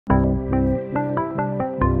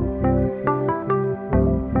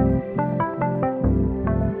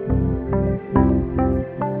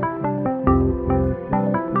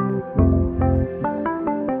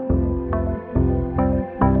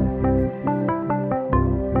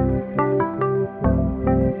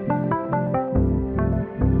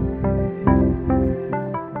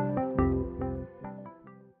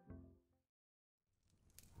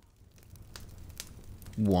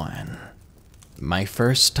1. My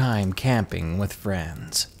First Time Camping with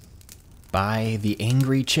Friends by the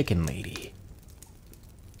Angry Chicken Lady.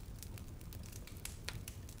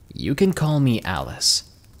 You can call me Alice.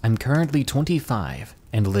 I'm currently 25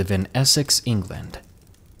 and live in Essex, England.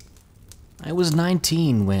 I was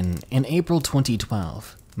 19 when, in April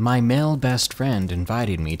 2012, my male best friend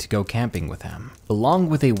invited me to go camping with him, along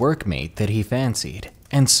with a workmate that he fancied,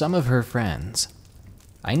 and some of her friends.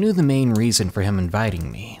 I knew the main reason for him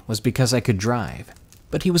inviting me was because I could drive,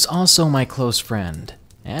 but he was also my close friend,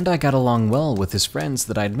 and I got along well with his friends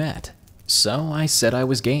that I'd met, so I said I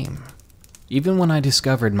was game. Even when I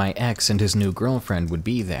discovered my ex and his new girlfriend would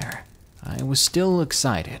be there, I was still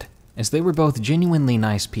excited, as they were both genuinely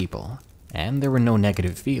nice people, and there were no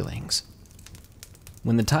negative feelings.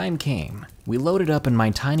 When the time came, we loaded up in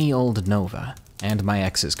my tiny old Nova and my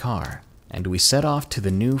ex's car, and we set off to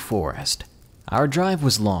the New Forest. Our drive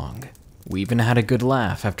was long. We even had a good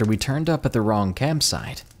laugh after we turned up at the wrong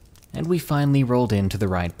campsite, and we finally rolled into the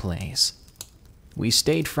right place. We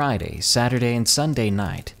stayed Friday, Saturday, and Sunday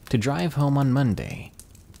night to drive home on Monday.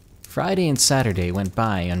 Friday and Saturday went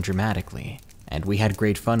by undramatically, and we had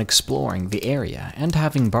great fun exploring the area and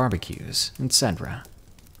having barbecues, etc.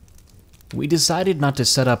 We decided not to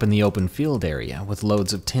set up in the open field area with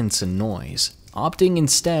loads of tents and noise, opting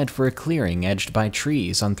instead for a clearing edged by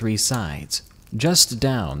trees on 3 sides, just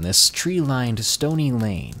down this tree-lined stony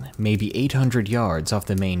lane, maybe 800 yards off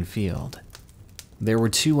the main field. There were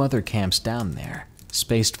 2 other camps down there,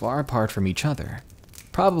 spaced far apart from each other,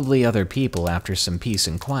 probably other people after some peace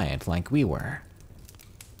and quiet like we were.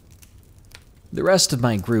 The rest of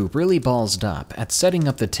my group really ballsed up at setting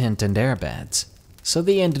up the tent and airbeds, so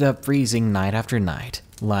they ended up freezing night after night,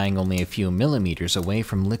 lying only a few millimeters away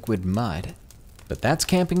from liquid mud. But that's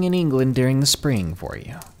camping in England during the spring for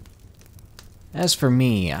you. As for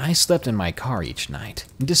me, I slept in my car each night,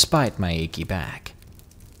 despite my achy back.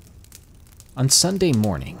 On Sunday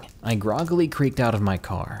morning, I groggily creaked out of my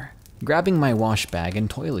car, grabbing my wash bag and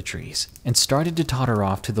toiletries, and started to totter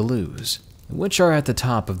off to the loos, which are at the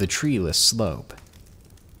top of the treeless slope.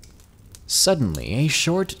 Suddenly, a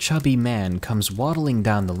short, chubby man comes waddling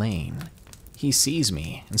down the lane. He sees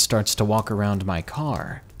me and starts to walk around my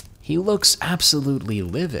car. He looks absolutely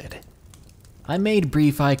livid. I made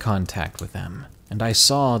brief eye contact with him, and I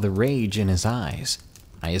saw the rage in his eyes.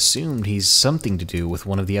 I assumed he's something to do with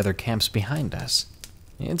one of the other camps behind us.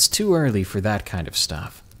 It's too early for that kind of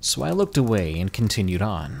stuff, so I looked away and continued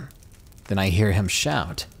on. Then I hear him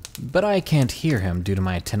shout, but I can't hear him due to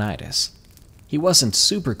my tinnitus. He wasn't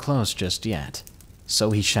super close just yet,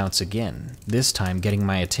 so he shouts again, this time getting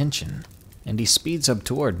my attention, and he speeds up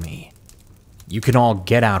toward me. "You can all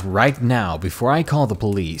get out right now before I call the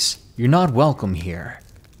police. You're not welcome here."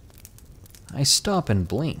 I stop and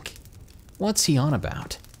blink. What's he on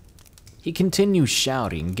about? He continues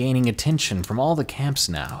shouting, gaining attention from all the camps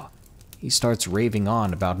now. He starts raving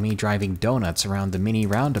on about me driving donuts around the mini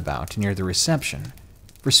roundabout near the reception,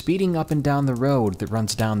 for speeding up and down the road that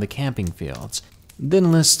runs down the camping fields,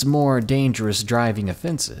 then lists more dangerous driving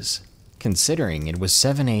offenses. Considering it was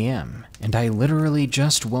 7 a.m. and I literally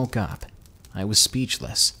just woke up, I was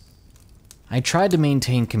speechless. I tried to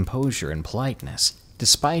maintain composure and politeness,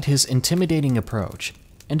 despite his intimidating approach,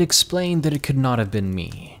 and explained that it could not have been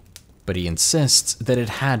me. But he insists that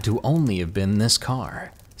it had to only have been this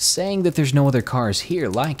car, saying that there's no other cars here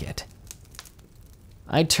like it.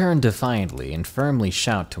 I turn defiantly and firmly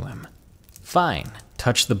shout to him, "Fine,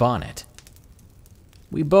 touch the bonnet."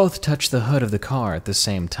 We both touch the hood of the car at the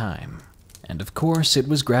same time, and of course it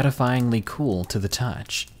was gratifyingly cool to the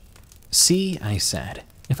touch. "See," I said,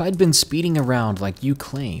 "if I'd been speeding around like you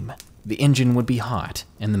claim, the engine would be hot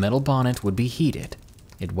and the metal bonnet would be heated.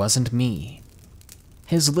 It wasn't me."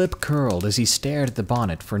 His lip curled as he stared at the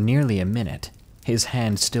bonnet for nearly a minute, his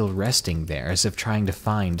hand still resting there as if trying to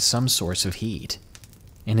find some source of heat.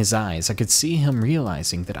 In his eyes, I could see him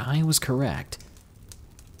realizing that I was correct.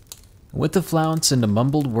 With a flounce and a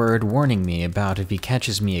mumbled word warning me about if he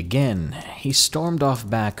catches me again, he stormed off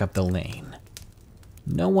back up the lane.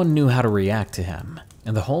 No one knew how to react to him,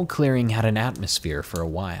 and the whole clearing had an atmosphere for a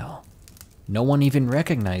while. No one even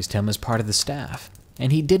recognized him as part of the staff,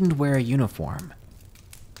 and he didn't wear a uniform.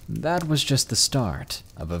 That was just the start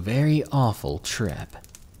of a very awful trip.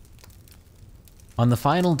 On the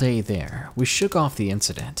final day there, we shook off the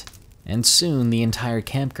incident, and soon the entire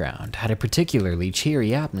campground had a particularly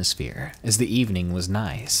cheery atmosphere as the evening was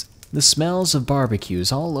nice. The smells of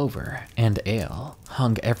barbecues all over and ale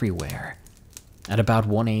hung everywhere. At about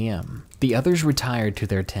 1 a.m., the others retired to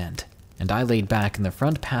their tent, and I laid back in the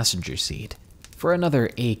front passenger seat for another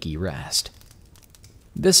achy rest.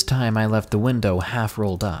 This time I left the window half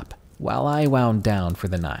rolled up, while I wound down for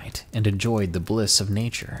the night and enjoyed the bliss of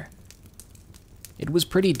nature. It was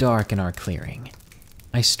pretty dark in our clearing.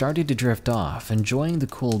 I started to drift off, enjoying the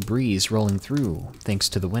cool breeze rolling through thanks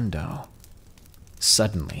to the window.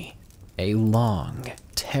 Suddenly, a long,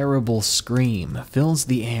 terrible scream fills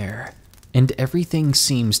the air, and everything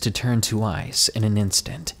seems to turn to ice in an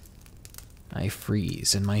instant. I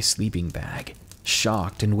freeze in my sleeping bag,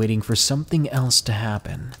 shocked and waiting for something else to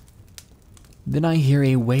happen. Then I hear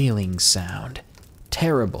a wailing sound,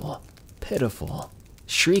 terrible, pitiful,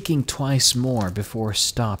 shrieking twice more before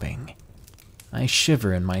stopping. I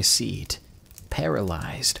shiver in my seat,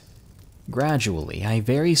 paralyzed. Gradually, I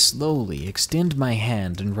very slowly extend my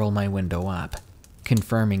hand and roll my window up,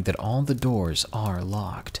 confirming that all the doors are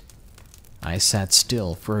locked. I sat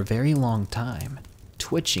still for a very long time,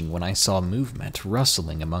 twitching when I saw movement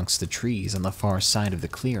rustling amongst the trees on the far side of the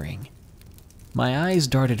clearing. My eyes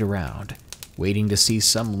darted around, waiting to see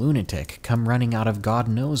some lunatic come running out of God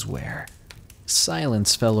knows where.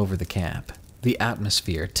 Silence fell over the camp, the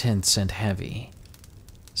atmosphere tense and heavy.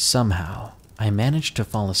 Somehow, I managed to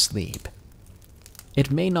fall asleep.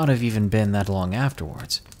 It may not have even been that long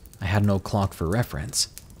afterwards. I had no clock for reference,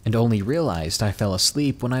 and only realized I fell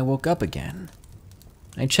asleep when I woke up again.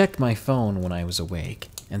 I checked my phone when I was awake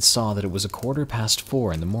and saw that it was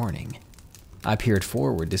 4:15 in the morning. I peered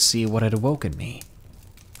forward to see what had awoken me.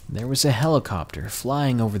 There was a helicopter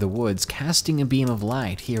flying over the woods, casting a beam of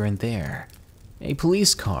light here and there. A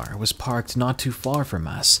police car was parked not too far from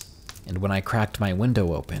us, and when I cracked my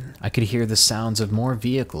window open, I could hear the sounds of more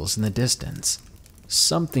vehicles in the distance.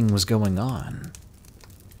 Something was going on.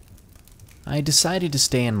 I decided to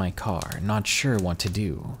stay in my car, not sure what to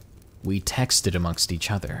do. We texted amongst each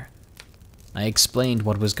other. I explained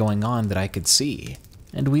what was going on that I could see,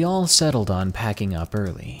 and we all settled on packing up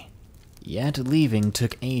early. Yet leaving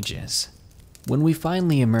took ages. When we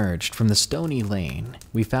finally emerged from the stony lane,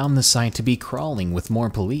 we found the site to be crawling with more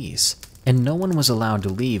police, and no one was allowed to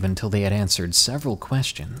leave until they had answered several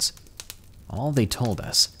questions. All they told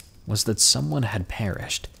us was that someone had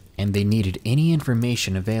perished, and they needed any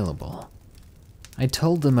information available. I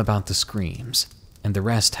told them about the screams, and the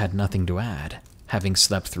rest had nothing to add, having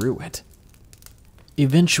slept through it.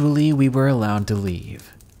 Eventually, we were allowed to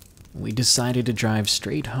leave. We decided to drive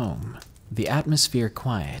straight home, the atmosphere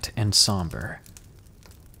quiet and somber.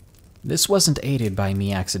 This wasn't aided by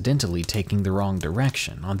me accidentally taking the wrong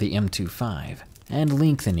direction on the M25 and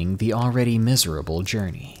lengthening the already miserable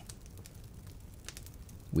journey.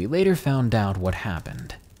 We later found out what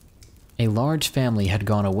happened. A large family had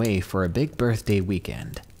gone away for a big birthday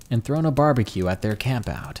weekend and thrown a barbecue at their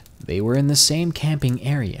campout. They were in the same camping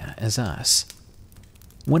area as us.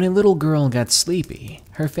 When a little girl got sleepy,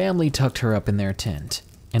 her family tucked her up in their tent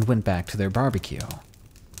and went back to their barbecue.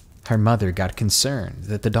 Her mother got concerned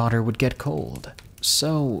that the daughter would get cold,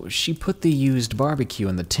 so she put the used barbecue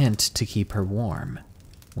in the tent to keep her warm.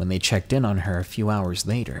 When they checked in on her a few hours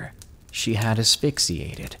later, she had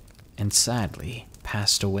asphyxiated and sadly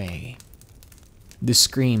passed away. The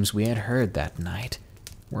screams we had heard that night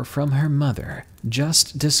were from her mother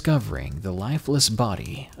just discovering the lifeless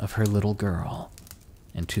body of her little girl.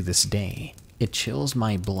 And to this day, it chills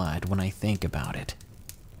my blood when I think about it.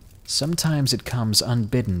 Sometimes it comes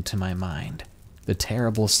unbidden to my mind, the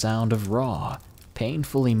terrible sound of raw,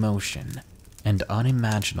 painful emotion and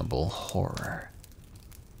unimaginable horror.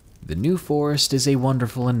 The New Forest is a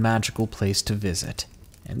wonderful and magical place to visit,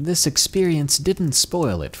 and this experience didn't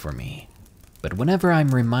spoil it for me. But whenever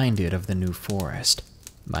I'm reminded of the New Forest,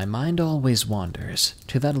 my mind always wanders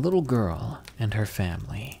to that little girl and her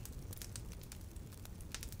family.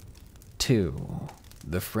 2.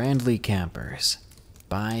 The Friendly Campers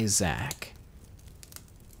by Zach.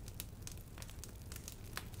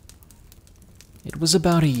 It was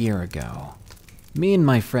about a year ago. Me and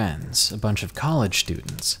my friends, a bunch of college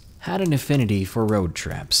students, had an affinity for road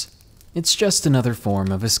trips. It's just another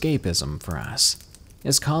form of escapism for us.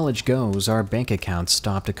 As college goes, our bank accounts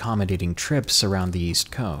stopped accommodating trips around the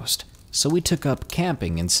East Coast, so we took up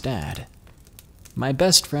camping instead. My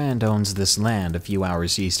best friend owns this land a few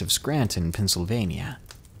hours east of Scranton, Pennsylvania.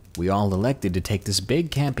 We all elected to take this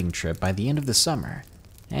big camping trip by the end of the summer,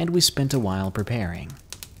 and we spent a while preparing.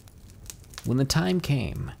 When the time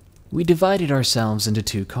came, we divided ourselves into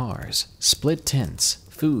 2 cars, split tents,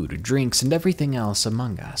 food, drinks, and everything else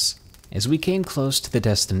among us. As we came close to the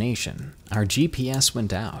destination, our GPS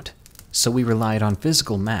went out, so we relied on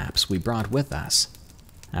physical maps we brought with us.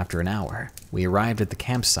 After an hour, we arrived at the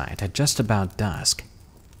campsite at just about dusk.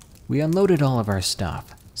 We unloaded all of our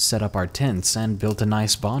stuff, set up our tents, and built a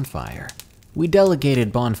nice bonfire. We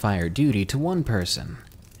delegated bonfire duty to one person,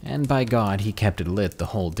 and by God, he kept it lit the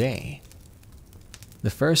whole day. The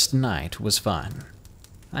first night was fun.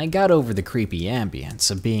 I got over the creepy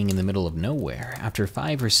ambience of being in the middle of nowhere after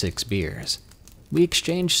 5 or 6 beers. We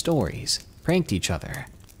exchanged stories, pranked each other,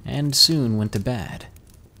 and soon went to bed.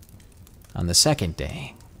 On the second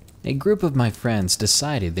day, a group of my friends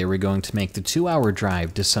decided they were going to make the 2-hour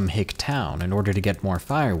drive to some hick town in order to get more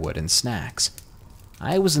firewood and snacks.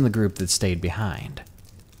 I was in the group that stayed behind.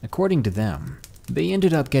 According to them, they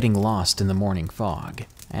ended up getting lost in the morning fog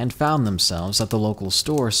and found themselves at the local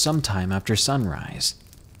store sometime after sunrise.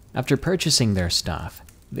 After purchasing their stuff,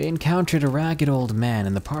 they encountered a ragged old man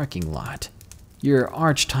in the parking lot, your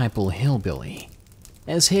archetypal hillbilly,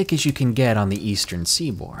 as hick as you can get on the eastern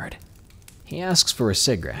seaboard. He asks for a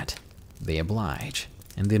cigarette. They oblige,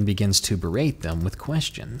 and then begins to berate them with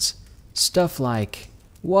questions. Stuff like,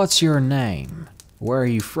 "What's your name? Where are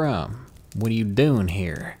you from? What are you doing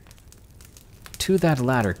here?" To that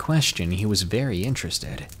latter question, he was very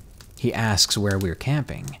interested. He asks where we're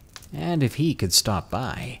camping, and if he could stop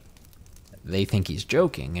by. They think he's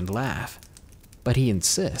joking and laugh, but he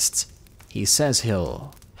insists. He says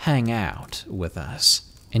he'll hang out with us,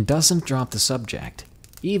 and doesn't drop the subject,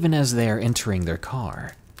 even as they are entering their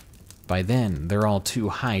car. By then, they're all too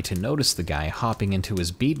high to notice the guy hopping into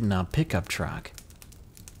his beaten-up pickup truck.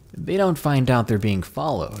 They don't find out they're being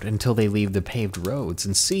followed until they leave the paved roads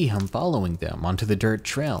and see him following them onto the dirt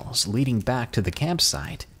trails leading back to the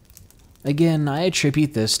campsite. Again, I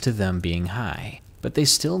attribute this to them being high, but they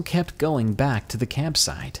still kept going back to the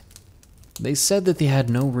campsite. They said that they had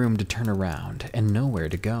no room to turn around and nowhere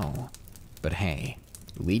to go. But hey,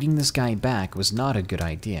 leading this guy back was not a good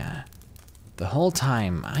idea. The whole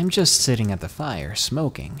time, I'm just sitting at the fire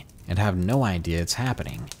smoking and have no idea it's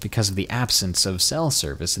happening because of the absence of cell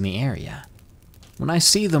service in the area. When I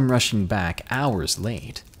see them rushing back hours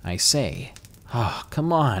late, I say, "Oh,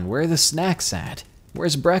 come on, where are the snacks at?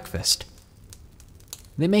 Where's breakfast?"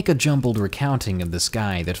 They make a jumbled recounting of this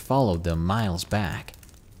guy that followed them miles back.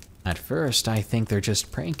 At first, I think they're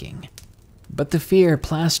just pranking, but the fear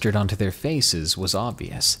plastered onto their faces was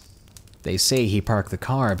obvious. They say he parked the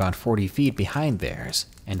car about 40 feet behind theirs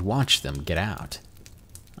and watched them get out.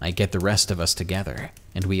 I get the rest of us together,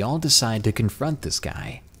 and we all decide to confront this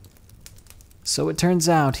guy. So it turns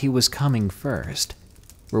out he was coming first.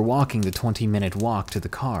 We're walking the 20-minute walk to the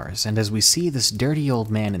cars, and as we see this dirty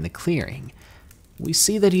old man in the clearing, we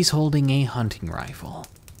see that he's holding a hunting rifle.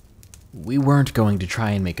 We weren't going to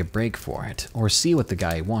try and make a break for it or see what the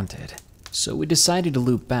guy wanted, so we decided to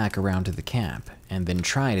loop back around to the camp and then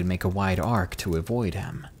try to make a wide arc to avoid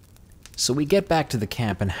him. So we get back to the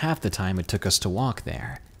camp in half the time it took us to walk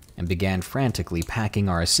there, and began frantically packing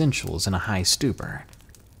our essentials in a high stupor.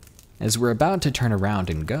 As we're about to turn around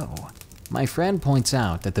and go, my friend points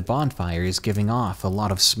out that the bonfire is giving off a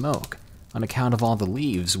lot of smoke on account of all the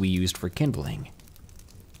leaves we used for kindling.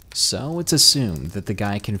 So it's assumed that the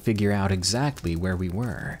guy can figure out exactly where we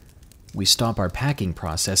were. We stop our packing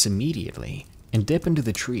process immediately and dip into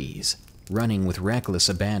the trees, running with reckless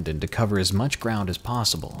abandon to cover as much ground as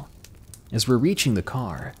possible. As we're reaching the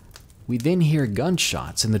car, we then hear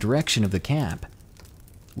gunshots in the direction of the camp.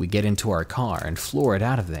 We get into our car and floor it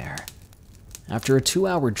out of there. After a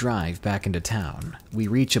 2-hour drive back into town, we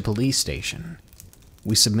reach a police station.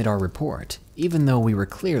 We submit our report, even though we were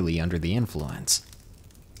clearly under the influence.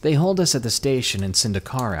 They hold us at the station and send a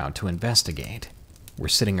car out to investigate. We're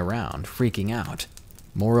sitting around, freaking out,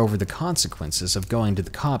 more over the consequences of going to the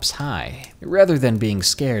cops high, rather than being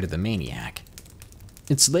scared of the maniac.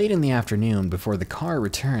 It's late in the afternoon before the car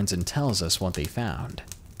returns and tells us what they found.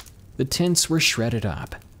 The tents were shredded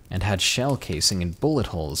up and had shell casing and bullet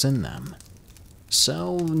holes in them.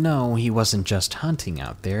 So, no, he wasn't just hunting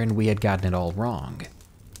out there and we had gotten it all wrong.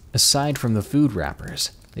 Aside from the food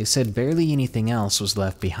wrappers, they said barely anything else was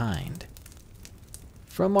left behind.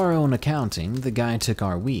 From our own accounting, the guy took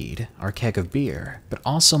our weed, our keg of beer, but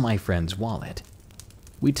also my friend's wallet.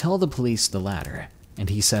 We tell the police the latter, and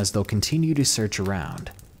he says they'll continue to search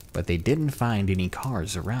around, but they didn't find any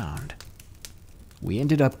cars around. We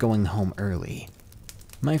ended up going home early.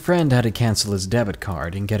 My friend had to cancel his debit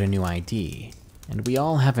card and get a new ID, and we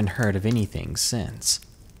all haven't heard of anything since.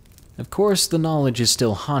 Of course, the knowledge is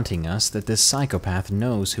still haunting us that this psychopath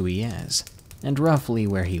knows who he is, and roughly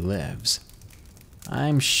where he lives.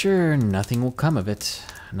 I'm sure nothing will come of it.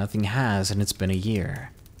 Nothing has, and it's been a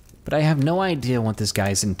year. But I have no idea what this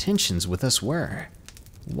guy's intentions with us were.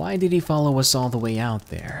 Why did he follow us all the way out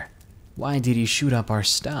there? Why did he shoot up our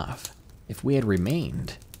stuff? If we had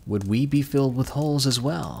remained, would we be filled with holes as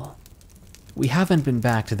well? We haven't been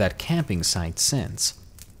back to that camping site since.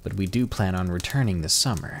 but we do plan on returning this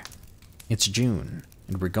summer. It's June,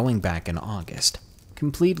 and we're going back in August,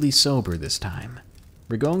 completely sober this time.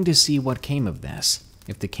 We're going to see what came of this,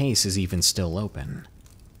 if the case is even still open.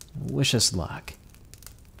 Wish us luck.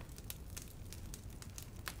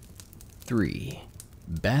 3.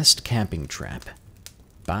 Best Camping Trip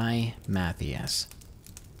by Matthias.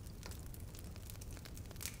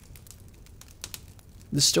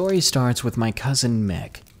 The story starts with my cousin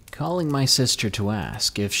Mick calling my sister to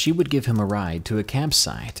ask if she would give him a ride to a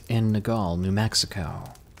campsite in Nagal, New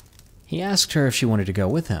Mexico. He asked her if she wanted to go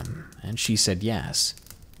with him, and she said yes,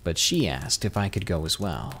 but she asked if I could go as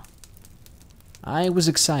well. I was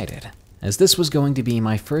excited, as this was going to be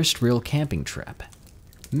my first real camping trip.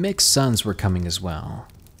 Mick's sons were coming as well.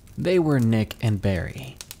 They were Nick and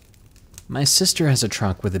Barry. My sister has a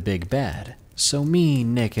truck with a big bed, so me,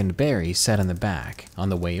 Nick, and Barry sat in the back on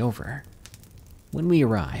the way over. When we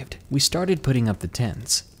arrived, we started putting up the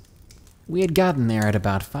tents. We had gotten there at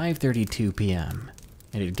about 5:32 p.m.,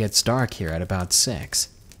 and it gets dark here at about 6,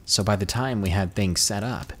 so by the time we had things set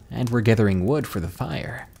up and were gathering wood for the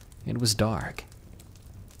fire, it was dark.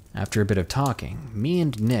 After a bit of talking, me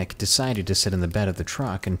and Nick decided to sit in the bed of the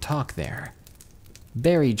truck and talk there.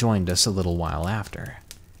 Barry joined us a little while after.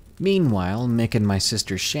 Meanwhile, Mick and my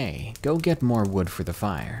sister Shay go get more wood for the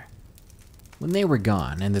fire. When they were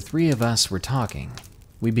gone and the three of us were talking,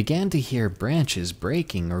 we began to hear branches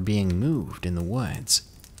breaking or being moved in the woods.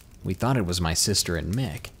 We thought it was my sister and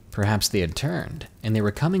Mick. Perhaps they had turned, and they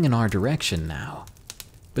were coming in our direction now.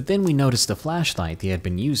 But then we noticed the flashlight they had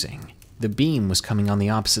been using. The beam was coming on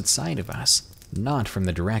the opposite side of us, not from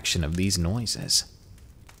the direction of these noises.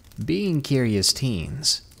 Being curious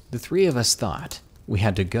teens, the three of us thought we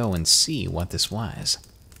had to go and see what this was.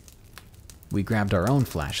 We grabbed our own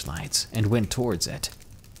flashlights and went towards it.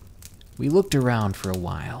 We looked around for a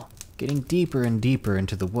while, getting deeper and deeper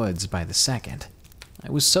into the woods by the second.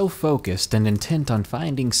 I was so focused and intent on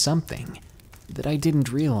finding something that I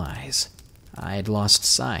didn't realize I had lost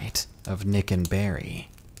sight of Nick and Barry.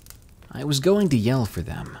 I was going to yell for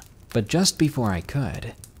them, but just before I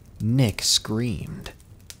could, Nick screamed.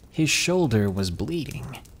 His shoulder was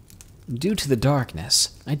bleeding. Due to the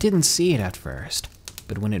darkness, I didn't see it at first,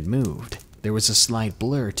 but when it moved, there was a slight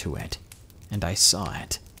blur to it, and I saw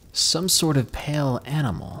it. Some sort of pale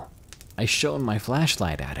animal. I shone my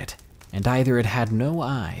flashlight at it, and either it had no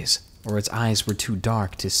eyes, or its eyes were too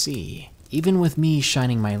dark to see, even with me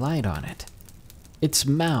shining my light on it. Its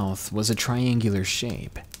mouth was a triangular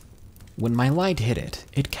shape. When my light hit it,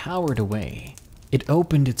 it cowered away. It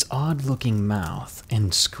opened its odd-looking mouth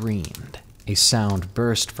and screamed. A sound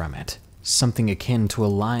burst from it, something akin to a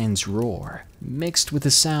lion's roar, mixed with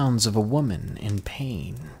the sounds of a woman in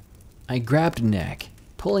pain. I grabbed Nick,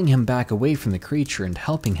 pulling him back away from the creature and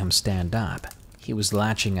helping him stand up. He was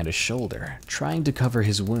latching at his shoulder, trying to cover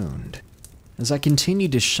his wound. As I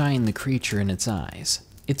continued to shine the creature in its eyes,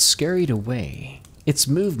 it scurried away, its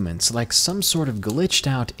movements like some sort of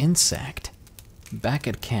glitched-out insect. Back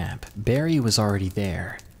at camp, Barry was already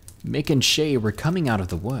there. Mick and Shay were coming out of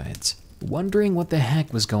the woods, wondering what the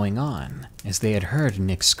heck was going on, as they had heard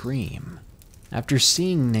Nick scream. After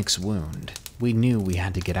seeing Nick's wound, we knew we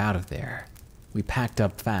had to get out of there. We packed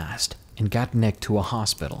up fast and got Nick to a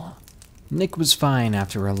hospital. Nick was fine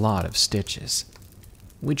after a lot of stitches.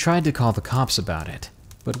 We tried to call the cops about it,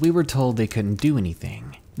 but we were told they couldn't do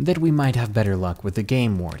anything, that we might have better luck with the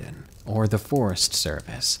game warden or the Forest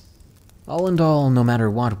Service. All in all, no matter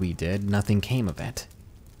what we did, nothing came of it.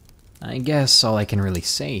 I guess all I can really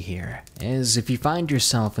say here is if you find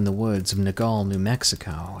yourself in the woods of Nagal, New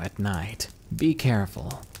Mexico at night, be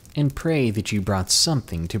careful and pray that you brought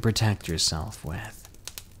something to protect yourself with.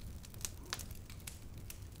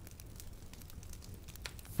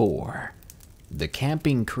 4. The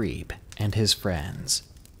Camping Creep and His Friends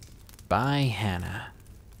by Hannah.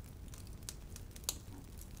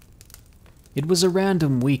 It was a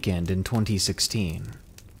random weekend in 2016.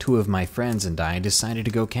 2 of my friends and I decided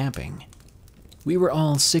to go camping. We were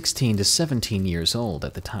all 16 to 17 years old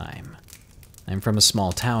at the time. I'm from a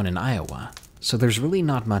small town in Iowa, so there's really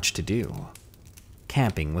not much to do.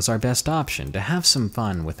 Camping was our best option to have some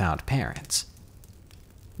fun without parents.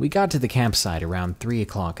 We got to the campsite around 3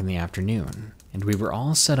 o'clock in the afternoon, and we were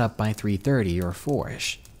all set up by 3:30 or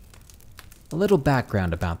 4-ish. A little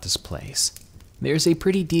background about this place. There's a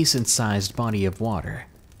pretty decent-sized body of water,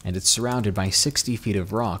 and it's surrounded by 60 feet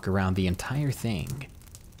of rock around the entire thing.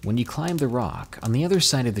 When you climb the rock, on the other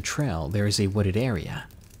side of the trail there is a wooded area.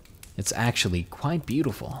 It's actually quite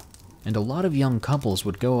beautiful, and a lot of young couples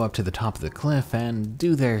would go up to the top of the cliff and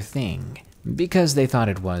do their thing, because they thought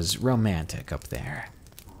it was romantic up there.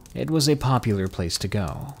 It was a popular place to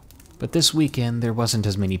go, but this weekend there wasn't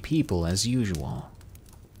as many people as usual.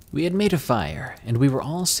 We had made a fire, and we were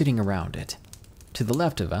all sitting around it. To the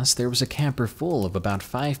left of us, there was a camper full of about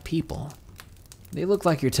 5 people. They looked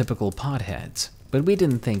like your typical potheads, but we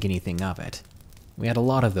didn't think anything of it. We had a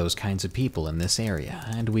lot of those kinds of people in this area,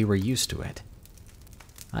 and we were used to it.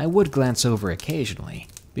 I would glance over occasionally,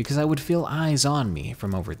 because I would feel eyes on me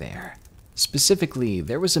from over there. Specifically,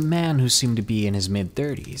 there was a man who seemed to be in his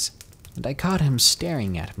mid-30s, and I caught him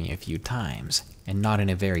staring at me a few times, and not in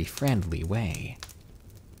a very friendly way.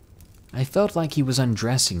 I felt like he was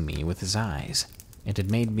undressing me with his eyes, and it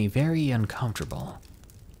made me very uncomfortable.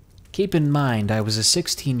 Keep in mind, I was a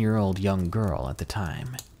 16-year-old young girl at the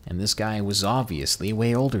time, and this guy was obviously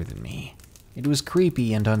way older than me. It was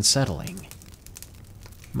creepy and unsettling.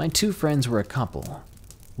 My 2 friends were a couple.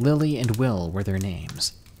 Lily and Will were their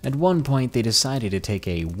names. At one point, they decided to take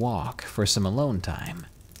a walk for some alone time.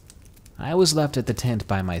 I was left at the tent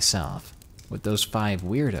by myself, with those 5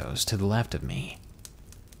 weirdos to the left of me.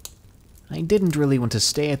 I didn't really want to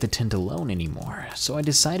stay at the tent alone anymore, so I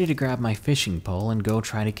decided to grab my fishing pole and go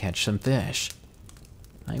try to catch some fish.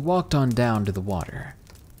 I walked on down to the water.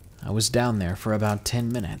 I was down there for about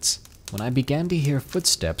 10 minutes when I began to hear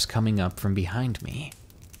footsteps coming up from behind me.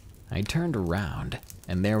 I turned around,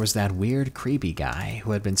 and there was that weird, creepy guy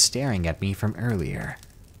who had been staring at me from earlier.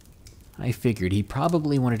 I figured he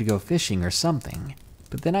probably wanted to go fishing or something,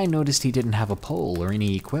 but then I noticed he didn't have a pole or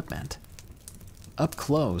any equipment. Up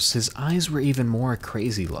close, his eyes were even more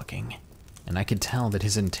crazy looking, and I could tell that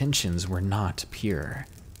his intentions were not pure.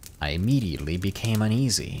 I immediately became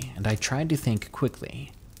uneasy, and I tried to think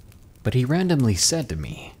quickly. But he randomly said to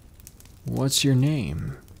me, "What's your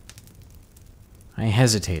name?" I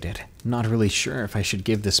hesitated, not really sure if I should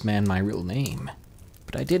give this man my real name,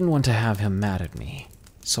 but I didn't want to have him mad at me,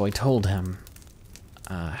 so I told him,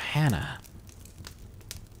 Hannah.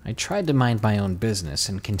 I tried to mind my own business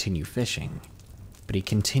and continue fishing, but he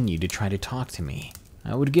continued to try to talk to me.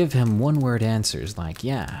 I would give him one-word answers like,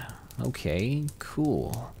 yeah, okay,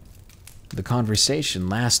 cool. The conversation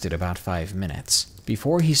lasted about 5 minutes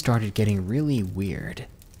before he started getting really weird.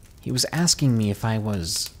 He was asking me if I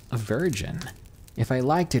was a virgin, if I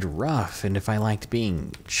liked it rough, and if I liked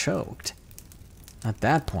being choked. At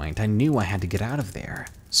that point, I knew I had to get out of there,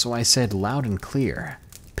 so I said loud and clear,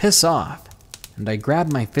 "Piss off," and I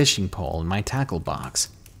grabbed my fishing pole and my tackle box.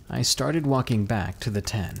 I started walking back to the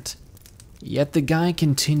tent. Yet the guy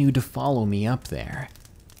continued to follow me up there.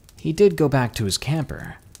 He did go back to his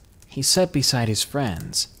camper. He sat beside his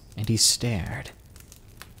friends, and he stared.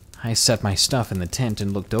 I set my stuff in the tent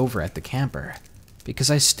and looked over at the camper,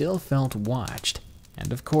 because I still felt watched,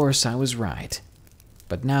 and of course I was right.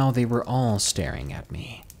 But now they were all staring at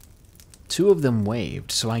me. 2 of them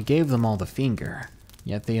waved, so I gave them all the finger,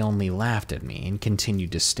 yet they only laughed at me and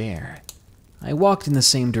continued to stare. I walked in the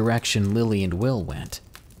same direction Lily and Will went.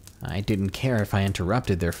 I didn't care if I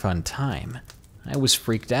interrupted their fun time. I was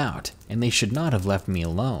freaked out, and they should not have left me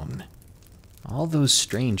alone. All those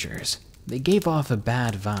strangers, they gave off a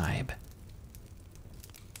bad vibe.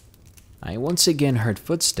 I once again heard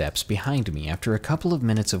footsteps behind me after a couple of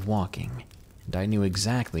minutes of walking, and I knew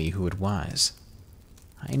exactly who it was.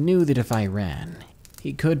 I knew that if I ran,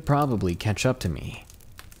 he could probably catch up to me.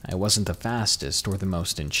 I wasn't the fastest or the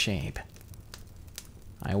most in shape.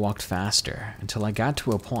 I walked faster until I got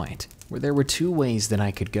to a point where there were 2 ways that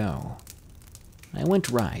I could go. I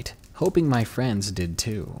went right, hoping my friends did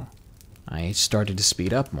too. I started to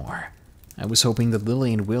speed up more. I was hoping that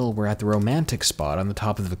Lily and Will were at the romantic spot on the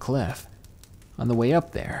top of the cliff. On the way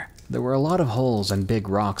up there were a lot of holes and big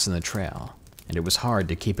rocks in the trail, and it was hard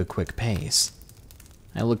to keep a quick pace.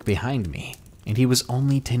 I looked behind me, and he was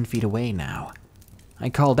only 10 feet away now. I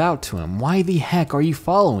called out to him, "Why the heck are you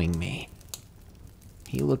following me?"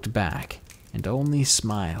 He looked back and only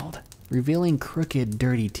smiled, revealing crooked,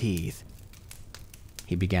 dirty teeth.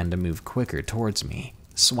 He began to move quicker towards me,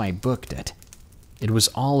 so I booked it. It was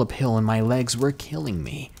all uphill and my legs were killing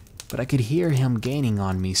me, but I could hear him gaining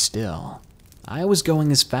on me still. I was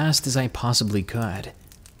going as fast as I possibly could,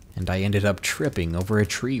 and I ended up tripping over a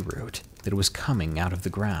tree root that was coming out of the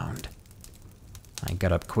ground. I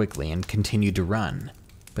got up quickly and continued to run,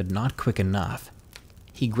 but not quick enough.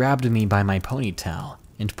 He grabbed me by my ponytail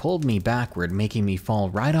and pulled me backward, making me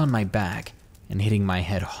fall right on my back and hitting my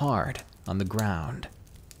head hard on the ground.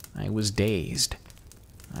 I was dazed.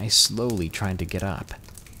 I slowly tried to get up,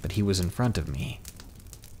 but he was in front of me.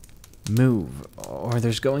 "Move, or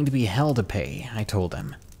there's going to be hell to pay," I told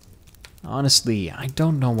him. Honestly, I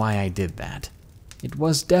don't know why I did that. It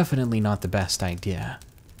was definitely not the best idea,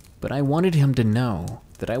 but I wanted him to know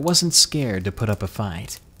that I wasn't scared to put up a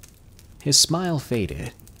fight. His smile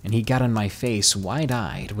faded, and he got on my face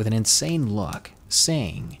wide-eyed with an insane look,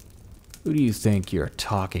 saying, "Who do you think you're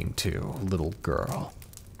talking to, little girl?"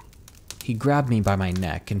 He grabbed me by my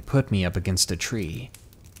neck and put me up against a tree.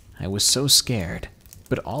 I was so scared,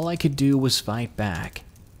 but all I could do was fight back.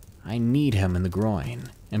 I kneed him in the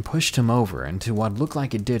groin and pushed him over into what looked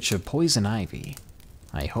like a ditch of poison ivy.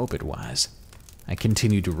 I hope it was. I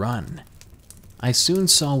continued to run. I soon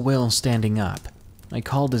saw Will standing up. I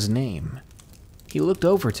called his name. He looked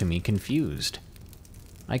over to me confused.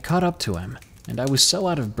 I caught up to him, and I was so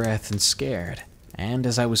out of breath and scared, and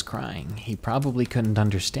as I was crying, he probably couldn't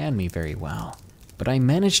understand me very well, but I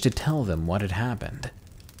managed to tell them what had happened.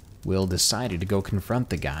 Will decided to go confront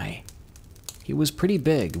the guy. He was pretty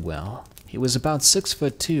big, Will. He was about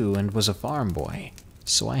 6'2" and was a farm boy,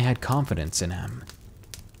 so I had confidence in him.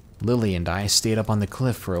 Lily and I stayed up on the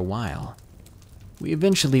cliff for a while. We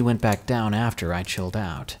eventually went back down after I chilled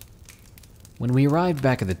out. When we arrived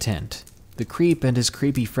back at the tent, the creep and his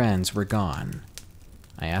creepy friends were gone.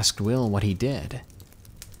 I asked Will what he did.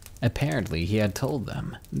 Apparently, he had told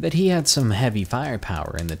them that he had some heavy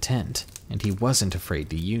firepower in the tent, and he wasn't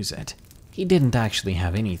afraid to use it. He didn't actually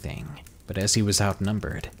have anything, but as he was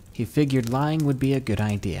outnumbered, he figured lying would be a good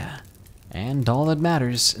idea. And all that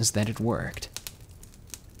matters is that it worked.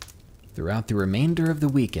 Throughout the remainder of the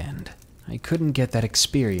weekend, I couldn't get that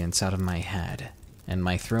experience out of my head, and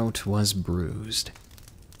my throat was bruised.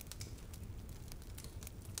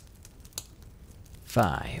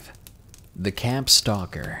 5. The Camp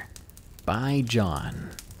Stalker by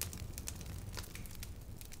John.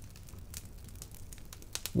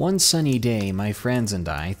 One sunny day, my friends and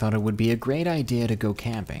I thought it would be a great idea to go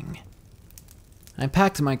camping. I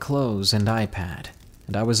packed my clothes and iPad,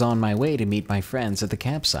 and I was on my way to meet my friends at the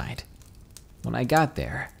campsite. When I got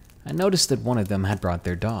there, I noticed that one of them had brought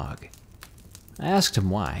their dog. I asked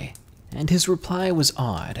him why, and his reply was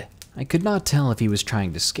odd. I could not tell if he was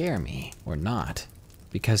trying to scare me or not,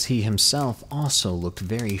 because he himself also looked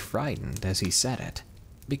very frightened as he said it.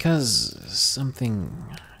 Because something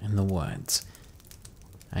in the woods.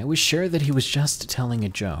 I was sure that he was just telling a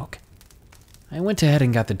joke. I went ahead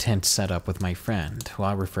and got the tent set up with my friend, who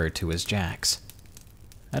I referred to as Jax.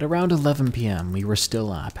 At around 11 p.m., we were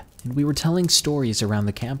still up, and we were telling stories around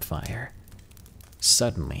the campfire.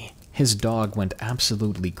 Suddenly, his dog went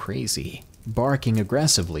absolutely crazy, barking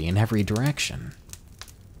aggressively in every direction.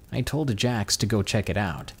 I told Jax to go check it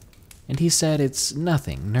out, and he said it's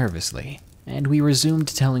nothing nervously, and we resumed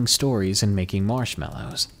telling stories and making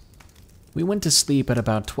marshmallows. We went to sleep at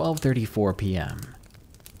about 12:34 p.m.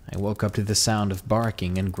 I woke up to the sound of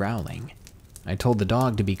barking and growling. I told the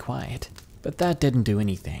dog to be quiet, but that didn't do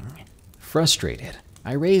anything. Frustrated,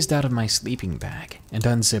 I raised out of my sleeping bag and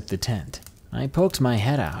unzipped the tent. I poked my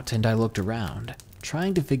head out and I looked around,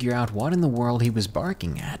 trying to figure out what in the world he was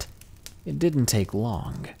barking at. It didn't take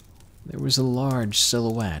long. There was a large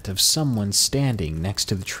silhouette of someone standing next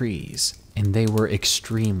to the trees, and they were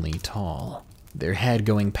extremely tall, their head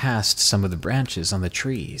going past some of the branches on the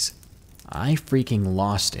trees. I freaking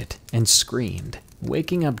lost it and screamed,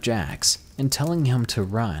 waking up Jax and telling him to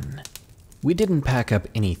run. We didn't pack up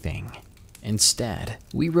anything. Instead,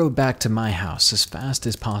 we rode back to my house as fast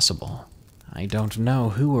as possible. I don't know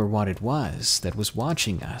who or what it was that was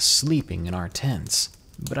watching us sleeping in our tents,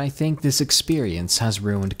 but I think this experience has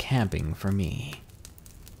ruined camping for me.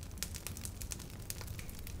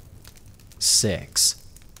 6.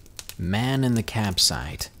 Man in the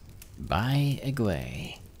Campsite by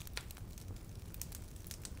Eglay.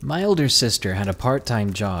 My older sister had a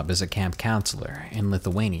part-time job as a camp counselor in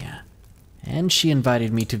Lithuania, and she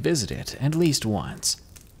invited me to visit it at least once.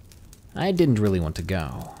 I didn't really want to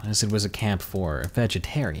go, as it was a camp for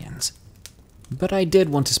vegetarians, but I did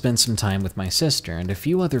want to spend some time with my sister and a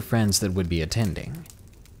few other friends that would be attending.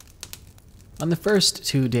 On the first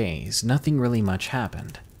 2 days, nothing really much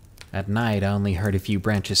happened. At night, I only heard a few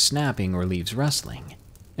branches snapping or leaves rustling,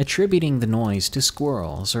 attributing the noise to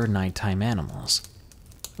squirrels or nighttime animals.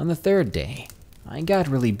 On the 3rd day, I got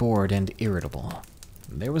really bored and irritable.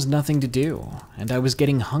 There was nothing to do, and I was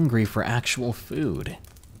getting hungry for actual food.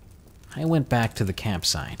 I went back to the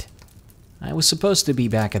campsite. I was supposed to be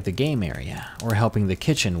back at the game area or helping the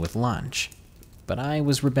kitchen with lunch, but I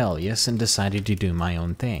was rebellious and decided to do my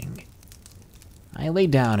own thing. I lay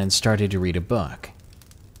down and started to read a book.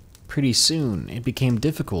 Pretty soon, it became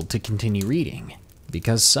difficult to continue reading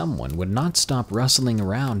because someone would not stop rustling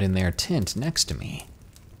around in their tent next to me.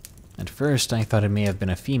 At first, I thought it may have been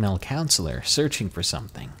a female counselor searching for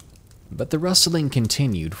something, but the rustling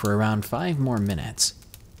continued for around 5 more minutes.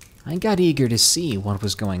 I got eager to see what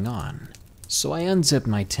was going on, so I unzipped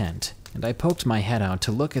my tent and I poked my head out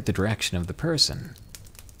to look at the direction of the person.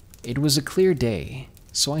 It was a clear day,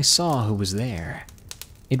 so I saw who was there.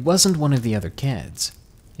 It wasn't one of the other kids.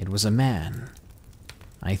 It was a man.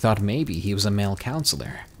 I thought maybe he was a male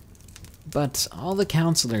counselor. But all the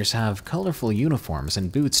counselors have colorful uniforms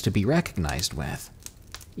and boots to be recognized with.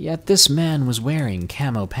 Yet this man was wearing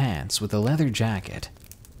camo pants with a leather jacket.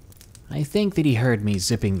 I think that he heard me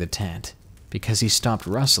zipping the tent, because he stopped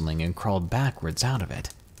rustling and crawled backwards out of it.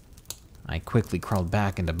 I quickly crawled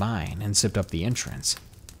back into mine and zipped up the entrance.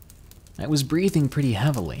 I was breathing pretty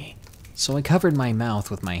heavily, so I covered my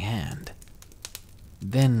mouth with my hand.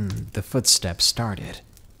 Then the footsteps started.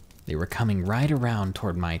 They were coming right around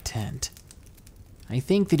toward my tent. I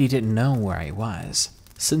think that he didn't know where I was,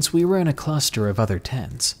 since we were in a cluster of other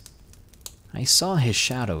tents. I saw his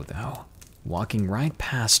shadow, though, walking right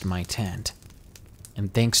past my tent.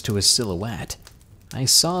 And thanks to his silhouette, I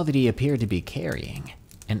saw that he appeared to be carrying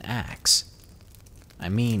an axe. I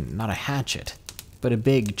mean, not a hatchet, but a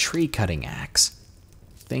big tree-cutting axe.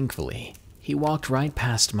 Thankfully, he walked right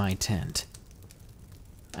past my tent.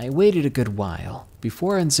 I waited a good while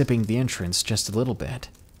before unzipping the entrance just a little bit,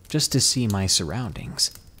 just to see my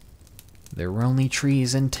surroundings. There were only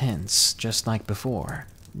trees and tents, just like before.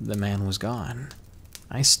 The man was gone.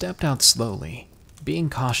 I stepped out slowly, being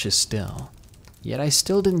cautious still, yet I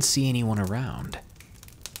still didn't see anyone around.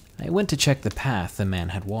 I went to check the path the man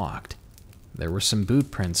had walked. There were some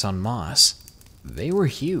boot prints on moss. They were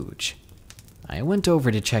huge. I went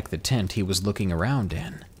over to check the tent he was looking around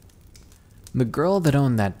in. The girl that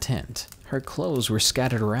owned that tent, her clothes were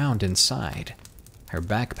scattered around inside. Her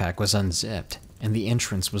backpack was unzipped, and the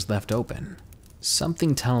entrance was left open.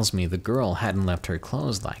 Something tells me the girl hadn't left her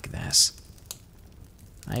clothes like this.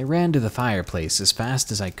 I ran to the fireplace as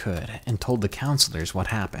fast as I could and told the counselors what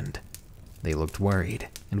happened. They looked worried,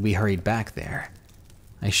 and we hurried back there.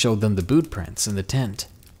 I showed them the boot prints in the tent.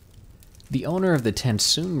 The owner of the tent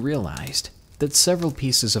soon realized that several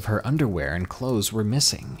pieces of her underwear and clothes were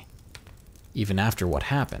missing. Even after what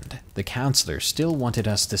happened, the counselors still wanted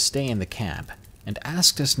us to stay in the camp and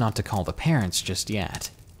asked us not to call the parents just yet.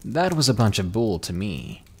 That was a bunch of bull to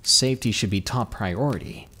me. Safety should be top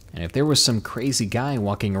priority, and if there was some crazy guy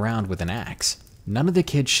walking around with an axe, none of the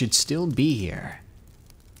kids should still be here.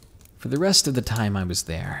 For the rest of the time I was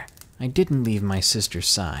there, I didn't leave my sister's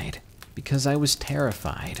side because I was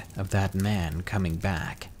terrified of that man coming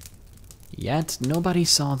back. Yet nobody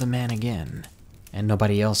saw the man again, and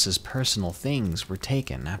nobody else's personal things were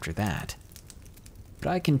taken after that. But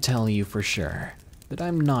I can tell you for sure that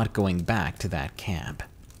I'm not going back to that camp.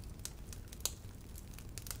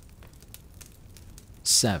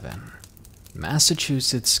 7.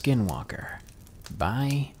 Massachusetts Skinwalker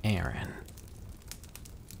by Aaron.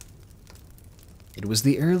 It was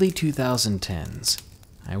the early 2010s.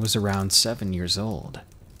 I was around 7 years old.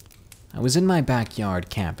 I was in my backyard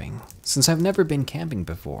camping, since I've never been camping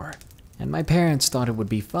before, and my parents thought it would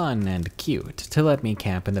be fun and cute to let me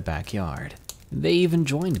camp in the backyard. They even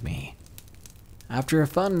joined me. After a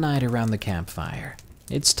fun night around the campfire,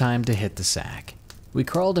 it's time to hit the sack. We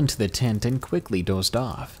crawled into the tent and quickly dozed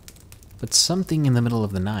off, but something in the middle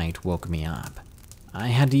of the night woke me up. I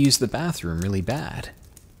had to use the bathroom really bad.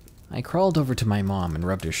 I crawled over to my mom and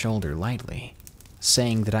rubbed her shoulder lightly,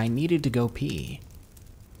 saying that I needed to go pee.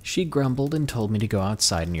 She grumbled and told me to go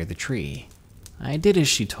outside near the tree. I did as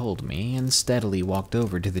she told me and steadily walked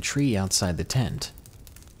over to the tree outside the tent.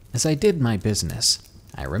 As I did my business,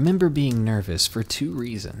 I remember being nervous for 2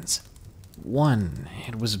 reasons. 1,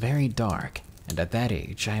 it was very dark, and at that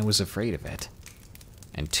age I was afraid of it.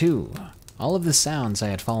 And 2, all of the sounds I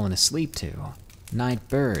had fallen asleep to, night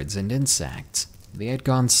birds and insects, they had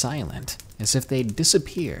gone silent, as if they'd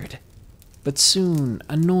disappeared. But soon,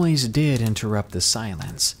 a noise did interrupt the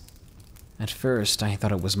silence. At first, I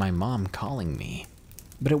thought it was my mom calling me,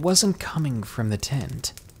 but it wasn't coming from the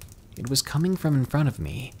tent. It was coming from in front of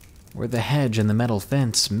me, where the hedge and the metal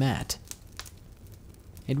fence met.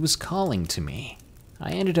 It was calling to me.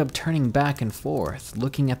 I ended up turning back and forth,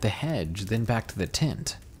 looking at the hedge, then back to the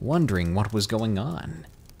tent, wondering what was going on.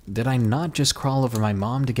 Did I not just crawl over my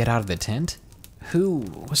mom to get out of the tent?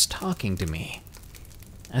 Who was talking to me?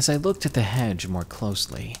 As I looked at the hedge more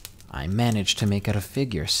closely, I managed to make out a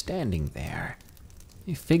figure standing there.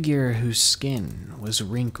 A figure whose skin was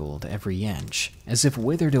wrinkled every inch, as if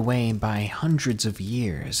withered away by hundreds of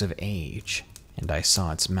years of age. And I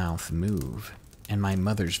saw its mouth move, and my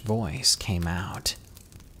mother's voice came out.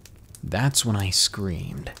 That's when I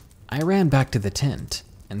screamed. I ran back to the tent,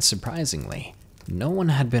 and surprisingly, no one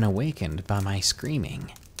had been awakened by my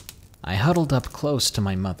screaming. I huddled up close to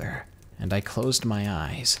my mother, and I closed my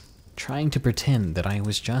eyes, trying to pretend that I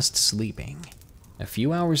was just sleeping. A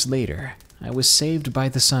few hours later, I was saved by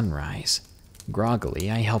the sunrise. Groggily,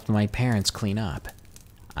 I helped my parents clean up.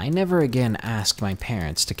 I never again asked my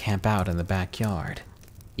parents to camp out in the backyard.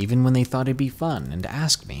 Even when they thought it'd be fun and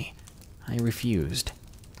asked me, I refused.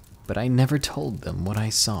 But I never told them what I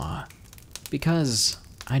saw, because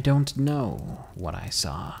I don't know what I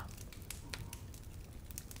saw.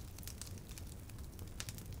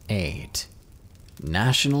 8.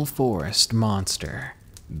 National Forest Monster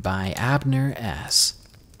by Abner S.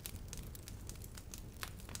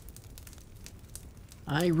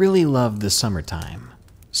 I really loved the summertime,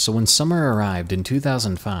 so when summer arrived in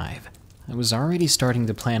 2005, I was already starting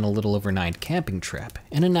to plan a little overnight camping trip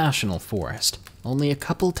in a national forest, only a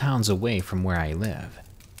couple towns away from where I live.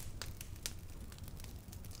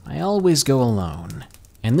 I always go alone,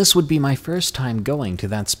 and this would be my first time going to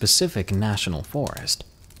that specific national forest.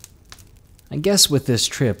 I guess with this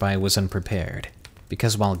trip I was unprepared,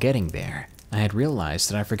 because while getting there, I had realized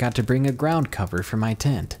that I forgot to bring a ground cover for my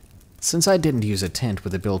tent, since I didn't use a tent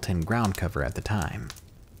with a built-in ground cover at the time.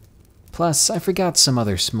 Plus, I forgot some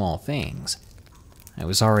other small things. I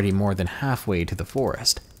was already more than halfway to the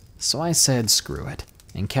forest, so I said screw it,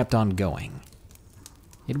 and kept on going.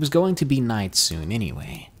 It was going to be night soon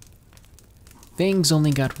anyway. Things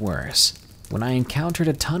only got worse when I encountered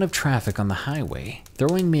a ton of traffic on the highway,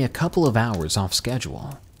 throwing me a couple of hours off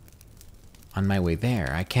schedule. On my way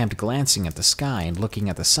there, I camped glancing at the sky and looking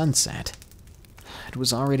at the sunset. It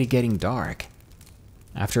was already getting dark.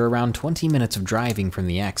 After around 20 minutes of driving from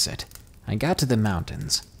the exit, I got to the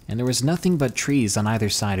mountains, and there was nothing but trees on either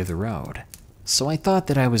side of the road, so I thought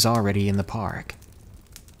that I was already in the park.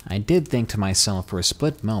 I did think to myself for a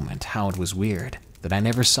split moment how it was weird that I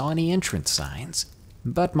never saw any entrance signs,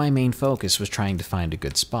 but my main focus was trying to find a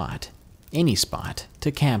good spot, any spot,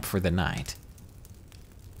 to camp for the night.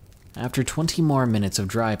 After 20 more minutes of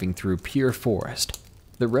driving through pure forest,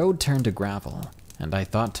 the road turned to gravel, and I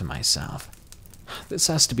thought to myself, this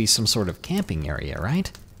has to be some sort of camping area,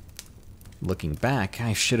 right? Looking back,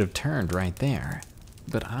 I should have turned right there,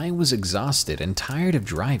 but I was exhausted and tired of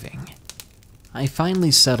driving. I finally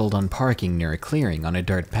settled on parking near a clearing on a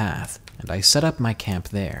dirt path, and I set up my camp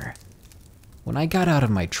there. When I got out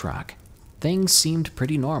of my truck, things seemed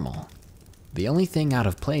pretty normal. The only thing out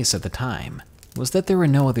of place at the time was that there were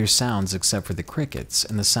no other sounds except for the crickets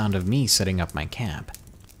and the sound of me setting up my camp.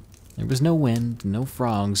 There was no wind, no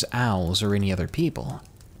frogs, owls, or any other people.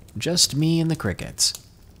 Just me and the crickets.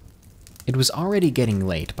 It was already getting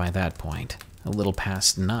late by that point, a little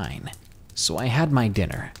past 9, so I had my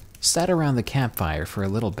dinner, sat around the campfire for a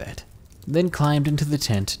little bit, then climbed into the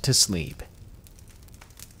tent to sleep.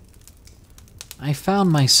 I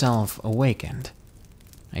found myself awakened.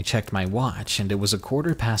 I checked my watch and it was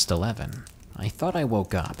 11:15. I thought I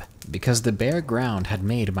woke up because the bare ground had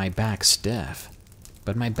made my back stiff,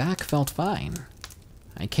 but my back felt fine.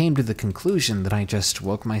 I came to the conclusion that I just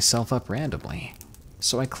woke myself up randomly,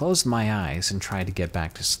 so I closed my eyes and tried to get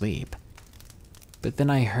back to sleep. But then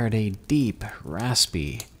I heard a deep,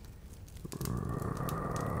 raspy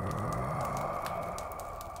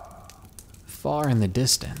far in the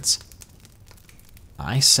distance.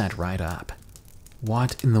 I sat right up.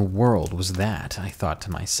 What in the world was that? I thought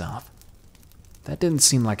to myself. That didn't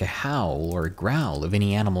seem like a howl or a growl of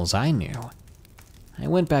any animals I knew. I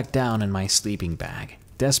went back down in my sleeping bag,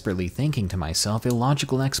 desperately thinking to myself a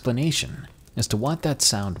logical explanation as to what that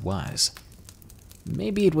sound was.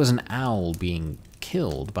 Maybe it was an owl being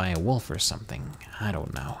killed by a wolf or something. I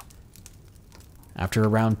don't know. After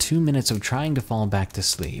around 2 minutes of trying to fall back to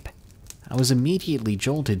sleep, I was immediately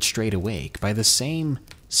jolted straight awake by the same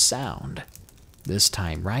sound, this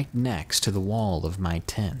time right next to the wall of my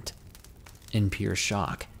tent. In pure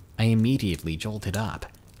shock, I immediately jolted up,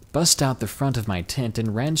 bust out the front of my tent,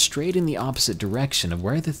 and ran straight in the opposite direction of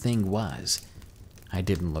where the thing was. I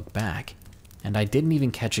didn't look back, and I didn't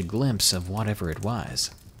even catch a glimpse of whatever it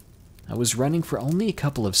was. I was running for only a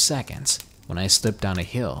couple of seconds when I slipped down a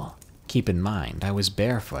hill. Keep in mind, I was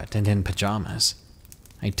barefoot and in pajamas.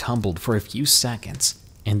 I tumbled for a few seconds,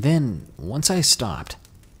 and then, once I stopped,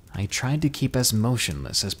 I tried to keep as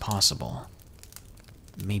motionless as possible.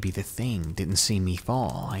 Maybe the thing didn't see me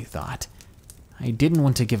fall, I thought. I didn't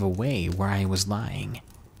want to give away where I was lying.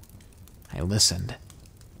 I listened.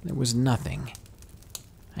 There was nothing.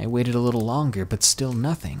 I waited a little longer, but still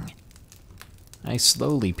nothing. I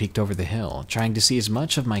slowly peeked over the hill, trying to see as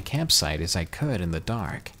much of my campsite as I could in the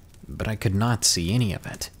dark, but I could not see any of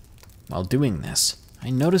it. While doing this, I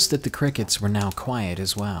noticed that the crickets were now quiet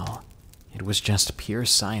as well. It was just pure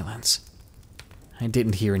silence. I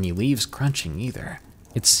didn't hear any leaves crunching either.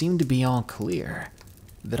 It seemed to be all clear.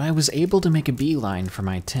 that I was able to make a beeline for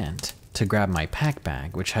my tent to grab my pack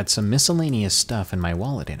bag, which had some miscellaneous stuff and my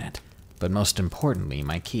wallet in it, but most importantly,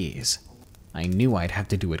 my keys. I knew I'd have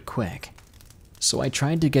to do it quick, so I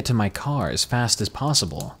tried to get to my car as fast as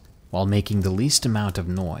possible while making the least amount of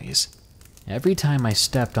noise. Every time I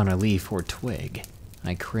stepped on a leaf or twig,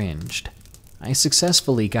 I cringed. I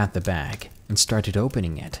successfully got the bag and started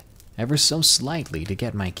opening it, ever so slightly, to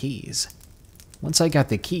get my keys. Once I got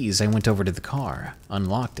the keys, I went over to the car,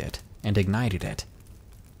 unlocked it, and ignited it.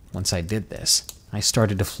 Once I did this, I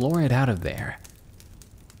started to floor it out of there.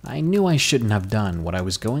 I knew I shouldn't have done what I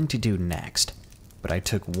was going to do next, but I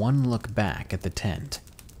took one look back at the tent.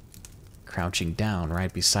 Crouching down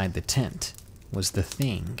right beside the tent was the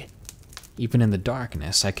thing. Even in the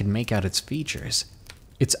darkness, I could make out its features.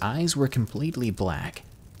 Its eyes were completely black,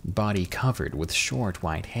 body covered with short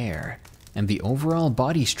white hair, and the overall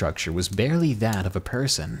body structure was barely that of a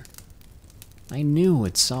person. I knew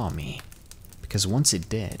it saw me, because once it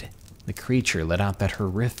did, the creature let out that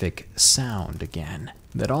horrific sound again,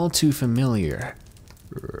 that all too familiar.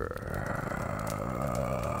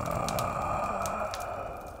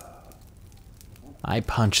 I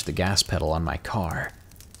punched the gas pedal on my car.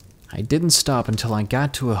 I didn't stop until I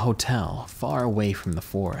got to a hotel far away from the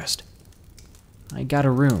forest. I got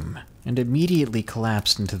a room and immediately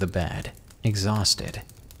collapsed into the bed, exhausted.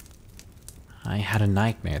 I had a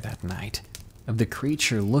nightmare that night of the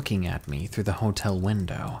creature looking at me through the hotel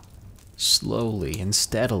window, slowly and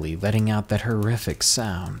steadily letting out that horrific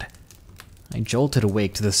sound. I jolted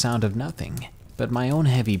awake to the sound of nothing but my own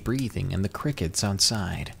heavy breathing and the crickets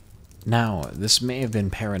outside. Now, this may have been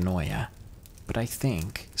paranoia, but I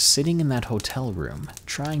think, sitting in that hotel room,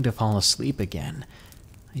 trying to fall asleep again,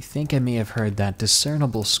 I think I may have heard that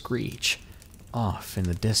discernible screech off in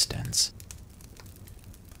the distance.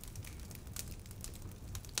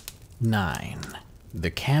 9. The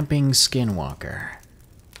Camping Skinwalker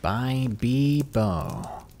by B.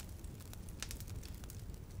 Bow.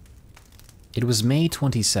 It was May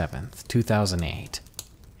 27th, 2008.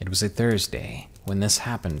 It was a Thursday when this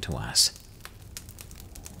happened to us.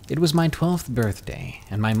 It was my 12th birthday,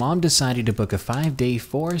 and my mom decided to book a 5-day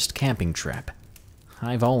forest camping trip.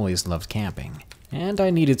 I've always loved camping, and I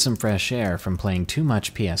needed some fresh air from playing too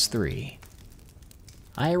much PS3.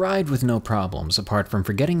 I arrived with no problems apart from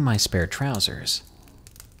forgetting my spare trousers.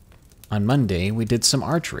 On Monday, we did some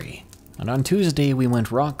archery, and on Tuesday we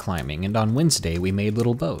went rock climbing, and on Wednesday we made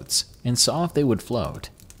little boats and saw if they would float.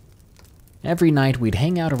 Every night we'd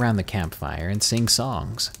hang out around the campfire and sing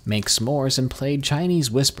songs, make s'mores, and played Chinese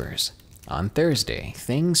whispers. On Thursday,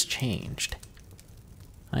 things changed.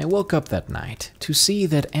 I woke up that night to see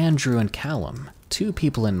that Andrew and Callum, 2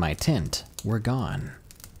 people in my tent, were gone.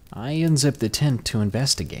 I unzipped the tent to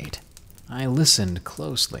investigate. I listened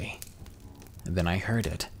closely. Then I heard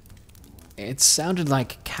it. It sounded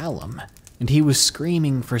like Callum, and he was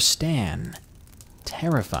screaming for Stan.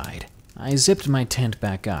 Terrified, I zipped my tent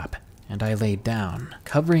back up, and I laid down,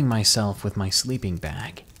 covering myself with my sleeping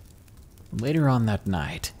bag. Later on that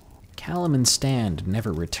night, Callum and Stan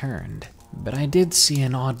never returned, but I did see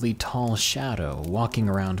an oddly tall shadow walking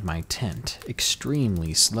around my tent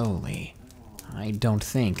extremely slowly. I don't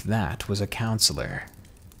think that was a counselor.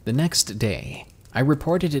 The next day, I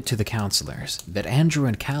reported it to the counselors that Andrew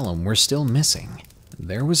and Callum were still missing.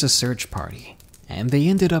 There was a search party, and they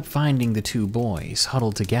ended up finding the 2 boys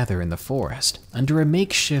huddled together in the forest under a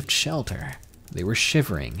makeshift shelter. They were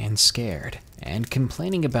shivering and scared, and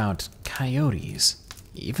complaining about coyotes,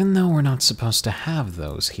 even though we're not supposed to have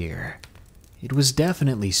those here. It was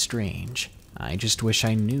definitely strange. I just wish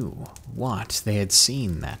I knew what they had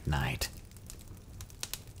seen that night.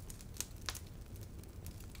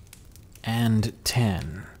 And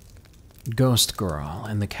 10. Ghost Girl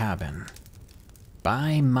in the Cabin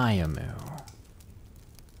by Mayamu.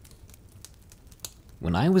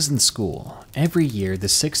 When I was in school, every year the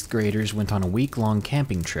 6th graders went on a week-long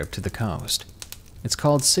camping trip to the coast. It's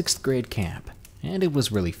called 6th grade camp, and it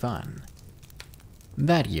was really fun.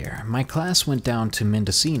 That year, my class went down to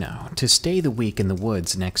Mendocino to stay the week in the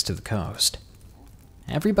woods next to the coast.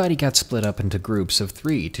 Everybody got split up into groups of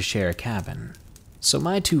 3 to share a cabin. So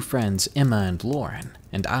my 2 friends, Emma and Lauren,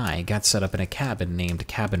 and I got set up in a cabin named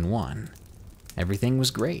Cabin 1. Everything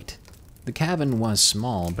was great. The cabin was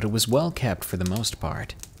small, but it was well kept for the most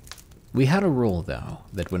part. We had a rule, though,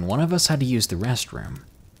 that when one of us had to use the restroom,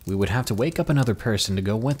 we would have to wake up another person to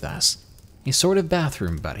go with us, a sort of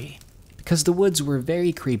bathroom buddy, because the woods were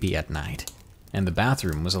very creepy at night, and the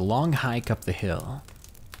bathroom was a long hike up the hill.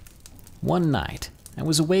 One night, I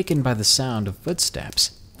was awakened by the sound of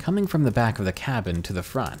footsteps coming from the back of the cabin to the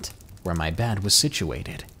front, where my bed was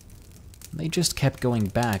situated. They just kept going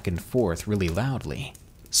back and forth really loudly,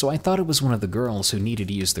 so I thought it was one of the girls who needed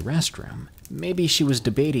to use the restroom. Maybe she was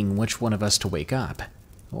debating which one of us to wake up,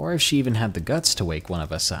 or if she even had the guts to wake one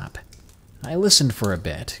of us up. I listened for a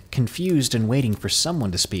bit, confused and waiting for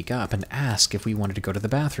someone to speak up and ask if we wanted to go to the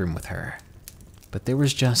bathroom with her. But there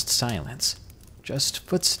was just silence, just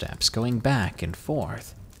footsteps going back and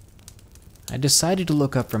forth. I decided to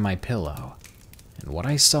look up from my pillow, and what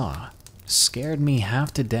I saw scared me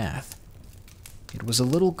half to death. It was a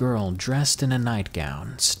little girl dressed in a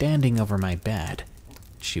nightgown, standing over my bed.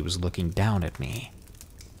 She was looking down at me.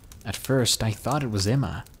 At first, I thought it was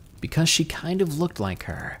Emma, because she kind of looked like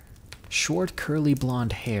her. Short, curly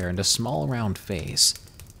blonde hair and a small round face.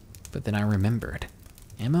 But then I remembered,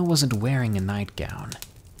 Emma wasn't wearing a nightgown.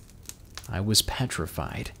 I was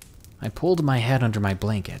petrified. I pulled my head under my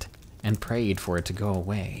blanket and prayed for it to go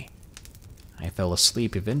away. I fell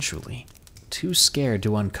asleep eventually, too scared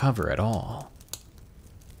to uncover at all.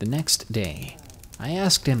 The next day, I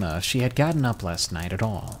asked Emma if she had gotten up last night at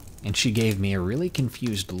all, and she gave me a really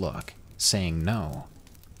confused look, saying no.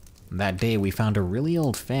 That day we found a really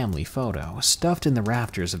old family photo stuffed in the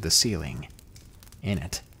rafters of the ceiling. In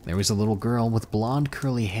it, there was a little girl with blonde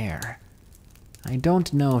curly hair. I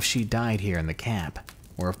don't know if she died here in the camp,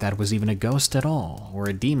 or if that was even a ghost at all, or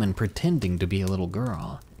a demon pretending to be a little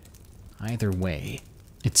girl. Either way,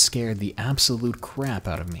 it scared the absolute crap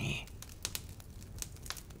out of me.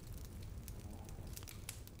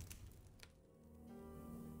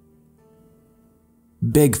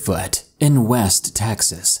 Bigfoot in West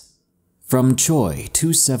Texas. From Choi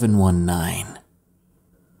 2719.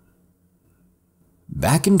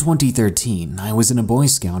 Back in 2013, I was in a Boy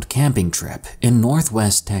Scout camping trip in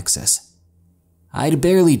Northwest Texas. I'd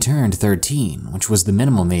barely turned 13, which was the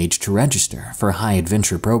minimum age to register for high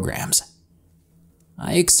adventure programs.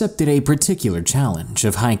 I accepted a particular challenge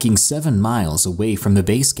of hiking 7 miles away from the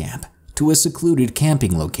base camp to a secluded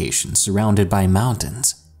camping location surrounded by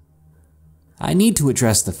mountains. I need to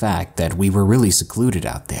address the fact that we were really secluded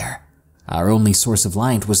out there. Our only source of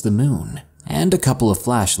light was the moon and a couple of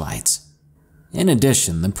flashlights. In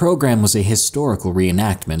addition, the program was a historical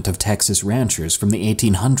reenactment of Texas ranchers from the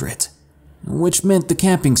 1800s, which meant the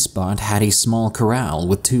camping spot had a small corral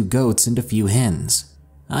with 2 goats and a few hens.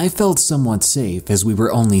 I felt somewhat safe as we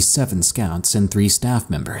were only 7 scouts and 3 staff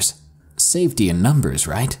members. Safety in numbers,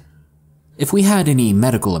 right? If we had any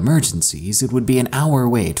medical emergencies, it would be an hour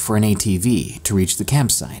wait for an ATV to reach the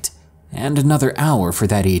campsite, and another hour for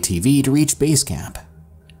that ATV to reach base camp.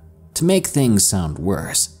 To make things sound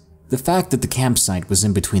worse, the fact that the campsite was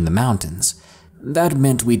in between the mountains, that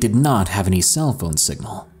meant we did not have any cell phone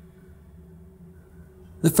signal.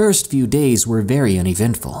 The first few days were very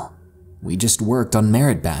uneventful. We just worked on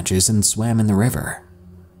merit badges and swam in the river.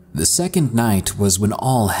 The second night was when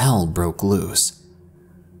all hell broke loose.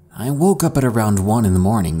 I woke up at around 1 in the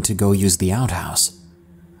morning to go use the outhouse.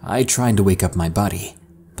 I tried to wake up my buddy,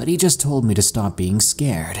 but he just told me to stop being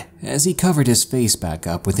scared as he covered his face back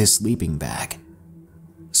up with his sleeping bag.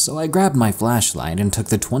 So I grabbed my flashlight and took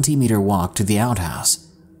the 20-meter walk to the outhouse.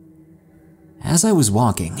 As I was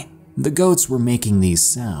walking, the goats were making these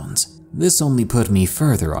sounds. This only put me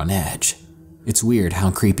further on edge. It's weird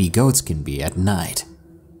how creepy goats can be at night.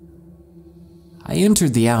 I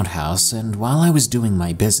entered the outhouse, and while I was doing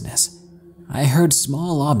my business, I heard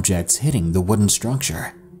small objects hitting the wooden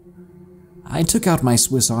structure. I took out my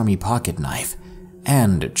Swiss Army pocket knife,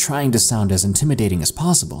 and trying to sound as intimidating as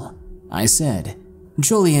possible, I said,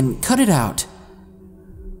 "Julian, cut it out."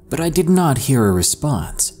 But I did not hear a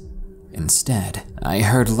response. Instead, I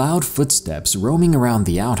heard loud footsteps roaming around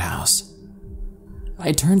the outhouse.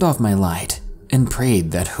 I turned off my light and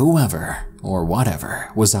prayed that whoever or whatever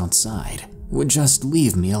was outside would just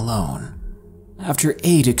leave me alone. After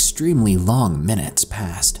 8 extremely long minutes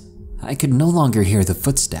passed, I could no longer hear the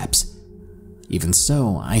footsteps. Even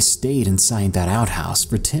so, I stayed inside that outhouse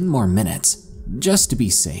for 10 more minutes, just to be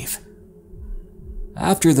safe.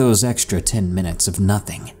 After those extra 10 minutes of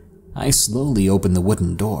nothing, I slowly opened the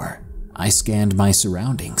wooden door. I scanned my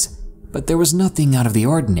surroundings, but there was nothing out of the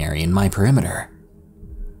ordinary in my perimeter.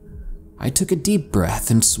 I took a deep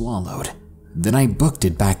breath and swallowed. Then I booked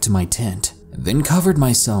it back to my tent, then covered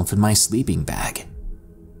myself in my sleeping bag.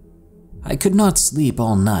 I could not sleep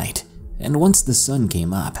all night, and once the sun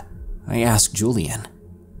came up, I asked Julian,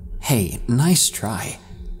 "Hey, nice try,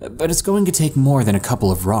 but it's going to take more than a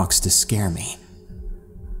couple of rocks to scare me."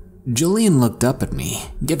 Julian looked up at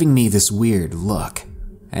me, giving me this weird look,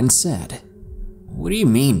 and said, "What do you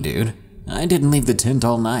mean, dude? I didn't leave the tent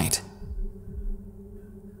all night."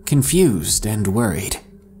 Confused and worried,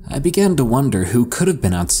 I began to wonder who could have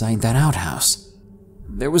been outside that outhouse.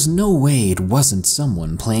 There was no way it wasn't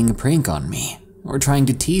someone playing a prank on me or trying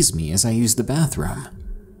to tease me as I used the bathroom.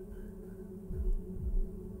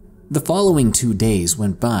 The following 2 days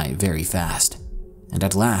went by very fast, and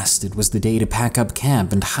at last it was the day to pack up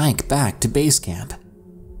camp and hike back to base camp.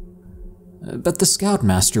 But the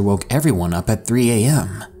scoutmaster woke everyone up at 3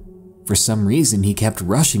 a.m. For some reason, he kept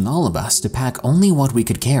rushing all of us to pack only what we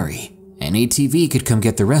could carry, and ATV could come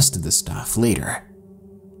get the rest of the stuff later.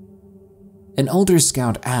 An older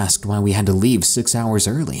scout asked why we had to leave 6 hours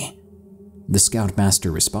early. The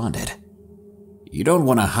scoutmaster responded, "You don't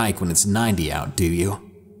want to hike when it's 90 out, do you?"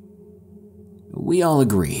 We all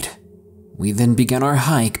agreed. We then began our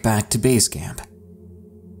hike back to base camp.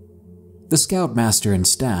 The scoutmaster and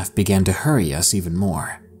staff began to hurry us even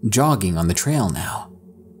more, jogging on the trail now.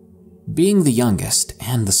 Being the youngest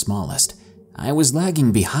and the smallest, I was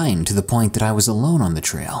lagging behind to the point that I was alone on the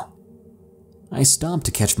trail. I stopped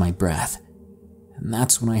to catch my breath, and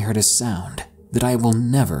that's when I heard a sound that I will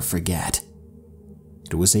never forget.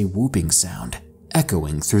 It was a whooping sound,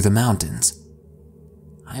 echoing through the mountains.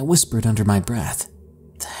 I whispered under my breath,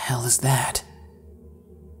 "The hell is that?"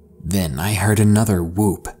 Then I heard another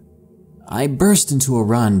whoop. I burst into a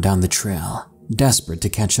run down the trail, desperate to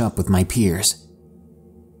catch up with my peers.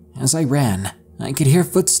 As I ran, I could hear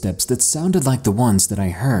footsteps that sounded like the ones that I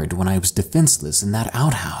heard when I was defenseless in that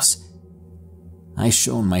outhouse. I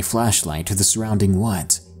shone my flashlight to the surrounding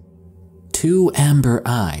woods. 2 amber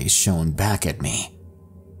eyes shone back at me.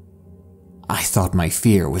 I thought my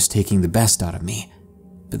fear was taking the best out of me,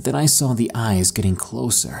 but then I saw the eyes getting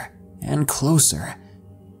closer and closer.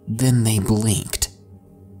 Then they blinked.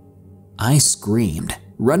 I screamed,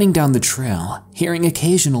 running down the trail, hearing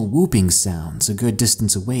occasional whooping sounds a good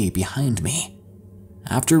distance away behind me.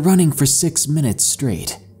 After running for 6 minutes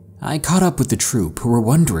straight, I caught up with the troop who were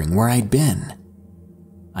wondering where I'd been.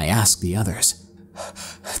 I asked the others,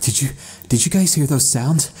 Did you guys hear those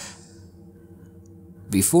sounds?"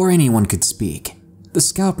 Before anyone could speak, the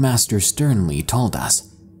scoutmaster sternly told us,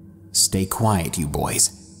 "Stay quiet, you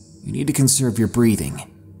boys. You need to conserve your breathing.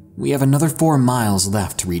 We have another 4 miles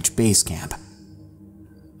left to reach base camp."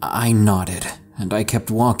 I nodded, and I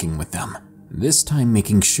kept walking with them, this time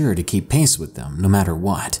making sure to keep pace with them no matter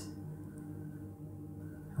what.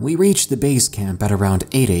 We reached the base camp at around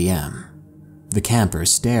 8 a.m. The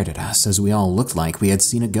campers stared at us as we all looked like we had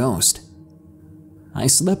seen a ghost. I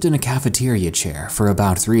slept in a cafeteria chair for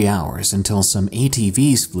about 3 hours until some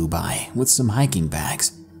ATVs flew by with some hiking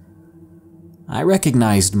bags. I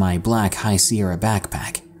recognized my black High Sierra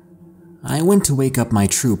backpack. I went to wake up my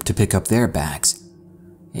troop to pick up their bags.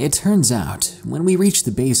 It turns out, when we reached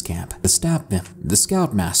the base camp, the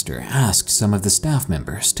scoutmaster asked some of the staff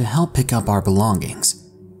members to help pick up our belongings.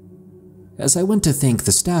 As I went to thank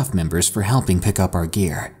the staff members for helping pick up our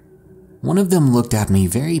gear, one of them looked at me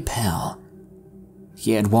very pale.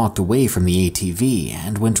 He had walked away from the ATV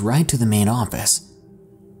and went right to the main office.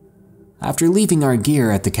 After leaving our gear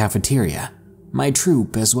at the cafeteria, my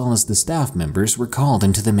troop as well as the staff members were called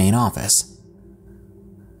into the main office.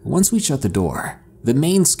 Once we shut the door, the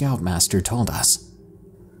main scoutmaster told us,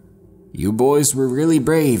 "You boys were really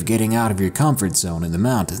brave getting out of your comfort zone in the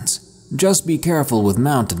mountains. Just be careful with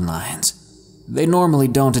mountain lions. They normally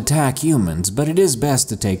don't attack humans, but it is best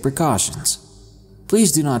to take precautions.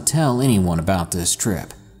 Please do not tell anyone about this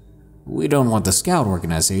trip. We don't want the scout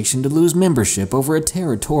organization to lose membership over a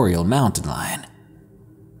territorial mountain lion."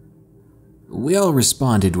 We all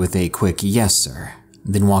responded with a quick "yes, sir,"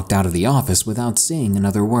 then walked out of the office without saying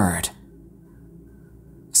another word.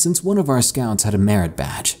 Since one of our scouts had a merit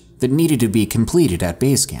badge that needed to be completed at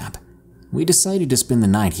base camp, we decided to spend the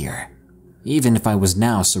night here. Even if I was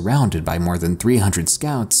now surrounded by more than 300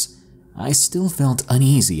 scouts, I still felt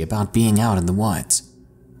uneasy about being out in the woods.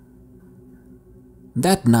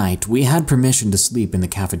 That night, we had permission to sleep in the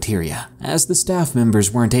cafeteria, as the staff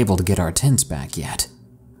members weren't able to get our tents back yet.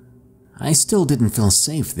 I still didn't feel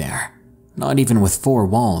safe there, not even with 4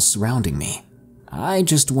 walls surrounding me. I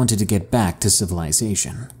just wanted to get back to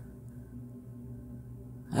civilization.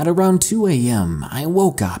 At around 2 a.m., I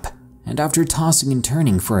woke up, and after tossing and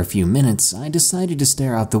turning for a few minutes, I decided to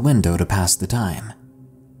stare out the window to pass the time.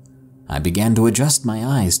 I began to adjust my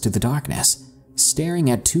eyes to the darkness, staring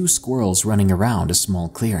at 2 squirrels running around a small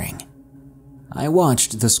clearing. I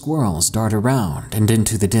watched the squirrels dart around and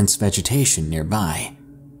into the dense vegetation nearby.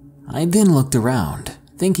 I then looked around,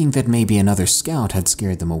 thinking that maybe another scout had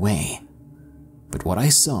scared them away. But what I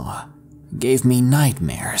saw gave me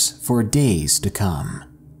nightmares for days to come.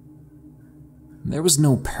 There was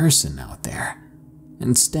no person out there.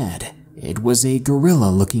 Instead, it was a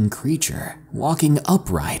gorilla-looking creature walking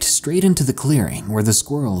upright straight into the clearing where the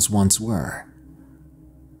squirrels once were.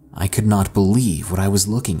 I could not believe what I was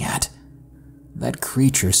looking at. That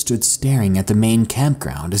creature stood staring at the main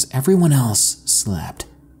campground as everyone else slept.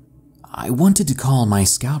 I wanted to call my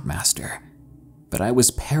scoutmaster, but I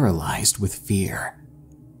was paralyzed with fear.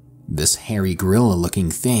 This hairy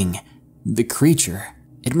gorilla-looking thing, the creature,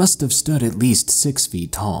 it must have stood at least 6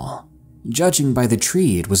 feet tall, judging by the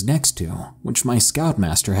tree it was next to, which my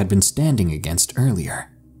scoutmaster had been standing against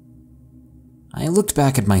earlier. I looked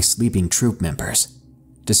back at my sleeping troop members.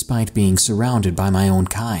 Despite being surrounded by my own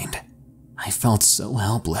kind, I felt so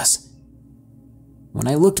helpless. When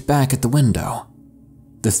I looked back at the window,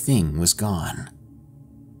 the thing was gone.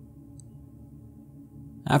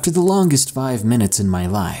 After the longest 5 minutes in my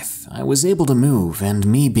life, I was able to move, and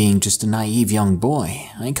me being just a naive young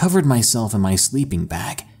boy, I covered myself in my sleeping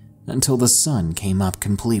bag until the sun came up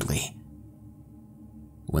completely.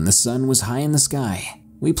 When the sun was high in the sky,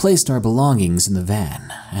 we placed our belongings in the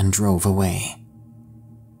van and drove away.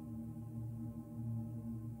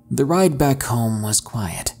 The ride back home was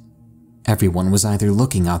quiet. Everyone was either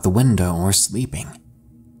looking out the window or sleeping.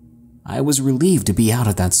 I was relieved to be out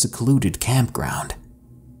of that secluded campground.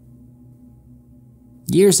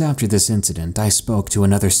 Years after this incident, I spoke to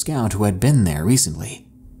another scout who had been there recently.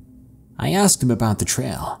 I asked him about the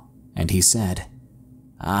trail, and he said,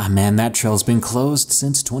 "Ah man, that trail's been closed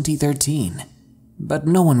since 2013, but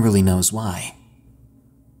no one really knows why."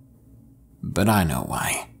 But I know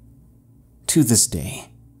why. To this day,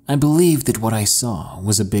 I believe that what I saw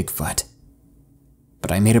was a Bigfoot.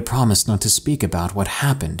 But I made a promise not to speak about what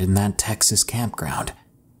happened in that Texas campground.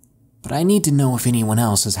 But I need to know if anyone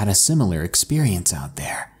else has had a similar experience out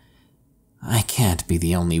there. I can't be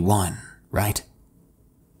the only one, right?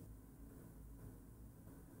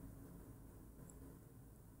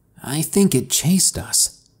 I think it chased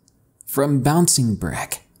us. From Bouncing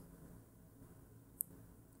Brick.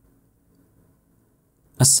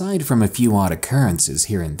 Aside from a few odd occurrences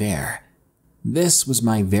here and there, this was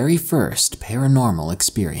my very first paranormal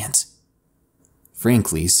experience.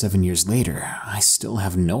 Frankly, 7 years later, I still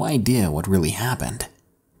have no idea what really happened.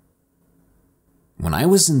 When I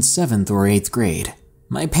was in 7th or 8th grade,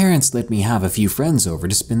 my parents let me have a few friends over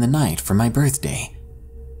to spend the night for my birthday.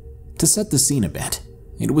 To set the scene a bit,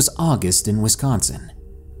 it was August in Wisconsin.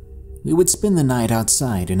 We would spend the night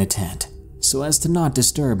outside in a tent, so as to not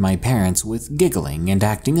disturb my parents with giggling and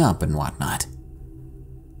acting up and whatnot.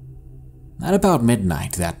 At about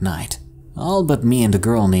midnight that night, all but me and a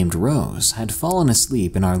girl named Rose had fallen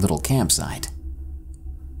asleep in our little campsite.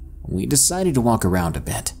 We decided to walk around a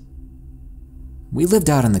bit. We lived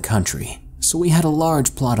out in the country, so we had a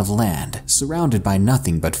large plot of land surrounded by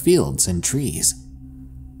nothing but fields and trees.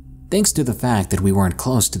 Thanks to the fact that we weren't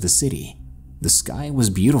close to the city, the sky was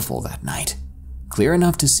beautiful that night, clear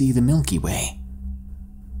enough to see the Milky Way.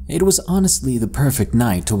 It was honestly the perfect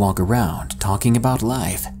night to walk around talking about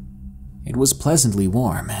life. It was pleasantly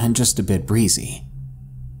warm and just a bit breezy.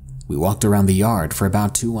 We walked around the yard for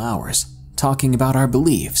about 2 hours, talking about our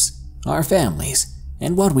beliefs, our families,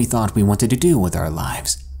 and what we thought we wanted to do with our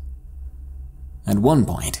lives. At one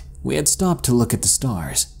point, we had stopped to look at the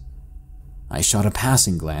stars. I shot a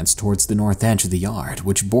passing glance towards the north edge of the yard,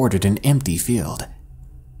 which bordered an empty field.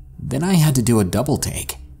 Then I had to do a double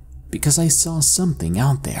take, because I saw something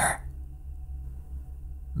out there.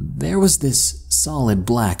 There was this solid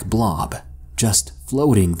black blob, just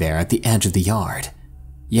floating there at the edge of the yard.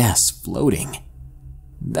 Yes, floating.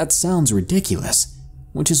 That sounds ridiculous,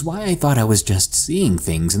 which is why I thought I was just seeing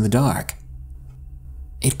things in the dark.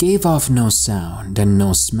 It gave off no sound and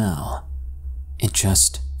no smell. It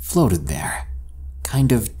just floated there,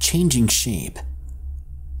 kind of changing shape.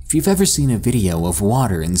 If you've ever seen a video of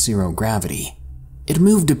water in zero gravity, it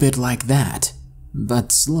moved a bit like that,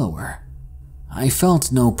 but slower. I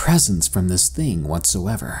felt no presence from this thing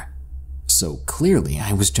whatsoever, so clearly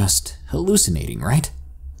I was just hallucinating, right?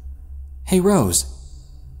 "Hey Rose,"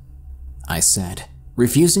 I said,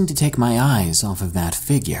 refusing to take my eyes off of that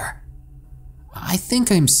figure. "I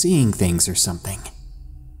think I'm seeing things or something."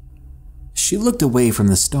 She looked away from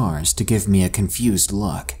the stars to give me a confused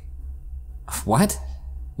look. "What?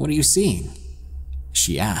 What are you seeing?"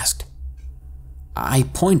 she asked. I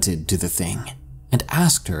pointed to the thing and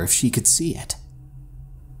asked her if she could see it.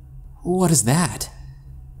 "What is that?"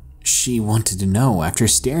 She wanted to know after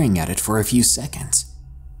staring at it for a few seconds.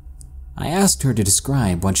 I asked her to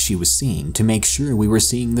describe what she was seeing to make sure we were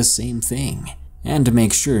seeing the same thing, and to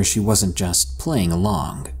make sure she wasn't just playing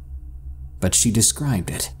along. But she described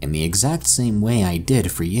it in the exact same way I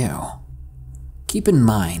did for you. Keep in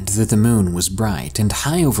mind that the moon was bright and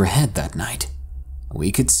high overhead that night.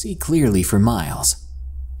 We could see clearly for miles,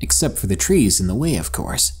 except for the trees in the way, of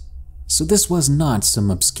course. so this was not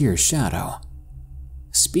some obscure shadow.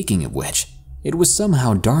 Speaking of which, it was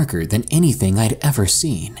somehow darker than anything I'd ever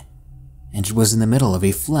seen, and it was in the middle of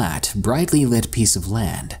a flat, brightly lit piece of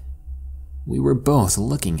land. We were both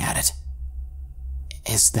looking at it.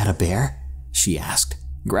 "Is that a bear?" she asked,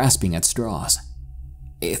 grasping at straws.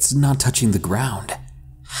 "It's not touching the ground.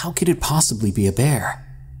 How could it possibly be a bear?"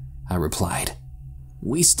 I replied.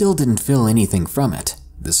 We still didn't feel anything from it.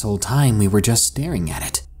 This whole time we were just staring at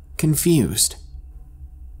it, confused.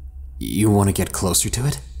 "You want to get closer to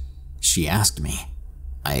it?" she asked me.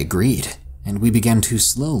 I agreed, and we began to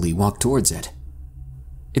slowly walk towards it.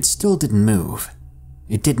 It still didn't move.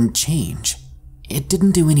 It didn't change. It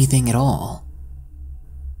didn't do anything at all.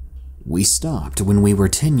 We stopped when we were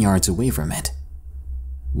 10 yards away from it.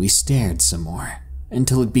 We stared some more,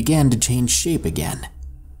 until it began to change shape again.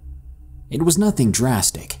 It was nothing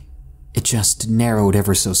drastic. It just narrowed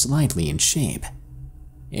ever so slightly in shape.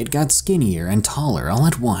 It got skinnier and taller all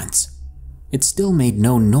at once. It still made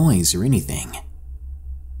no noise or anything.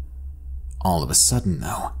 All of a sudden,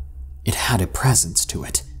 though, it had a presence to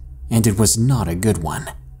it, and it was not a good one.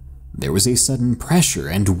 There was a sudden pressure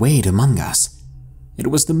and weight among us. It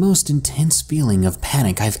was the most intense feeling of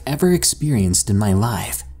panic I've ever experienced in my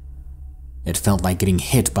life. It felt like getting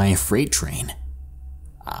hit by a freight train.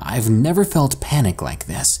 I've never felt panic like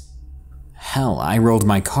this. Hell, I rolled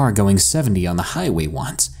my car going 70 on the highway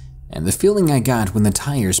once, and the feeling I got when the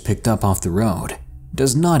tires picked up off the road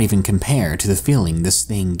does not even compare to the feeling this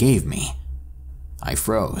thing gave me. I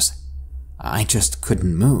froze. I just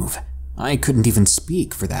couldn't move. I couldn't even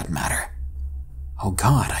speak, for that matter. Oh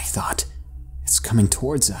God, I thought. It's coming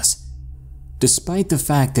towards us. Despite the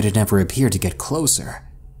fact that it never appeared to get closer,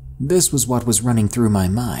 this was what was running through my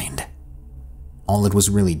mind. All it was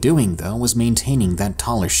really doing, though, was maintaining that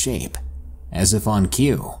taller shape, as if on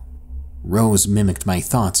cue. Rose mimicked my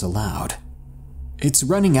thoughts aloud. "It's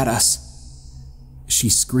running at us!" She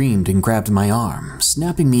screamed and grabbed my arm,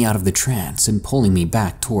 snapping me out of the trance and pulling me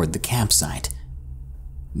back toward the campsite.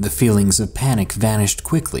 The feelings of panic vanished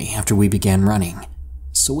quickly after we began running,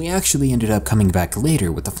 so we actually ended up coming back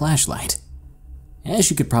later with the flashlight. As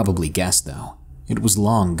you could probably guess, though, it was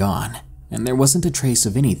long gone, and there wasn't a trace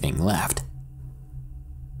of anything left.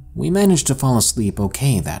 We managed to fall asleep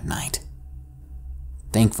okay that night.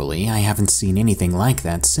 Thankfully, I haven't seen anything like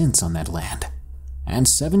that since on that land, and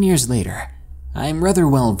 7 years later, I'm rather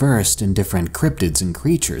well versed in different cryptids and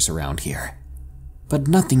creatures around here, but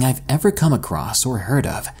nothing I've ever come across or heard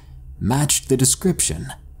of matched the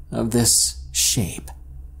description of this shape.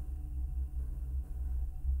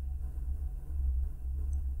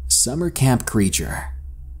 Summer Camp Creature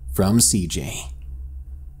from CJ.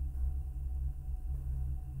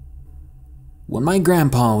 When my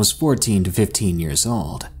grandpa was 14 to 15 years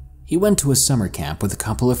old, he went to a summer camp with a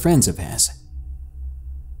couple of friends of his.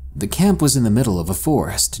 The camp was in the middle of a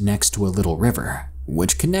forest next to a little river,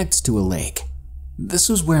 which connects to a lake. This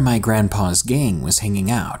was where my grandpa's gang was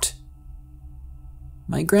hanging out.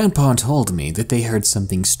 My grandpa told me that they heard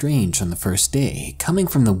something strange on the first day coming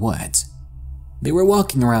from the woods. They were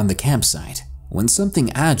walking around the campsite when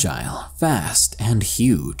something agile, fast, and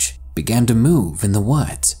huge began to move in the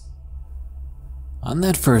woods. On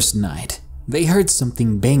that first night, they heard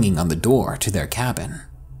something banging on the door to their cabin,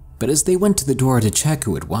 but as they went to the door to check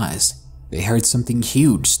who it was, they heard something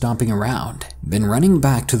huge stomping around, then running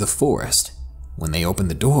back to the forest. When they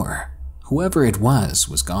opened the door, whoever it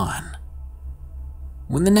was gone.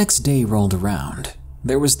 When the next day rolled around,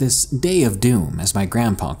 there was this day of doom, as my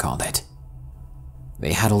grandpa called it.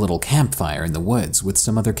 They had a little campfire in the woods with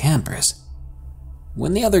some other campers.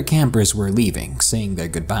 When the other campers were leaving, saying their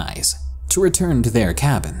goodbyes, to return to their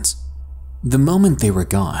cabins, the moment they were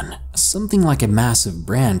gone, something like a massive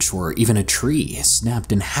branch or even a tree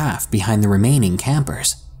snapped in half behind the remaining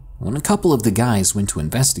campers. When a couple of the guys went to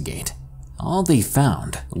investigate, all they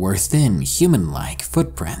found were thin, human-like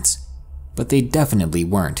footprints, but they definitely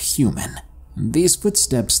weren't human. These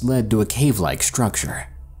footsteps led to a cave-like structure.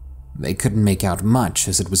 They couldn't make out much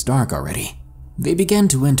as it was dark already. They began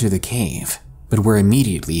to enter the cave, but were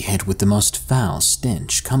immediately hit with the most foul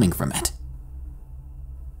stench coming from it.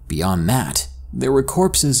 Beyond that, there were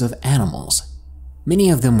corpses of animals. Many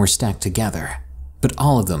of them were stacked together, but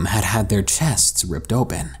all of them had had their chests ripped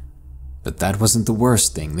open. But that wasn't the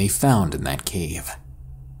worst thing they found in that cave.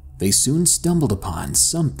 They soon stumbled upon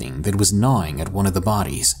something that was gnawing at one of the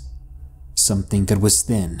bodies. Something that was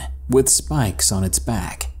thin, with spikes on its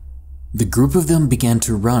back. The group of them began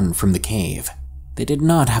to run from the cave. They did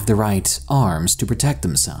not have the right arms to protect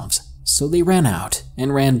themselves, so they ran out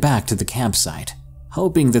and ran back to the campsite,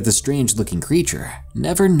 hoping that the strange-looking creature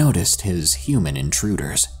never noticed his human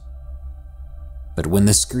intruders. But when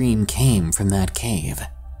the scream came from that cave,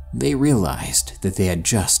 they realized that they had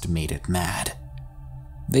just made it mad.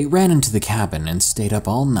 They ran into the cabin and stayed up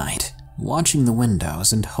all night, watching the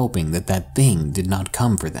windows and hoping that that thing did not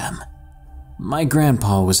come for them. My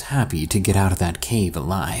grandpa was happy to get out of that cave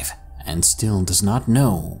alive, and still does not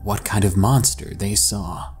know what kind of monster they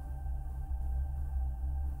saw.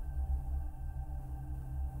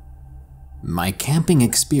 My camping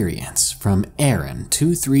experience from Aaron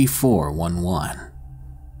 23411.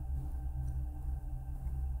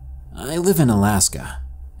 I live in Alaska,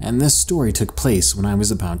 and this story took place when I was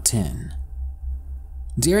about 10.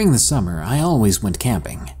 During the summer, I always went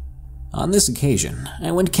camping. On this occasion,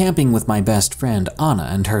 I went camping with my best friend Anna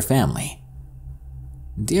and her family.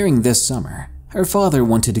 During this summer, her father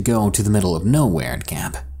wanted to go to the middle of nowhere and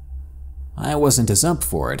camp. I wasn't as up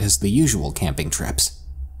for it as the usual camping trips,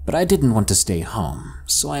 but I didn't want to stay home,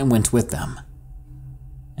 so I went with them.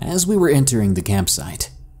 As we were entering the campsite,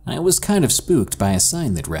 I was kind of spooked by a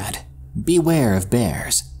sign that read, "Beware of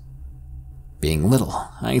bears." Being little,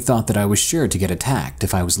 I thought that I was sure to get attacked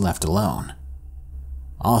if I was left alone.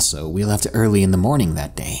 Also, we left early in the morning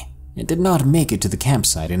that day and did not make it to the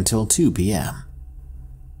campsite until 2 p.m.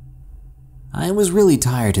 I was really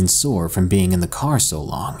tired and sore from being in the car so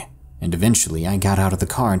long, and eventually I got out of the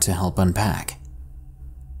car to help unpack.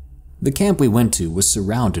 The camp we went to was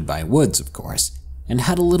surrounded by woods, of course, and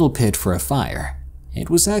had a little pit for a fire. It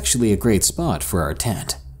was actually a great spot for our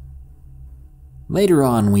tent. Later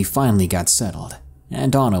on, we finally got settled,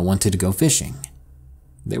 and Anna wanted to go fishing.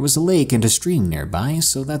 There was a lake and a stream nearby,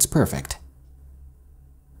 so that's perfect.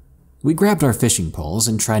 We grabbed our fishing poles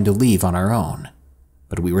and tried to leave on our own,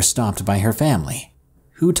 but we were stopped by her family,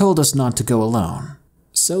 who told us not to go alone,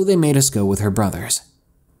 so they made us go with her brothers.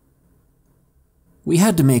 We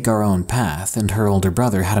had to make our own path, and her older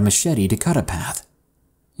brother had a machete to cut a path.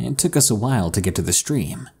 It took us a while to get to the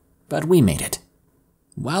stream, but we made it.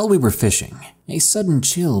 While we were fishing, a sudden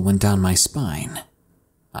chill went down my spine.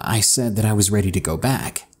 I said that I was ready to go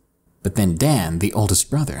back, but then Dan, the oldest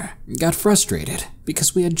brother, got frustrated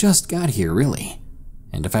because we had just got here really,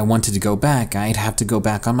 and if I wanted to go back, I'd have to go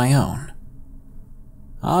back on my own.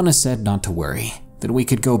 Anna said not to worry, that we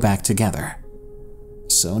could go back together.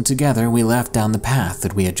 So together we left down the path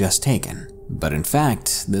that we had just taken, but in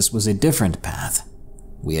fact, this was a different path.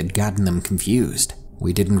 We had gotten them confused.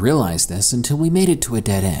 We didn't realize this until we made it to a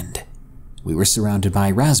dead end. We were surrounded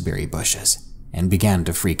by raspberry bushes and began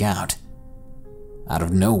to freak out. Out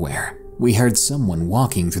of nowhere, we heard someone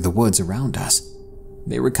walking through the woods around us.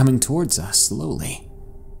 They were coming towards us slowly.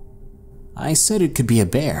 I said it could be a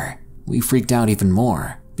bear. We freaked out even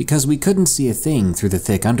more because we couldn't see a thing through the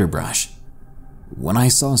thick underbrush. When I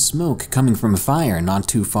saw smoke coming from a fire not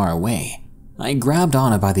too far away, I grabbed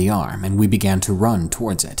Anna by the arm and we began to run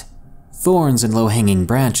towards it. Thorns and low-hanging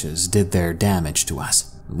branches did their damage to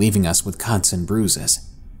us, leaving us with cuts and bruises.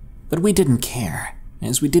 But we didn't care,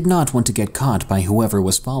 as we did not want to get caught by whoever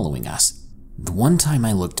was following us. The one time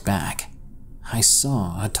I looked back, I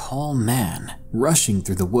saw a tall man rushing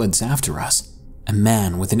through the woods after us, a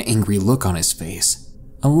man with an angry look on his face,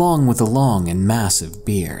 along with a long and massive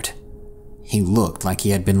beard. He looked like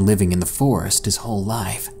he had been living in the forest his whole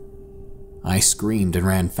life. I screamed and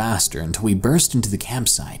ran faster until we burst into the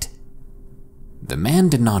campsite. The man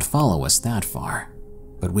did not follow us that far,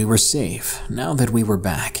 but we were safe now that we were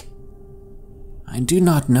back. I do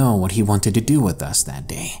not know what he wanted to do with us that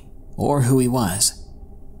day, or who he was.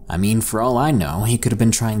 I mean, for all I know, he could have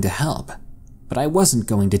been trying to help, but I wasn't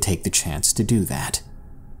going to take the chance to do that.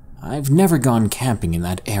 I've never gone camping in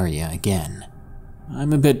that area again.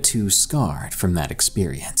 I'm a bit too scarred from that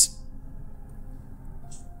experience.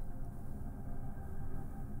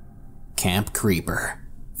 Camp Creeper,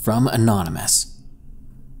 from Anonymous.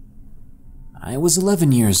 I was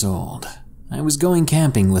 11 years old. I was going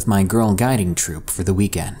camping with my girl guiding troupe for the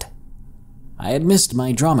weekend. I had missed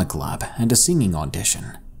my drama club and a singing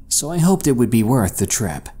audition, so I hoped it would be worth the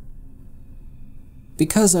trip.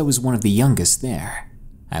 Because I was one of the youngest there,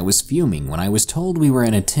 I was fuming when I was told we were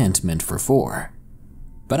in a tent meant for 4,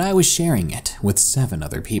 but I was sharing it with 7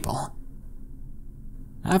 other people.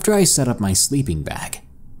 After I set up my sleeping bag,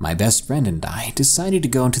 my best friend and I decided to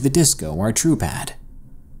go to the disco our troupe had.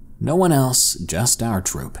 No one else, just our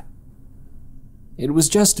troupe. It was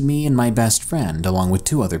just me and my best friend along with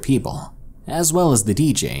 2 other people, as well as the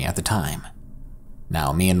DJ at the time.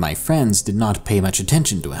 Now, me and my friends did not pay much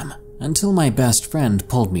attention to him until my best friend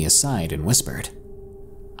pulled me aside and whispered,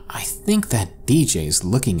 "I think that DJ's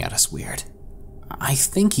looking at us weird. I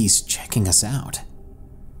think he's checking us out."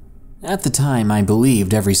 At the time, I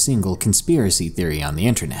believed every single conspiracy theory on the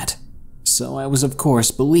internet, so I was of course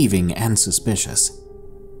believing and suspicious.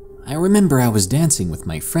 I remember I was dancing with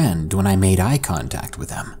my friend when I made eye contact with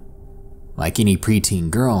him. Like any preteen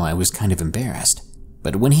girl, I was kind of embarrassed,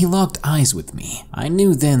 but when he locked eyes with me, I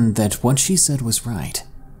knew then that what she said was right.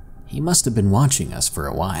 He must have been watching us for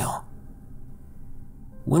a while.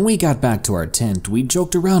 When we got back to our tent, we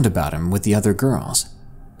joked around about him with the other girls,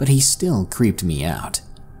 but he still creeped me out.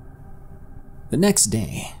 The next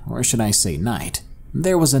day, or should I say night,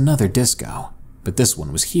 there was another disco, but this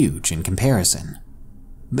one was huge in comparison.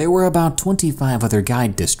 There were about 25 other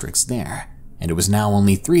guide districts there, and it was now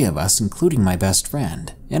only 3 of us, including my best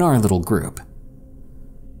friend, in our little group.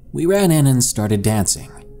 We ran in and started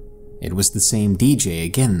dancing. It was the same DJ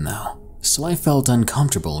again though, so I felt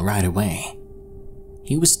uncomfortable right away.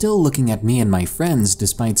 He was still looking at me and my friends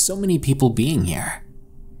despite so many people being here.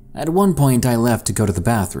 At one point I left to go to the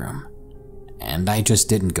bathroom, and I just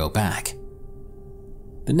didn't go back.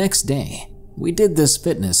 The next day, we did this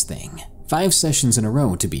fitness thing, 5 sessions in a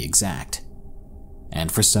row to be exact.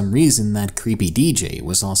 And for some reason that creepy DJ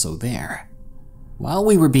was also there. While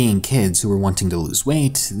we were being kids who were wanting to lose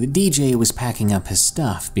weight, the DJ was packing up his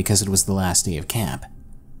stuff because it was the last day of camp.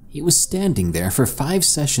 He was standing there for 5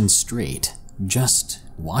 sessions straight, just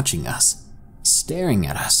watching us, staring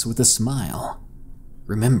at us with a smile.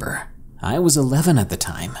 Remember, I was 11 at the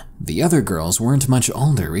time. The other girls weren't much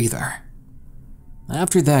older either.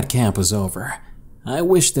 After that camp was over, I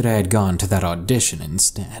wished that I had gone to that audition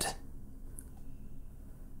instead.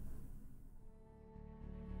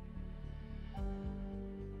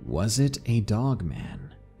 Was It a Dog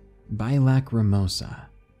Man? By Lacrimosa.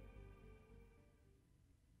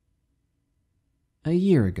 A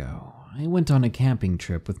year ago, I went on a camping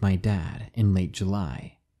trip with my dad in late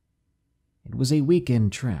July. It was a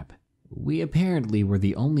weekend trip. We apparently were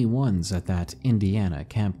the only ones at that Indiana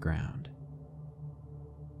campground.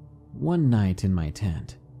 One night in my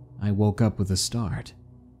tent, I woke up with a start.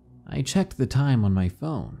 I checked the time on my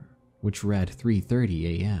phone, which read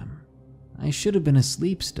 3:30 a.m. I should have been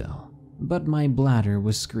asleep still, but my bladder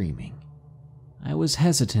was screaming. I was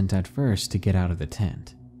hesitant at first to get out of the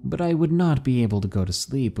tent, but I would not be able to go to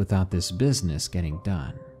sleep without this business getting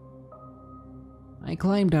done. I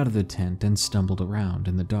climbed out of the tent and stumbled around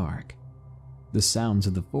in the dark. The sounds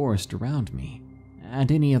of the forest around me at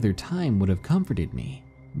any other time would have comforted me,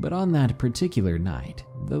 but on that particular night,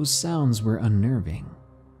 those sounds were unnerving.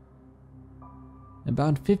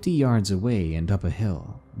 About 50 yards away and up a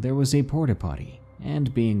hill, there was a porta potty,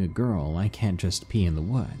 and being a girl, I can't just pee in the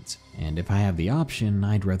woods, and if I have the option,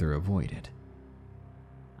 I'd rather avoid it.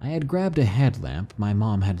 I had grabbed a headlamp my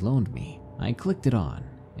mom had loaned me. I clicked it on,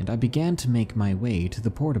 and I began to make my way to the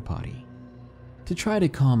porta potty. To try to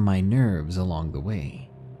calm my nerves along the way,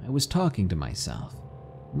 I was talking to myself,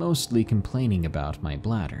 mostly complaining about my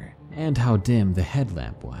bladder and how dim the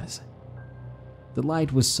headlamp was. The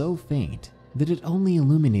light was so faint that it only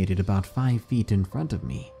illuminated about 5 feet in front of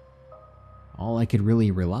me. All I could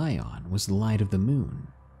really rely on was the light of the moon.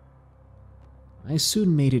 I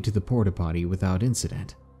soon made it to the porta potty without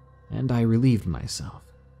incident, and I relieved myself.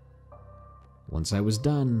 Once I was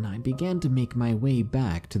done, I began to make my way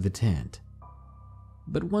back to the tent.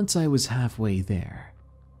 But once I was halfway there,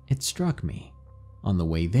 it struck me. On the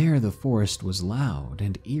way there, the forest was loud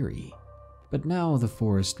and eerie, but now the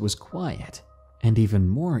forest was quiet and even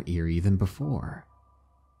more eerie than before.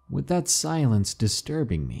 With that silence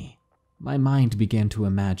disturbing me, my mind began to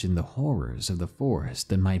imagine the horrors of the forest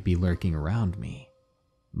that might be lurking around me.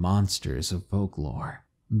 Monsters of folklore,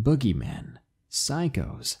 boogeymen,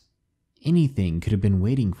 psychos. Anything could have been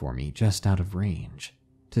waiting for me just out of range,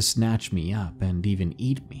 to snatch me up and even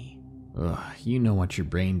eat me. Ugh, you know what your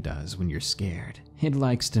brain does when you're scared. It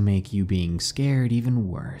likes to make you being scared even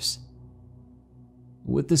worse.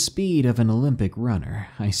 With the speed of an Olympic runner,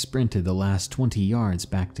 I sprinted the last 20 yards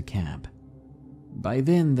back to camp. By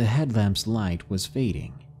then, the headlamp's light was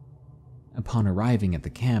fading. Upon arriving at the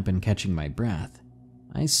camp and catching my breath,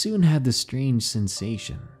 I soon had the strange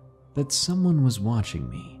sensation that someone was watching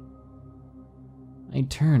me. I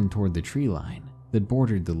turned toward the tree line that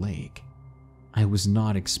bordered the lake. I was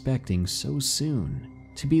not expecting so soon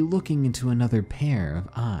to be looking into another pair of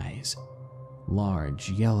eyes, large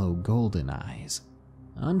yellow golden eyes.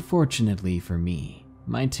 Unfortunately for me,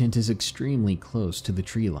 my tent is extremely close to the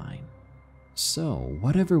tree line, so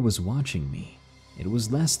whatever was watching me, it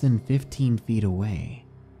was less than 15 feet away.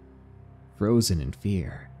 Frozen in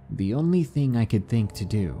fear, the only thing I could think to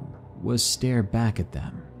do was stare back at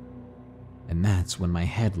them. And that's when my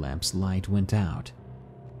headlamp's light went out.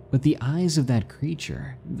 But the eyes of that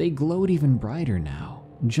creature, they glowed even brighter now,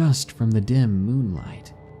 just from the dim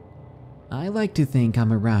moonlight. I like to think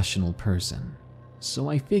I'm a rational person, so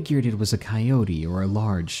I figured it was a coyote or a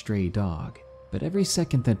large stray dog, but every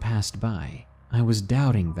second that passed by, I was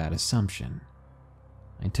doubting that assumption.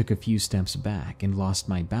 I took a few steps back and lost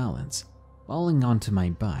my balance, falling onto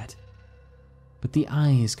my butt. But the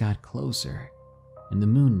eyes got closer, and the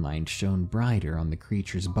moonlight shone brighter on the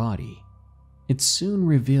creature's body. It soon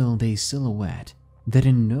revealed a silhouette that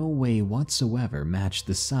in no way whatsoever matched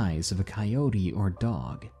the size of a coyote or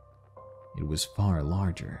dog. It was far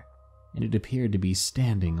larger, and it appeared to be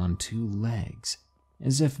standing on two legs,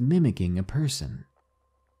 as if mimicking a person.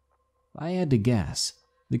 If I had to guess,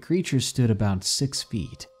 the creature stood about 6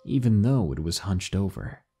 feet, even though it was hunched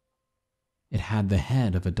over. It had the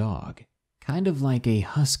head of a dog, kind of like a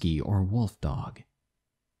husky or wolf dog.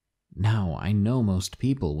 Now, I know most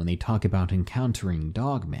people, when they talk about encountering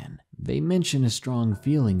dogmen, they mention a strong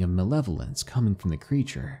feeling of malevolence coming from the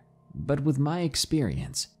creature. But with my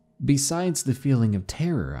experience, besides the feeling of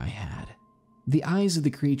terror I had, the eyes of the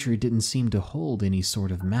creature didn't seem to hold any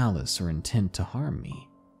sort of malice or intent to harm me.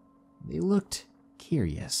 They looked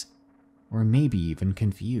curious, or maybe even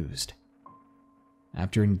confused.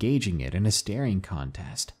 After engaging it in a staring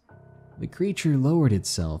contest, the creature lowered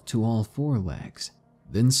itself to all 4 legs,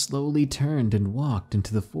 then slowly turned and walked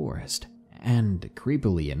into the forest, and,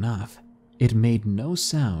 creepily enough, it made no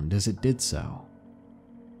sound as it did so.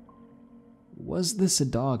 Was this a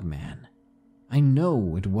dogman? I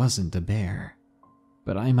know it wasn't a bear,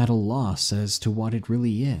 but I'm at a loss as to what it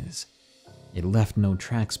really is. It left no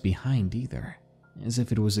tracks behind either, as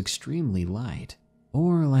if it was extremely light,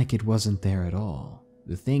 or like it wasn't there at all.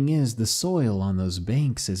 The thing is, the soil on those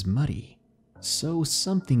banks is muddy, so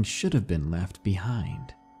something should have been left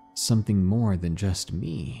behind. Something more than just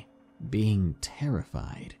me being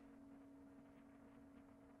terrified.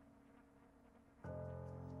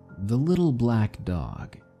 The Little Black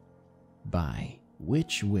Dog by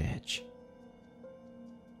Witch.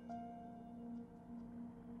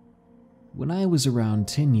 When I was around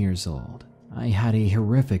 10 years old, I had a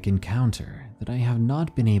horrific encounter that I have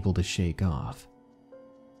not been able to shake off.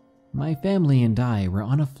 My family and I were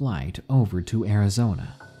on a flight over to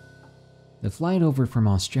Arizona. The flight over from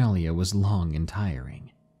Australia was long and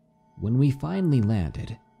tiring. When we finally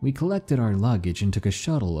landed, we collected our luggage and took a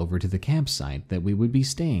shuttle over to the campsite that we would be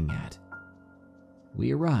staying at.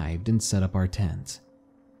 We arrived and set up our tents,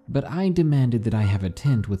 but I demanded that I have a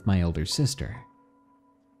tent with my older sister.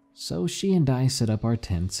 So she and I set up our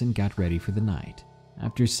tents and got ready for the night.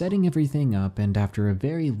 After setting everything up and after a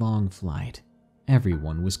very long flight,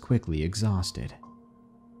 everyone was quickly exhausted.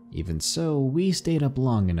 Even so, we stayed up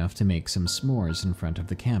long enough to make some s'mores in front of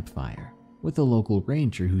the campfire with a local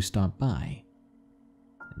ranger who stopped by.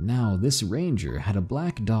 Now, this ranger had a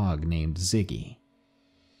black dog named Ziggy.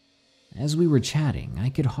 As we were chatting, I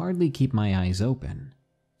could hardly keep my eyes open,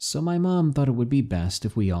 so my mom thought it would be best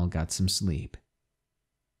if we all got some sleep.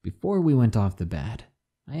 Before we went off the bed,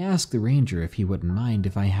 I asked the ranger if he wouldn't mind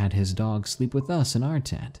if I had his dog sleep with us in our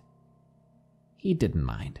tent. He didn't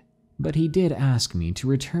mind, but he did ask me to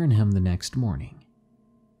return him the next morning.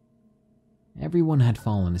 Everyone had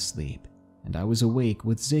fallen asleep, and I was awake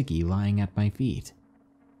with Ziggy lying at my feet.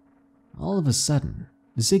 All of a sudden,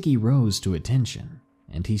 Ziggy rose to attention,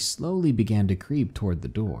 and he slowly began to creep toward the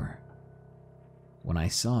door. When I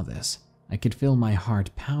saw this, I could feel my heart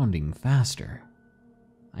pounding faster.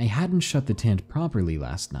 I hadn't shut the tent properly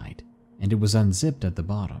last night, and it was unzipped at the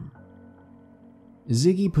bottom.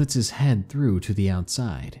 Ziggy puts his head through to the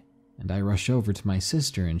outside, and I rush over to my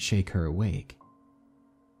sister and shake her awake.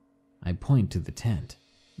 I point to the tent.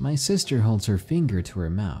 My sister holds her finger to her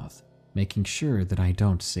mouth, making sure that I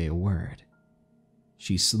don't say a word.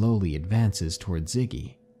 She slowly advances toward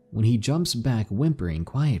Ziggy when he jumps back, whimpering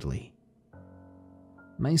quietly.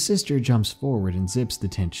 My sister jumps forward and zips the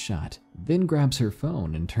tent shut, then grabs her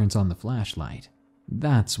phone and turns on the flashlight.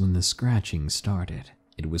 That's when the scratching started.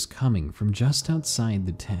 It was coming from just outside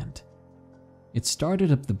the tent. It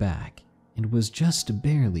started up the back and was just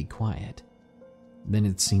barely quiet. Then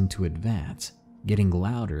it seemed to advance, getting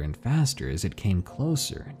louder and faster as it came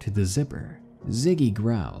closer to the zipper. Ziggy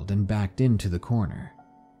growled and backed into the corner.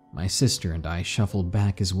 My sister and I shuffled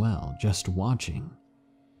back as well, just watching.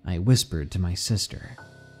 I whispered to my sister,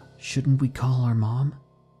 "Shouldn't we call our mom?"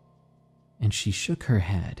 And she shook her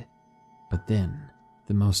head. But then,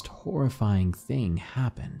 the most horrifying thing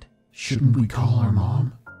happened. "Shouldn't we call our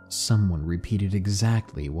mom?" Someone repeated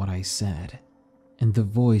exactly what I said, and the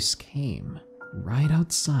voice came right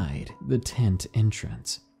outside the tent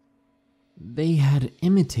entrance. They had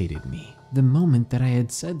imitated me the moment that I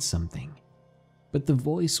had said something, but the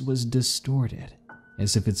voice was distorted,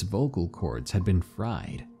 as if its vocal cords had been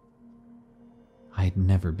fried. I had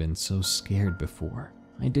never been so scared before.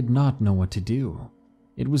 I did not know what to do.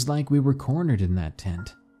 It was like we were cornered in that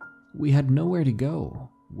tent. We had nowhere to go,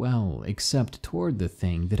 well, except toward the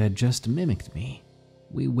thing that had just mimicked me.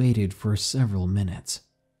 We waited for several minutes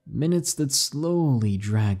that slowly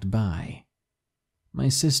dragged by. My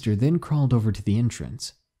sister then crawled over to the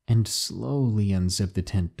entrance and slowly unzipped the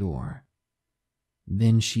tent door.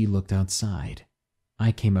 Then she looked outside.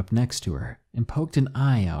 I came up next to her and poked an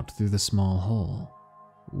eye out through the small hole.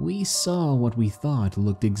 We saw what we thought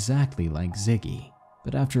looked exactly like Ziggy,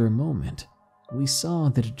 but after a moment, we saw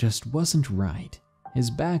that it just wasn't right. His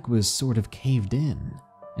back was sort of caved in,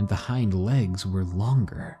 and the hind legs were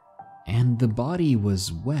longer, and the body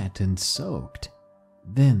was wet and soaked.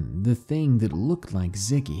 Then the thing that looked like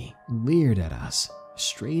Ziggy leered at us,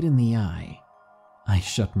 straight in the eye. I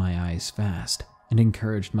shut my eyes fast and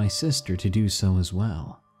encouraged my sister to do so as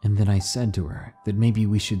well, and then I said to her that maybe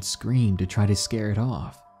we should scream to try to scare it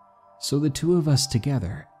off. So the two of us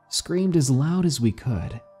together screamed as loud as we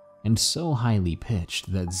could, and so highly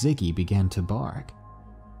pitched that Ziggy began to bark.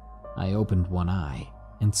 I opened one eye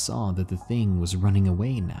and saw that the thing was running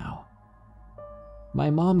away now. My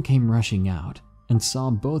mom came rushing out and saw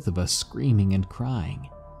both of us screaming and crying.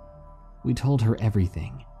 We told her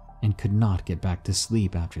everything and could not get back to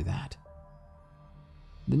sleep after that.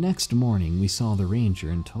 The next morning, we saw the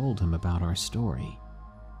ranger and told him about our story.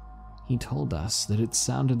 He told us that it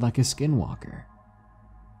sounded like a skinwalker.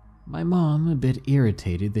 My mom, a bit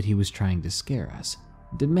irritated that he was trying to scare us,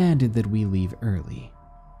 demanded that we leave early.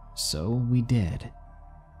 So we did.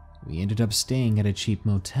 We ended up staying at a cheap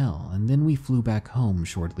motel, and then we flew back home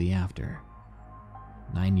shortly after.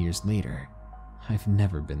 9 years later, I've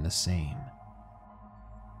never been the same.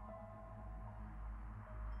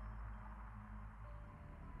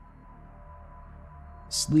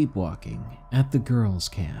 Sleepwalking at the Girls'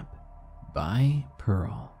 Camp by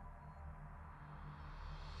Pearl.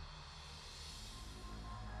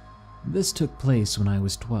 This took place when I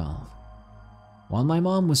was 12. While my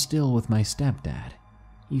mom was still with my stepdad,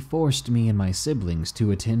 he forced me and my siblings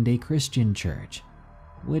to attend a Christian church,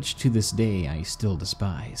 which to this day I still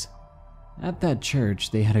despise. At that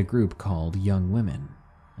church, they had a group called Young Women.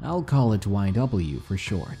 I'll call it YW for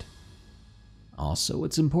short. Also,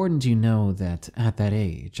 it's important to know that at that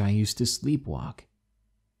age, I used to sleepwalk.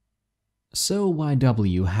 So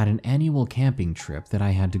YW had an annual camping trip that I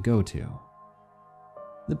had to go to.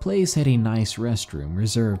 The place had a nice restroom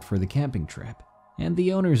reserved for the camping trip, and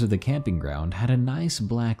the owners of the camping ground had a nice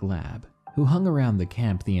black lab who hung around the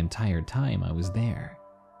camp the entire time I was there.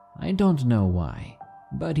 I don't know why,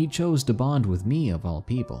 but he chose to bond with me of all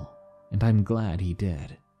people, and I'm glad he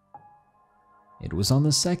did. It was on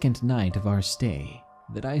the second night of our stay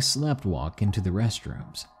that I sleptwalked into the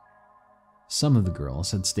restrooms. Some of the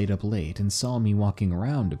girls had stayed up late and saw me walking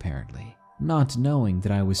around apparently, not knowing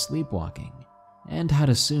that I was sleepwalking, and had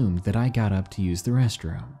assumed that I got up to use the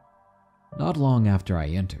restroom. Not long after I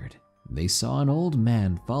entered, they saw an old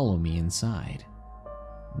man follow me inside.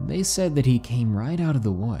 They said that he came right out of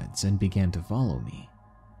the woods and began to follow me.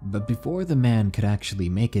 But before the man could actually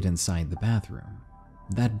make it inside the bathroom,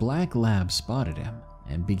 that black lab spotted him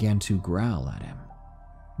and began to growl at him.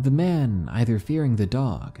 The man, either fearing the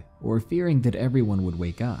dog or fearing that everyone would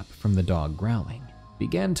wake up from the dog growling,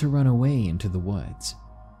 began to run away into the woods.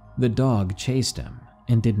 The dog chased him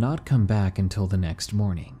and did not come back until the next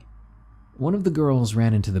morning. One of the girls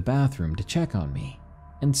ran into the bathroom to check on me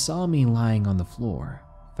and saw me lying on the floor,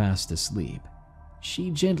 fast asleep. She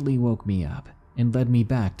gently woke me up and led me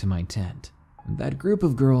back to my tent. That group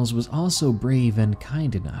of girls was also brave and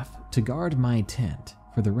kind enough to guard my tent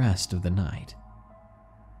for the rest of the night.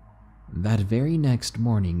 That very next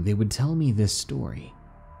morning, they would tell me this story,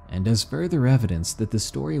 and as further evidence that the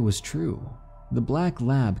story was true, the black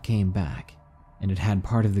lab came back, and it had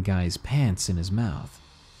part of the guy's pants in his mouth,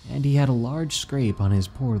 and he had a large scrape on his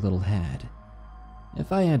poor little head.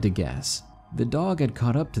 If I had to guess, the dog had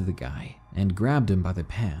caught up to the guy and grabbed him by the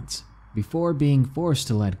pants before being forced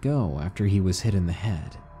to let go after he was hit in the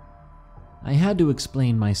head. I had to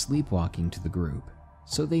explain my sleepwalking to the group,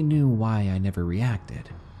 so they knew why I never reacted.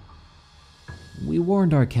 We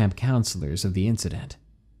warned our camp counselors of the incident,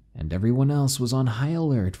 and everyone else was on high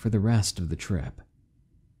alert for the rest of the trip.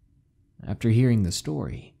 After hearing the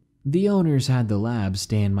story, the owners had the lab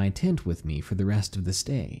stay in my tent with me for the rest of the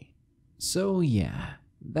stay. So yeah,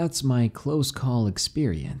 that's my close call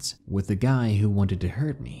experience with the guy who wanted to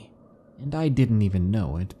hurt me, and I didn't even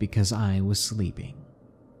know it because I was sleeping.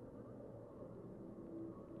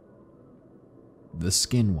 The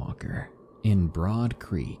Skinwalker in Broad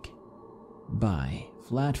Creek, by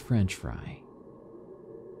Flat French Fry.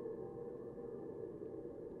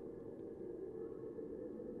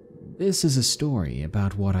 This is a story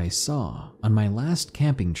about what I saw on my last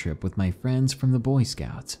camping trip with my friends from the Boy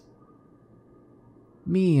Scouts.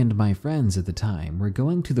 Me and my friends at the time were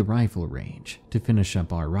going to the rifle range to finish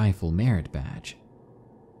up our rifle merit badge.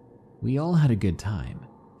 We all had a good time,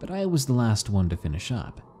 but I was the last one to finish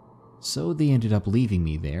up, so they ended up leaving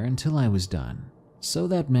me there until I was done, so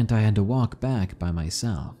that meant I had to walk back by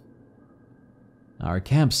myself. Our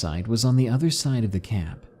campsite was on the other side of the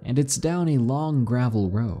camp, and it's down a long gravel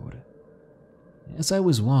road. As I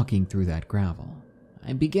was walking through that gravel,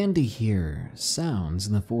 I began to hear sounds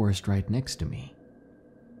in the forest right next to me.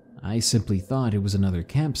 I simply thought it was another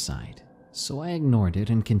campsite, so I ignored it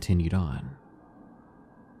and continued on.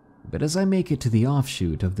 But as I make it to the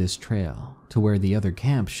offshoot of this trail to where the other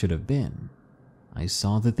camp should have been, I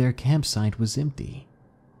saw that their campsite was empty.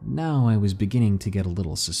 Now I was beginning to get a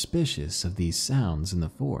little suspicious of these sounds in the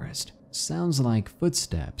forest, sounds like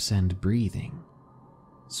footsteps and breathing.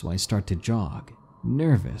 So I start to jog,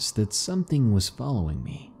 nervous that something was following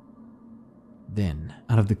me. Then,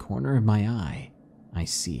 out of the corner of my eye, I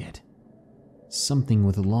see it. Something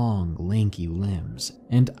with long, lanky limbs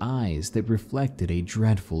and eyes that reflected a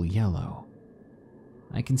dreadful yellow.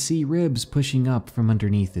 I can see ribs pushing up from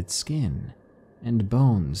underneath its skin, and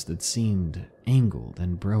bones that seemed angled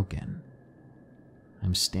and broken.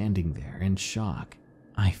 I'm standing there in shock.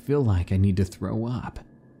 I feel like I need to throw up.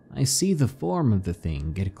 I see the form of the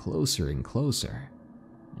thing get closer and closer,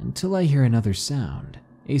 until I hear another sound,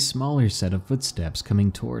 a smaller set of footsteps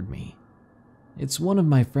coming toward me. It's one of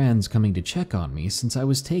my friends coming to check on me since I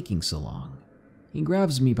was taking so long. He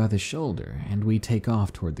grabs me by the shoulder and we take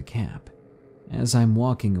off toward the camp. As I'm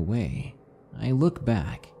walking away, I look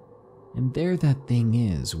back, and there that thing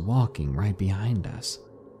is walking right behind us,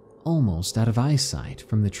 almost out of eyesight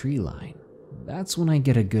from the tree line. That's when I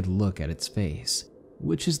get a good look at its face,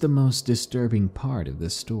 which is the most disturbing part of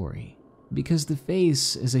this story, because the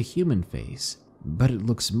face is a human face, but it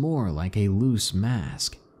looks more like a loose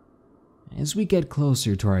mask. As we get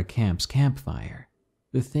closer to our camp's campfire,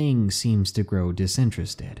 the thing seems to grow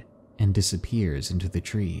disinterested and disappears into the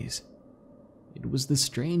trees. It was the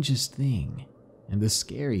strangest thing and the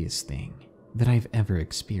scariest thing that I've ever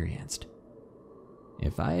experienced.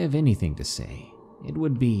 If I have anything to say, it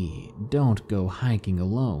would be, don't go hiking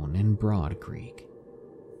alone in Broad Creek.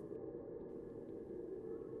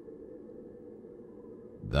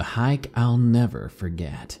 The Hike I'll Never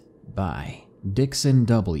Forget by Dixon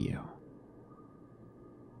W.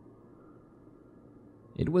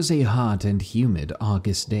 It was a hot and humid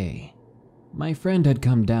August day. My friend had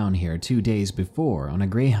come down here 2 days before on a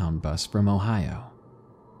Greyhound bus from Ohio.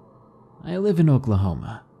 I live in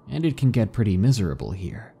Oklahoma, and it can get pretty miserable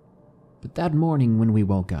here. But that morning when we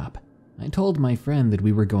woke up, I told my friend that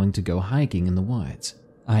we were going to go hiking in the woods.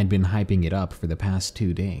 I'd been hyping it up for the past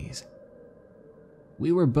 2 days.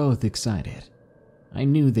 We were both excited. I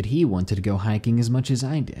knew that he wanted to go hiking as much as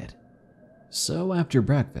I did. So after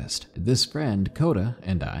breakfast, this friend, Coda,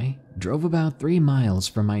 and I drove about 3 miles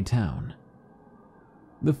from my town.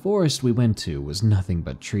 The forest we went to was nothing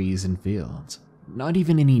but trees and fields, not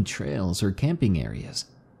even any trails or camping areas.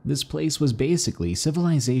 This place was basically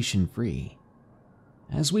civilization-free.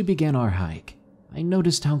 As we began our hike, I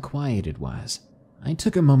noticed how quiet it was. I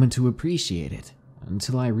took a moment to appreciate it,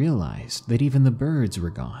 until I realized that even the birds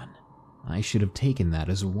were gone. I should have taken that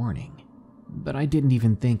as a warning, but I didn't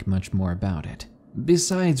even think much more about it,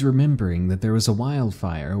 besides remembering that there was a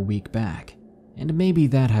wildfire a week back, and maybe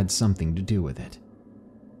that had something to do with it.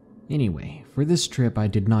 Anyway, for this trip I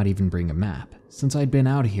did not even bring a map, since I'd been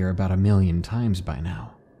out here about 1,000,000 times by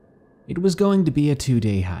now. It was going to be a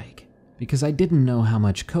 2-day hike, because I didn't know how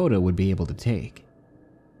much Coda would be able to take.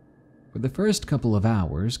 For the first couple of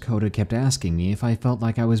hours, Coda kept asking me if I felt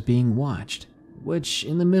like I was being watched, which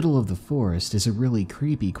in the middle of the forest is a really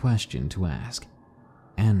creepy question to ask.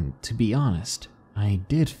 And to be honest, I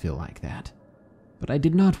did feel like that. But I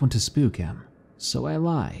did not want to spook him, so I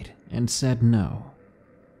lied and said no.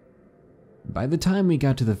 By the time we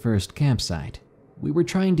got to the first campsite, we were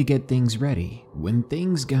trying to get things ready when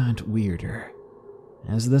things got weirder.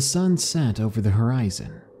 As the sun set over the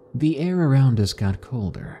horizon, the air around us got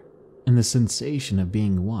colder, and the sensation of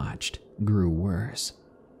being watched grew worse.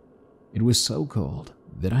 It was so cold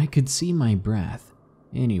that I could see my breath.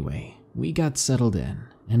 Anyway, we got settled in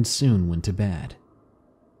and soon went to bed.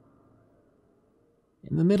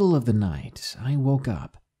 In the middle of the night, I woke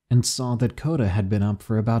up and saw that Coda had been up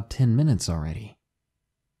for about 10 minutes already.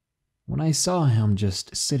 When I saw him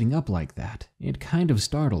just sitting up like that, it kind of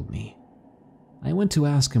startled me. I went to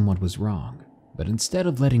ask him what was wrong, but instead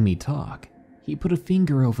of letting me talk, he put a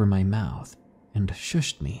finger over my mouth and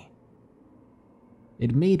shushed me.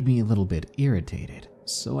 It made me a little bit irritated,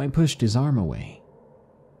 so I pushed his arm away.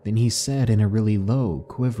 Then he said in a really low,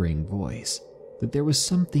 quivering voice that there was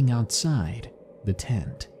something outside the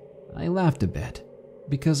tent. I laughed a bit,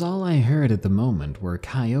 because all I heard at the moment were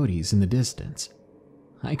coyotes in the distance.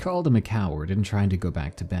 I called him a coward and tried to go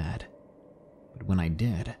back to bed. But when I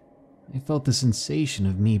did, I felt the sensation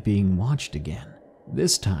of me being watched again.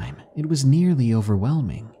 This time, it was nearly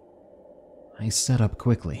overwhelming. I sat up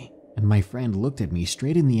quickly, and my friend looked at me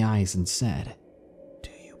straight in the eyes and said, "Do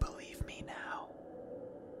you believe me now?"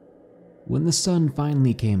 When the sun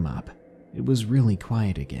finally came up, it was really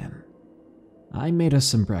quiet again. I made us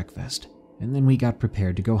some breakfast, and then we got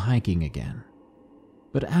prepared to go hiking again.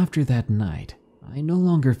 But after that night, I no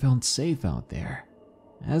longer felt safe out there.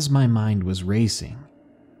 As my mind was racing,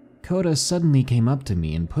 Kota suddenly came up to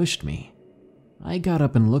me and pushed me. I got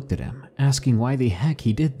up and looked at him, asking why the heck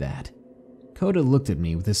he did that. Kota looked at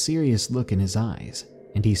me with a serious look in his eyes,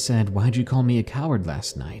 and he said, "Why'd you call me a coward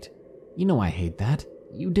last night? You know I hate that.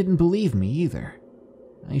 You didn't believe me either."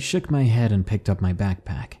 I shook my head and picked up my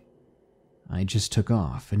backpack. I just took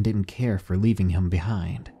off and didn't care for leaving him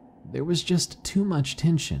behind. There was just too much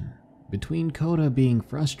tension between Kota being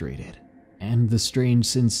frustrated and the strange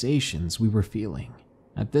sensations we were feeling.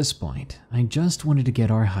 At this point, I just wanted to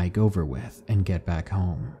get our hike over with and get back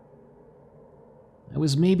home. I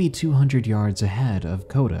was maybe 200 yards ahead of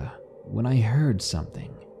Kota when I heard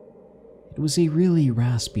something. It was a really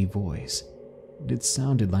raspy voice, and it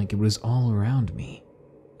sounded like it was all around me,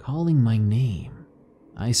 calling my name.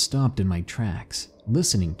 I stopped in my tracks,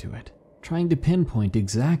 listening to it, trying to pinpoint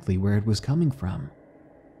exactly where it was coming from,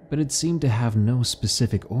 but it seemed to have no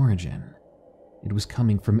specific origin. It was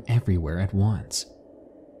coming from everywhere at once.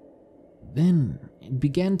 Then it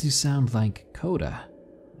began to sound like Kota,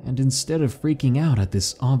 and instead of freaking out at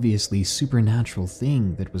this obviously supernatural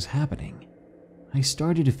thing that was happening, I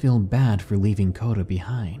started to feel bad for leaving Kota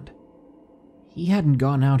behind. He hadn't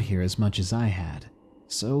gone out here as much as I had,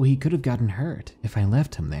 so he could have gotten hurt if I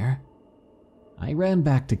left him there. I ran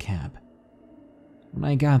back to camp. When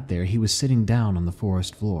I got there, he was sitting down on the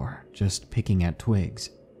forest floor, just picking at twigs.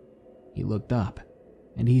 He looked up,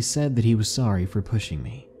 and he said that he was sorry for pushing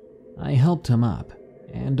me. I helped him up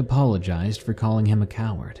and apologized for calling him a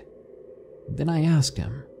coward. Then I asked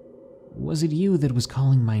him, "Was it you that was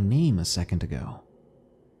calling my name a second ago?"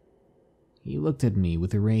 He looked at me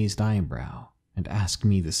with a raised eyebrow and asked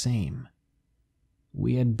me the same.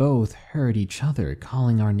 We had both heard each other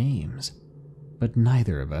calling our names, but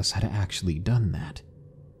neither of us had actually done that.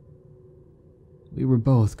 We were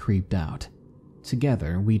both creeped out.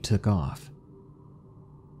 Together, we took off.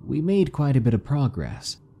 We made quite a bit of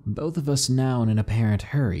progress, both of us now in an apparent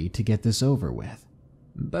hurry to get this over with.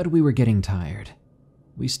 But we were getting tired.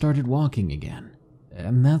 We started walking again,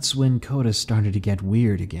 and that's when Kota started to get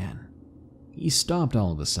weird again. He stopped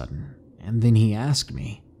all of a sudden, and then he asked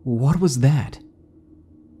me, "What was that?"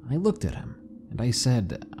 I looked at him, and I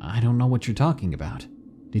said, "I don't know what you're talking about.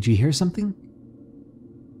 Did you hear something?"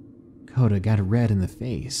 Kota got red in the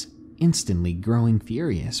face, instantly growing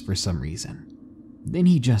furious for some reason. Then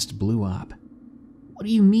he just blew up. "What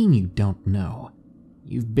do you mean you don't know?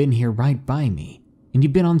 You've been here right by me, and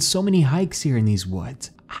you've been on so many hikes here in these woods.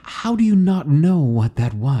 How do you not know what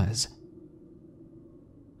that was?"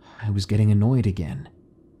 I was getting annoyed again.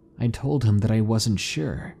 I told him that I wasn't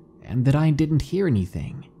sure, and that I didn't hear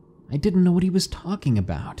anything. I didn't know what he was talking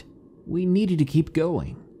about. We needed to keep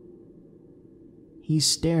going. He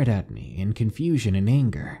stared at me in confusion and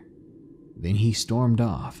anger. Then he stormed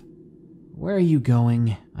off. "Where are you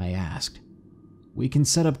going?" I asked. "We can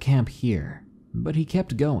set up camp here," but he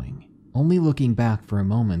kept going, only looking back for a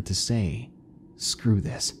moment to say, "Screw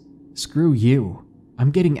this. Screw you.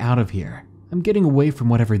 I'm getting out of here. I'm getting away from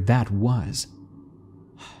whatever that was."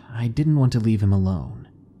 I didn't want to leave him alone,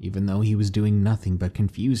 even though he was doing nothing but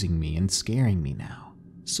confusing me and scaring me now.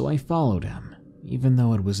 So I followed him, even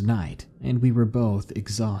though it was night and we were both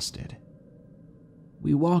exhausted.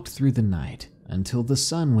 We walked through the night until the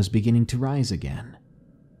sun was beginning to rise again.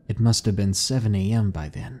 It must have been 7 a.m. by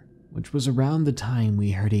then, which was around the time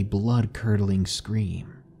we heard a blood-curdling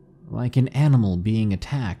scream, like an animal being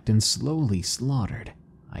attacked and slowly slaughtered.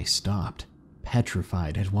 I stopped,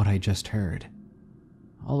 petrified at what I just heard.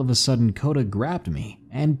 All of a sudden, Kota grabbed me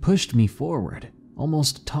and pushed me forward,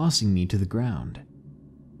 almost tossing me to the ground.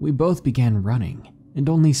 We both began running, and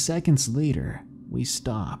only seconds later, we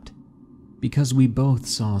stopped, because we both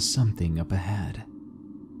saw something up ahead.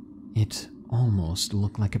 It almost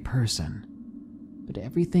looked like a person, but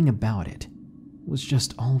everything about it was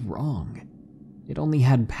just all wrong. It only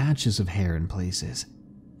had patches of hair in places,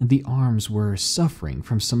 and the arms were suffering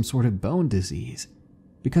from some sort of bone disease.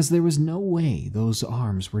 because there was no way those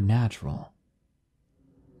arms were natural.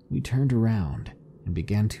 We turned around and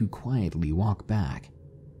began to quietly walk back.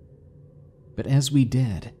 But as we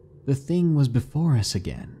did, the thing was before us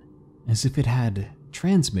again, as if it had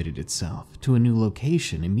transmitted itself to a new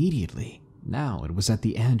location immediately. Now it was at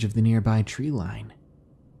the edge of the nearby tree line.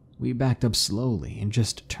 We backed up slowly and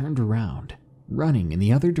just turned around, running in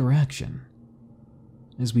the other direction.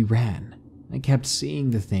 As we ran, I kept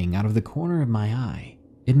seeing the thing out of the corner of my eye.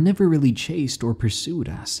 It never really chased or pursued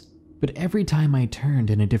us, but every time I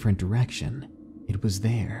turned in a different direction, it was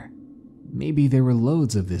there. Maybe there were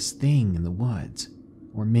loads of this thing in the woods,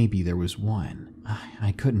 or maybe there was one.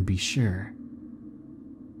 I couldn't be sure.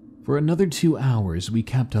 For another 2 hours, we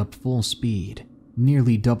kept up full speed,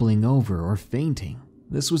 nearly doubling over or fainting.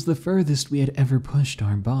 This was the furthest we had ever pushed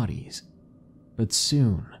our bodies. But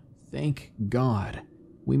soon, thank God,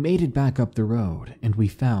 we made it back up the road and we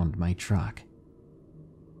found my truck.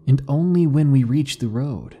 And only when we reached the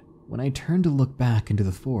road, when I turned to look back into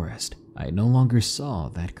the forest, I no longer saw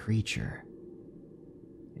that creature.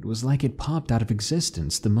 It was like it popped out of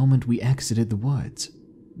existence the moment we exited the woods.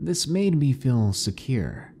 This made me feel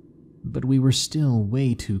secure, but we were still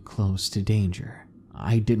way too close to danger.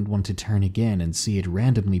 I didn't want to turn again and see it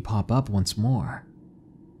randomly pop up once more.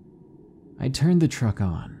 I turned the truck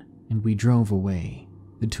on, and we drove away,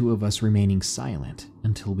 the two of us remaining silent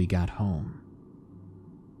until we got home.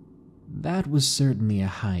 That was certainly a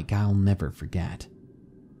hike I'll never forget.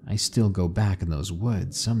 I still go back in those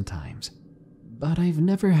woods sometimes, but I've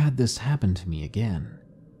never had this happen to me again.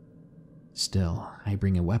 Still, I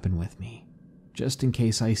bring a weapon with me, just in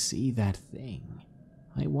case I see that thing.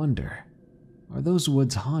 I wonder, are those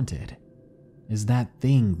woods haunted? Is that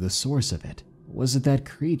thing the source of it? Was it that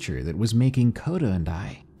creature that was making Coda and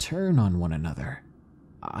I turn on one another?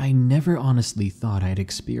 I never honestly thought I'd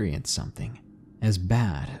experienced something as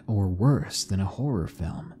bad or worse than a horror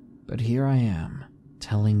film, but here I am,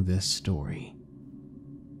 telling this story.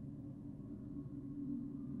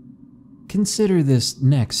 Consider this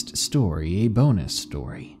next story a bonus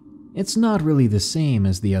story. It's not really the same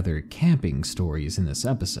as the other camping stories in this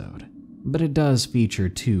episode, but it does feature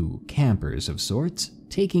two campers of sorts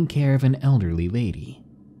taking care of an elderly lady.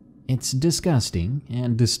 It's disgusting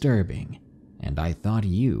and disturbing, and I thought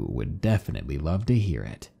you would definitely love to hear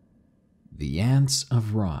it. The Ants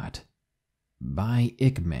of Rot by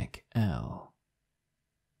Ikmik L.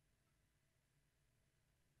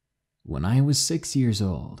 When I was 6 years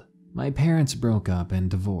old, my parents broke up and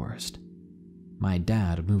divorced. My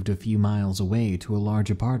dad moved a few miles away to a large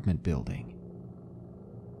apartment building.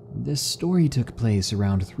 This story took place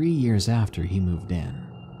around 3 years after he moved in.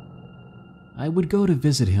 I would go to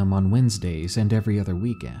visit him on Wednesdays and every other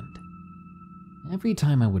weekend. Every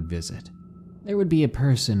time I would visit, there would be a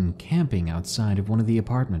person camping outside of one of the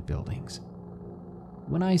apartment buildings.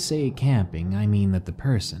 When I say camping, I mean that the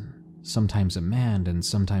person, sometimes a man and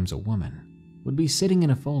sometimes a woman, would be sitting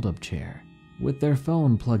in a fold-up chair with their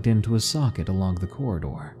phone plugged into a socket along the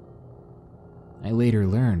corridor. I later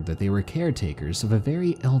learned that they were caretakers of a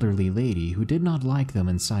very elderly lady who did not like them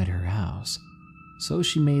inside her house, so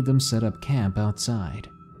she made them set up camp outside.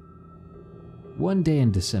 One day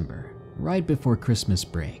in December, right before Christmas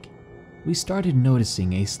break, we started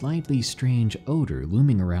noticing a slightly strange odor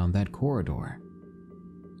looming around that corridor.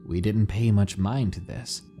 We didn't pay much mind to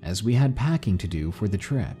this, as we had packing to do for the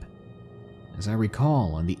trip. As I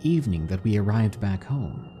recall, on the evening that we arrived back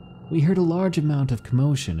home, we heard a large amount of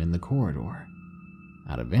commotion in the corridor.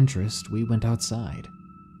 Out of interest, we went outside.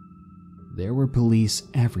 There were police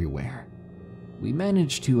everywhere. We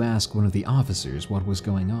managed to ask one of the officers what was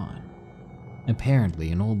going on.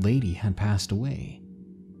 Apparently, an old lady had passed away.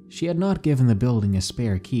 She had not given the building a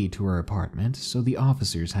spare key to her apartment, so the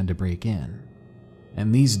officers had to break in.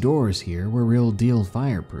 And these doors here were real deal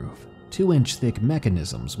fireproof, 2-inch thick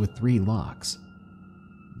mechanisms with 3 locks.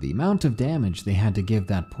 The amount of damage they had to give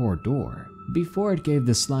that poor door before it gave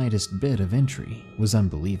the slightest bit of entry was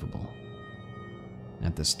unbelievable.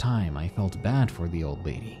 At this time, I felt bad for the old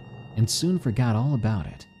lady and soon forgot all about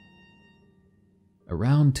it.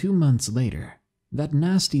 Around 2 months later, that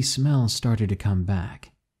nasty smell started to come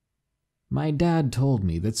back. My dad told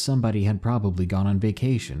me that somebody had probably gone on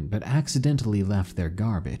vacation but accidentally left their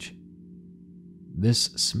garbage. This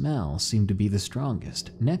smell seemed to be the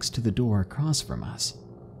strongest next to the door across from us.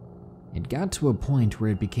 It got to a point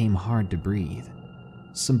where it became hard to breathe.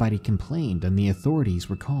 Somebody complained and the authorities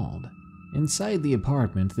were called. Inside the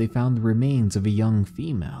apartment, they found the remains of a young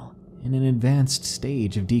female in an advanced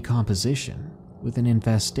stage of decomposition, with an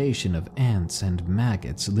infestation of ants and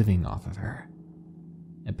maggots living off of her.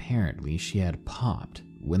 Apparently, she had popped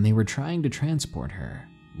when they were trying to transport her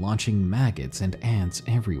launching maggots and ants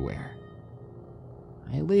everywhere.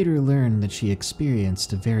 I later learned that she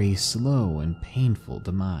experienced a very slow and painful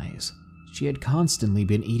demise. She had constantly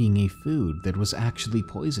been eating a food that was actually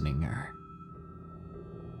poisoning her.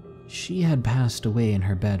 She had passed away in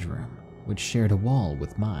her bedroom, which shared a wall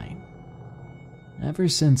with mine. Ever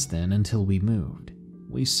since then, until we moved,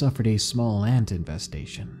 we suffered a small ant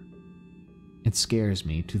infestation. It scares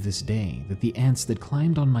me to this day that the ants that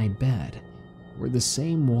climbed on my bed were the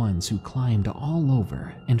same ones who climbed all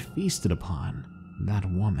over and feasted upon that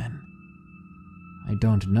woman. I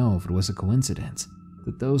don't know if it was a coincidence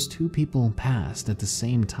that those two people passed at the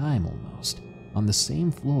same time almost, on the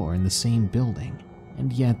same floor in the same building,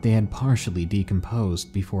 and yet they had partially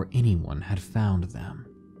decomposed before anyone had found them.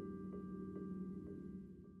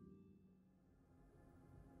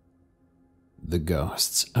 The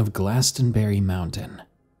Ghosts of Glastonbury Mountain,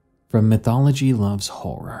 from Mythology Loves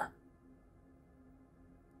Horror.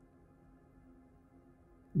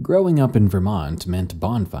 Growing up in Vermont meant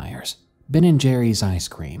bonfires, Ben & Jerry's ice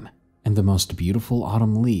cream, and the most beautiful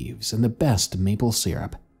autumn leaves and the best maple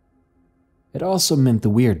syrup. It also meant the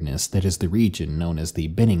weirdness that is the region known as the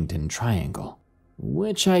Bennington Triangle,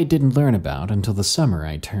 which I didn't learn about until the summer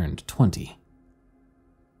I turned 20.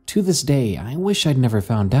 To this day, I wish I'd never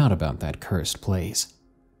found out about that cursed place.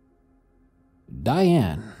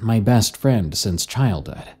 Diane, my best friend since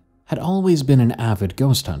childhood, had always been an avid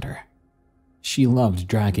ghost hunter. She loved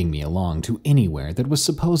dragging me along to anywhere that was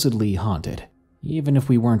supposedly haunted, even if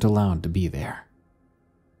we weren't allowed to be there.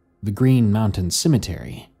 The Green Mountain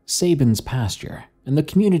Cemetery, Sabin's Pasture, and the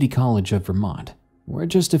Community College of Vermont were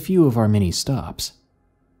just a few of our many stops.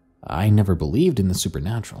 I never believed in the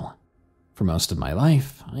supernatural. For most of my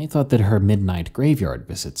life, I thought that her midnight graveyard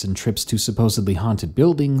visits and trips to supposedly haunted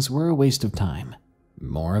buildings were a waste of time,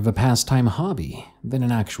 more of a pastime hobby than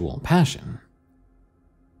an actual passion.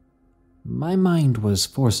 My mind was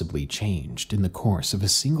forcibly changed in the course of a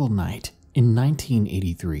single night in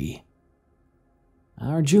 1983.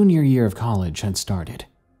 Our junior year of college had started,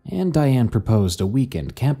 and Diane proposed a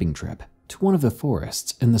weekend camping trip to one of the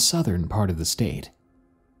forests in the southern part of the state.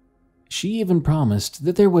 She even promised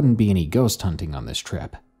that there wouldn't be any ghost hunting on this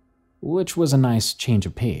trip, which was a nice change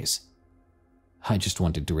of pace. I just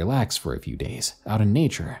wanted to relax for a few days out in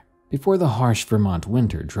nature before the harsh Vermont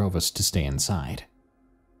winter drove us to stay inside.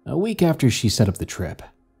 A week after she set up the trip,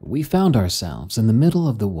 we found ourselves in the middle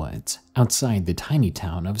of the woods outside the tiny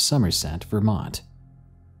town of Somerset, Vermont.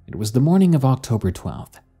 It was the morning of October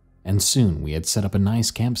 12th, and soon we had set up a nice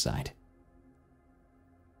campsite.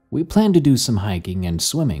 We planned to do some hiking and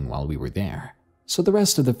swimming while we were there, so the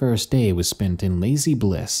rest of the first day was spent in lazy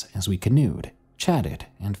bliss as we canoed, chatted,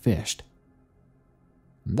 and fished.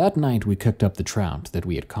 That night we cooked up the trout that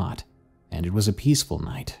we had caught, and it was a peaceful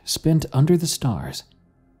night spent under the stars.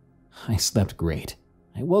 I slept great.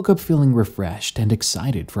 I woke up feeling refreshed and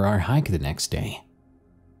excited for our hike the next day.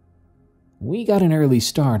 We got an early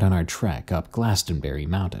start on our trek up Glastonbury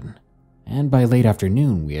Mountain, and by late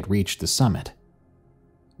afternoon we had reached the summit.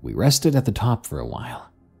 We rested at the top for a while.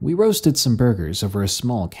 We roasted some burgers over a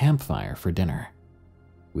small campfire for dinner.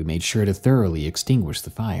 We made sure to thoroughly extinguish the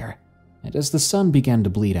fire, and as the sun began to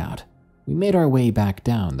bleed out, we made our way back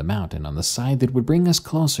down the mountain on the side that would bring us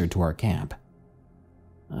closer to our camp.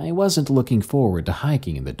 I wasn't looking forward to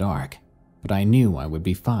hiking in the dark, but I knew I would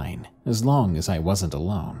be fine as long as I wasn't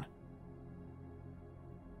alone.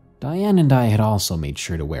 Diane and I had also made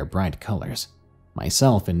sure to wear bright colors,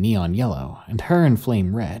 myself in neon yellow and her in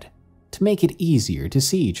flame red, to make it easier to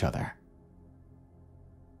see each other.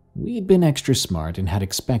 We'd been extra smart and had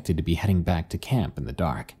expected to be heading back to camp in the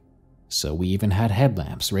dark, so we even had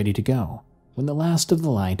headlamps ready to go when the last of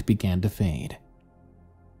the light began to fade.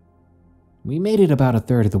 We made it about a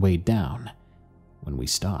third of the way down when we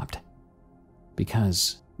stopped,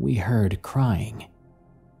 because we heard crying.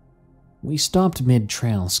 We stopped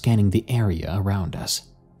mid-trail, scanning the area around us,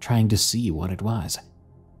 trying to see what it was.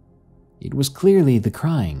 It was clearly the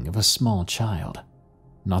crying of a small child,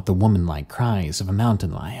 not the woman-like cries of a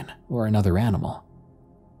mountain lion or another animal.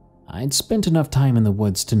 I'd spent enough time in the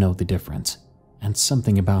woods to know the difference, and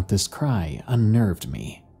something about this cry unnerved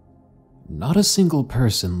me. Not a single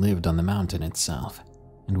person lived on the mountain itself,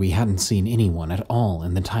 and we hadn't seen anyone at all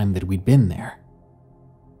in the time that we'd been there.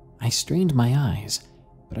 I strained my eyes,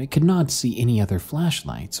 but I could not see any other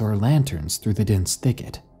flashlights or lanterns through the dense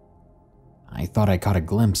thicket. I thought I caught a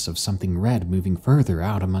glimpse of something red moving further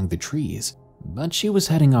out among the trees, but she was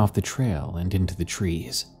heading off the trail and into the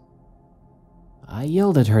trees. I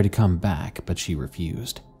yelled at her to come back, but she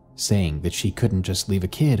refused, saying that she couldn't just leave a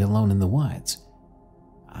kid alone in the woods.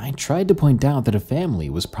 I tried to point out that a family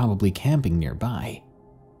was probably camping nearby,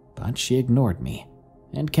 but she ignored me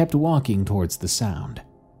and kept walking towards the sound.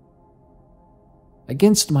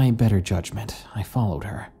 Against my better judgment, I followed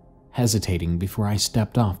her, hesitating before I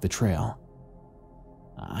stepped off the trail.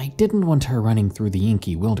 I didn't want her running through the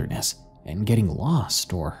inky wilderness and getting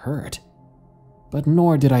lost or hurt, but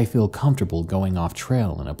nor did I feel comfortable going off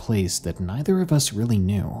trail in a place that neither of us really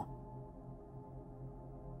knew.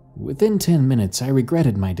 Within 10 minutes, I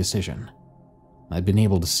regretted my decision. I'd been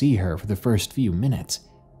able to see her for the first few minutes,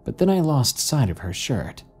 but then I lost sight of her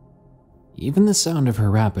shirt. Even the sound of her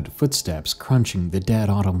rapid footsteps crunching the dead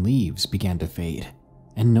autumn leaves began to fade,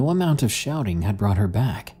 and no amount of shouting had brought her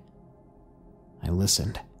back. I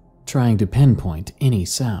listened, trying to pinpoint any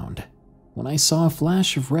sound, when I saw a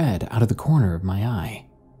flash of red out of the corner of my eye.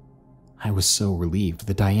 I was so relieved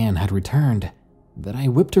that Diane had returned that I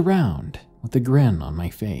whipped around with a grin on my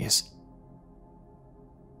face.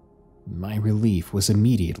 My relief was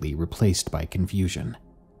immediately replaced by confusion.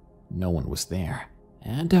 No one was there,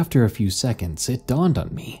 and after a few seconds it dawned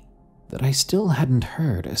on me that I still hadn't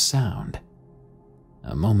heard a sound.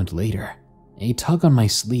 A moment later, a tug on my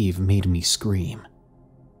sleeve made me scream.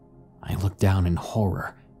 I looked down in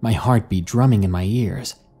horror, my heartbeat drumming in my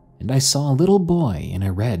ears, and I saw a little boy in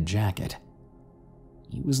a red jacket.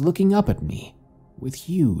 He was looking up at me with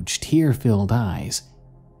huge, tear-filled eyes,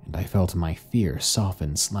 and I felt my fear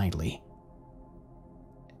soften slightly.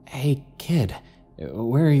 "Hey, kid,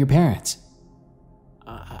 where are your parents?"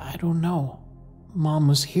 I don't know. Mom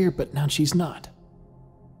was here, but now she's not."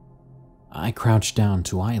 I crouched down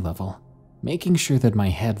to eye level, making sure that my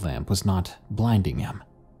headlamp was not blinding him.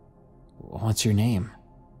 "What's your name?"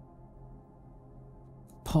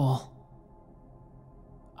 "Paul."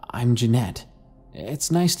 "I'm Jeanette.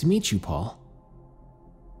 It's nice to meet you, Paul."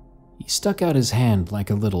 He stuck out his hand like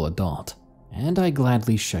a little adult, and I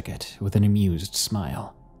gladly shook it with an amused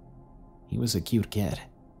smile. He was a cute kid,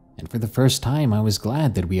 and for the first time I was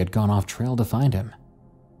glad that we had gone off trail to find him.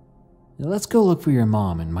 "Let's go look for your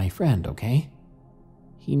mom and my friend, okay?"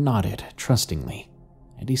 He nodded trustingly,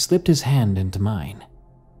 and he slipped his hand into mine.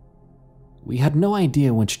 We had no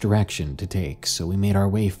idea which direction to take, so we made our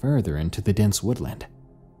way further into the dense woodland.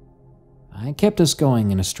 I kept us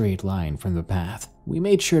going in a straight line from the path. We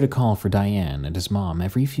made sure to call for Diane and his mom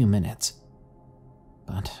every few minutes.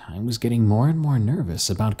 But I was getting more and more nervous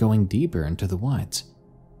about going deeper into the woods.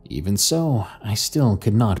 Even so, I still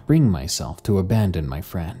could not bring myself to abandon my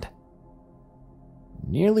friend.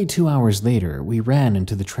 Nearly 2 hours later, we ran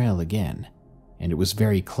into the trail again, and it was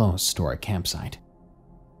very close to our campsite.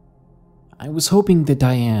 I was hoping that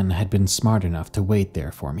Diane had been smart enough to wait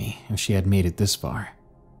there for me if she had made it this far,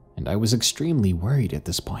 and I was extremely worried at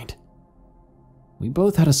this point. We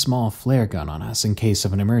both had a small flare gun on us in case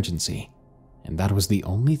of an emergency, and that was the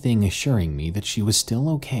only thing assuring me that she was still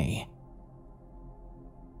okay.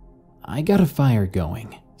 I got a fire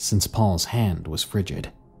going since Paul's hand was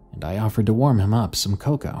frigid, and I offered to warm him up some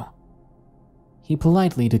cocoa. He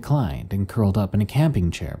politely declined and curled up in a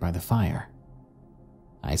camping chair by the fire.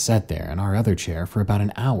 I sat there in our other chair for about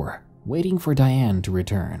an hour, waiting for Diane to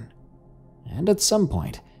return, and at some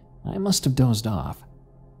point, I must have dozed off.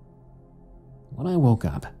 When I woke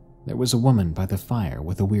up, there was a woman by the fire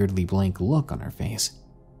with a weirdly blank look on her face.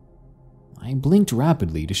 I blinked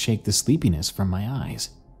rapidly to shake the sleepiness from my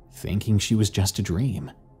eyes, thinking she was just a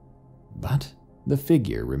dream. But the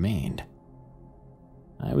figure remained.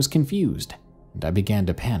 I was confused, and I began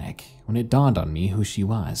to panic when it dawned on me who she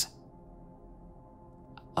was.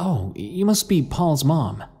 "Oh, you must be Paul's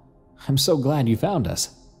mom. I'm so glad you found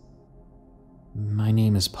us." "My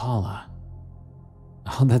name is Paula."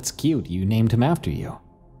 "Oh, that's cute. You named him after you."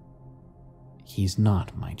 "He's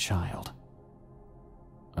not my child."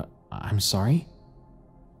 I'm sorry?"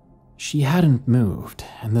 She hadn't moved,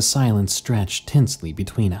 and the silence stretched tensely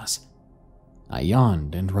between us. I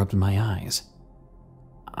yawned and rubbed my eyes.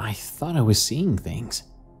 I thought I was seeing things.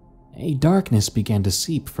 A darkness began to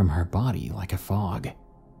seep from her body like a fog,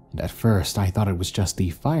 and at first I thought it was just the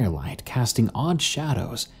firelight casting odd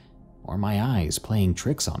shadows or my eyes playing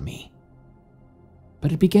tricks on me.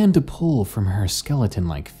 But it began to pull from her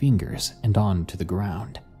skeleton-like fingers and onto the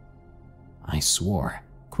ground. I swore,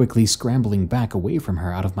 quickly scrambling back away from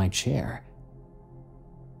her out of my chair.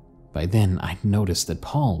 By then, I'd noticed that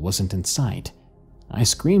Paul wasn't in sight. I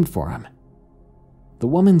screamed for him. The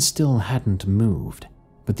woman still hadn't moved,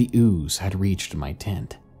 but the ooze had reached my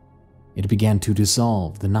tent. It began to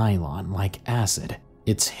dissolve the nylon like acid,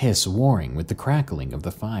 its hiss warring with the crackling of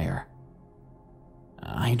the fire.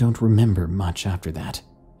 I don't remember much after that,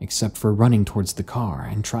 except for running towards the car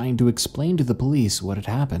and trying to explain to the police what had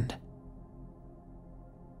happened.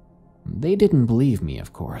 They didn't believe me,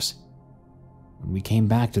 of course. When we came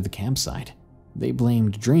back to the campsite, they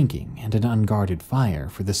blamed drinking and an unguarded fire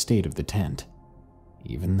for the state of the tent,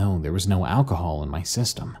 even though there was no alcohol in my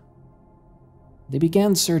system. They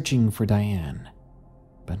began searching for Diane,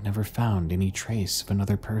 but never found any trace of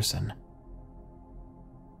another person.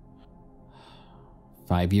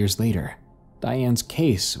 5 years later, Diane's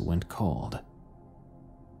case went cold.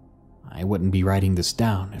 I wouldn't be writing this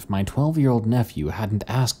down if my 12-year-old nephew hadn't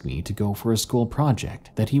asked me to go for a school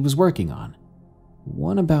project that he was working on,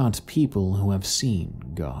 one about people who have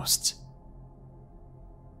seen ghosts.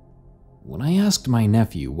 When I asked my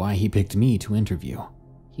nephew why he picked me to interview,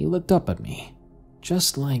 he looked up at me,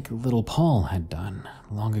 just like little Paul had done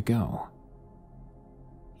long ago.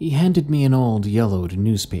 He handed me an old yellowed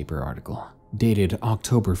newspaper article dated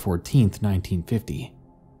October 14th, 1950.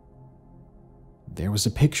 There was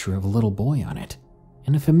a picture of a little boy on it,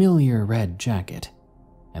 in a familiar red jacket,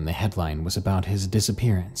 and the headline was about his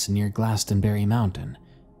disappearance near Glastonbury Mountain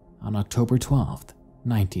on October 12th,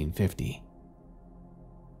 1950.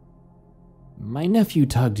 My nephew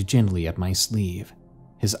tugged gently at my sleeve,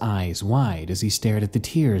 his eyes wide as he stared at the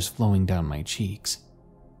tears flowing down my cheeks.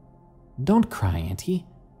 "Don't cry, Auntie.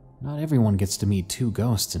 Not everyone gets to meet 2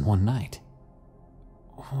 ghosts in one night."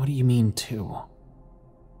 "What do you mean 2?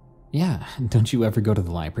 "Yeah, don't you ever go to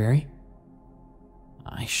the library?"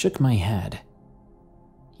 I shook my head.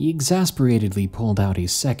 He exasperatedly pulled out a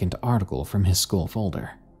second article from his school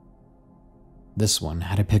folder. This one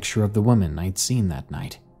had a picture of the woman I'd seen that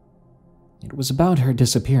night. It was about her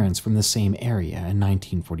disappearance from the same area in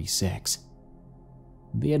 1946.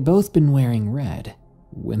 They had both been wearing red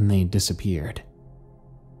when they disappeared.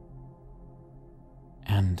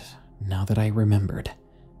 And now that I remembered,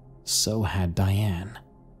 so had Diane.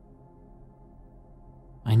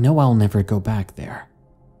 I know I'll never go back there,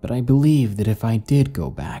 but I believe that if I did go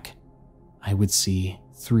back, I would see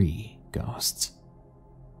 3 ghosts.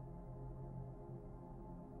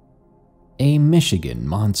 A Michigan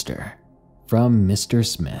Monster, from Mr.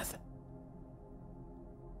 Smith.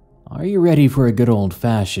 Are you ready for a good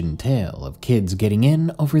old-fashioned tale of kids getting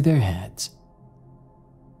in over their heads?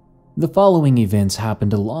 The following events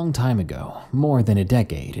happened a long time ago, more than a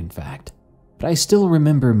decade in fact, but I still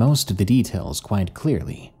remember most of the details quite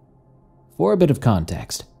clearly. For a bit of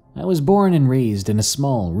context, I was born and raised in a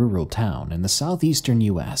small rural town in the southeastern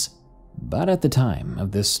US, but at the time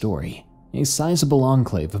of this story, a sizable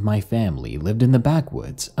enclave of my family lived in the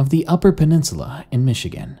backwoods of the Upper Peninsula in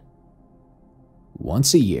Michigan.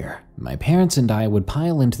 Once a year, my parents and I would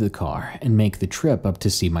pile into the car and make the trip up to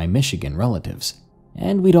see my Michigan relatives,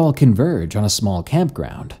 and we'd all converge on a small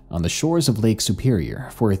campground on the shores of Lake Superior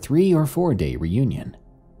for a 3 or 4 day reunion.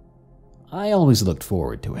 I always looked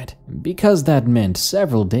forward to it, because that meant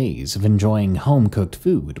several days of enjoying home-cooked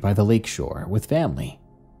food by the lakeshore with family.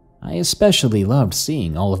 I especially loved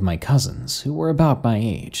seeing all of my cousins who were about my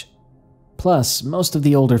age. Plus, most of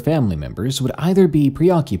the older family members would either be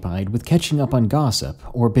preoccupied with catching up on gossip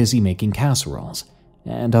or busy making casseroles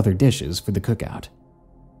and other dishes for the cookout.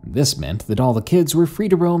 This meant that all the kids were free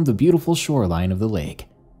to roam the beautiful shoreline of the lake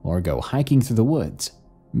or go hiking through the woods.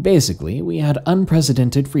 Basically, we had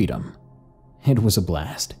unprecedented freedom. It was a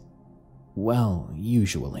blast. Well,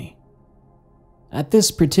 usually. At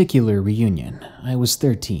this particular reunion, I was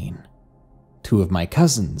 13. 2 of my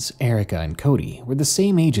cousins, Erica and Cody, were the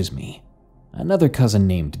same age as me. Another cousin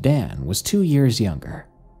named Dan was 2 years younger.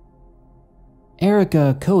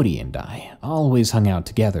 Erica, Cody, and I always hung out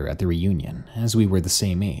together at the reunion, as we were the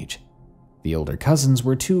same age. The older cousins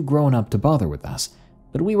were too grown up to bother with us,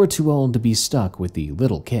 but we were too old to be stuck with the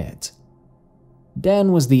little kids.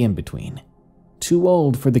 Dan was the in-between. Too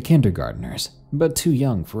old for the kindergartners, but too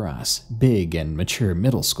young for us, big and mature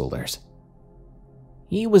middle schoolers.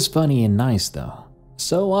 He was funny and nice though,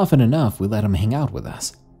 so often enough we let him hang out with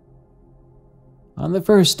us. On the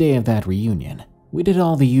first day of that reunion, we did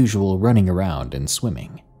all the usual running around and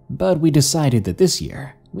swimming, but we decided that this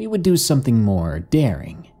year we would do something more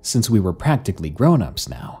daring since we were practically grown-ups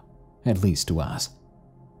now, at least to us.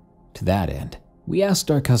 To that end, we asked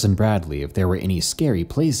our cousin Bradley if there were any scary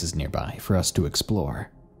places nearby for us to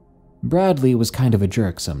explore. Bradley was kind of a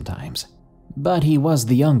jerk sometimes, but he was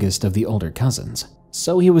the youngest of the older cousins,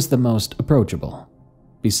 so he was the most approachable.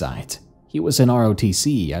 Besides, he was an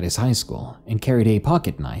ROTC at his high school and carried a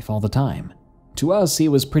pocket knife all the time. To us, he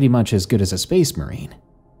was pretty much as good as a space marine.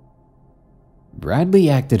 Bradley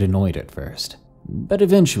acted annoyed at first, but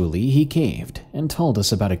eventually he caved and told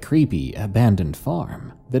us about a creepy, abandoned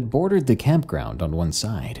farm that bordered the campground on one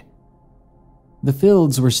side. The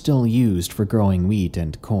fields were still used for growing wheat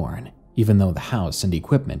and corn, even though the house and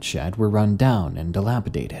equipment shed were run down and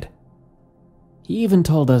dilapidated. He even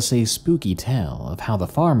told us a spooky tale of how the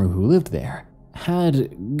farmer who lived there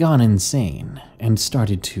had gone insane and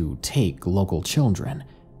started to take local children.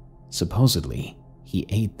 Supposedly, he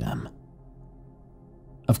ate them.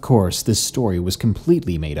 Of course, this story was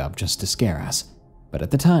completely made up just to scare us, but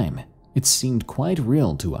at the time, it seemed quite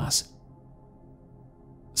real to us.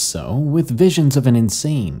 So, with visions of an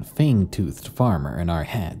insane, fang-toothed farmer in our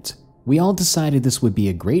heads, we all decided this would be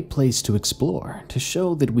a great place to explore to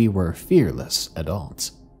show that we were fearless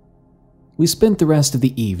adults. We spent the rest of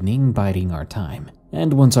the evening biding our time,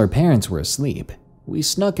 and once our parents were asleep, we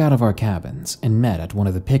snuck out of our cabins and met at one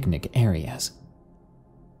of the picnic areas.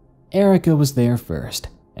 Erica was there first,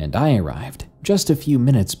 and I arrived just a few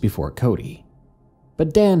minutes before Cody.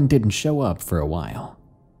 But Dan didn't show up for a while.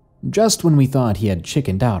 Just when we thought he had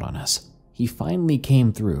chickened out on us, he finally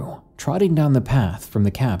came through, trotting down the path from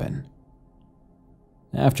the cabin.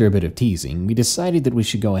 After a bit of teasing, we decided that we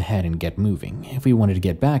should go ahead and get moving if we wanted to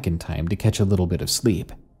get back in time to catch a little bit of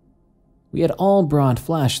sleep. We had all brought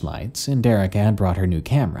flashlights, and Erica had brought her new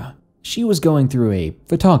camera. She was going through a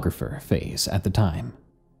photographer phase at the time.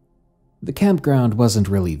 The campground wasn't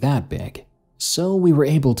really that big, so we were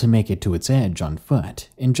able to make it to its edge on foot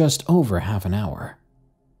in just over half an hour.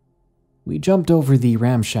 We jumped over the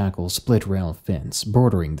ramshackle split-rail fence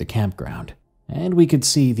bordering the campground, and we could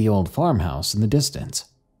see the old farmhouse in the distance.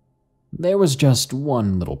 There was just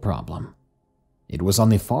one little problem. It was on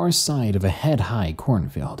the far side of a head-high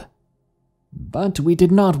cornfield. But we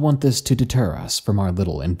did not want this to deter us from our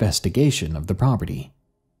little investigation of the property.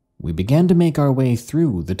 We began to make our way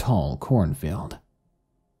through the tall cornfield.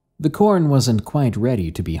 The corn wasn't quite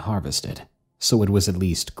ready to be harvested, so it was at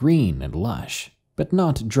least green and lush, but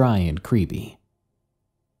not dry and creepy.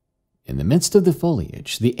 In the midst of the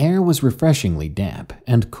foliage, the air was refreshingly damp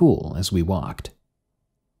and cool as we walked.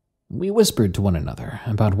 We whispered to one another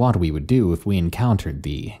about what we would do if we encountered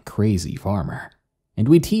the crazy farmer, and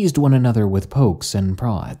we teased one another with pokes and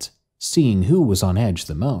prods, seeing who was on edge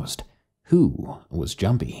the most, who was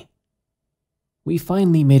jumpy. We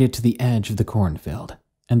finally made it to the edge of the cornfield,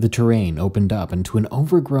 and the terrain opened up into an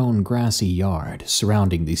overgrown grassy yard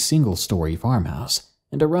surrounding the single-story farmhouse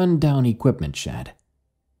and a run-down equipment shed.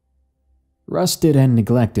 Rusted and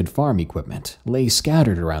neglected farm equipment lay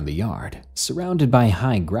scattered around the yard, surrounded by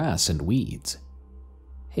high grass and weeds.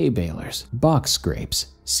 Hay balers, box scrapes,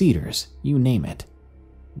 cedars, you name it.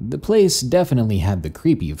 The place definitely had the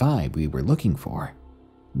creepy vibe we were looking for,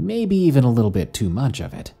 maybe even a little bit too much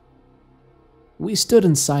of it. We stood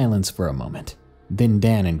in silence for a moment. Then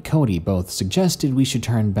Dan and Cody both suggested we should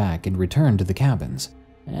turn back and return to the cabins,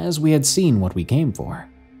 as we had seen what we came for.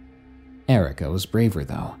 Erica was braver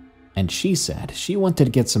though, and she said she wanted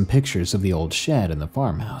to get some pictures of the old shed and the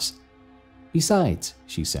farmhouse. Besides,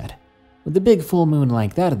 she said, with a big full moon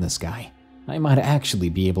like that in the sky, I might actually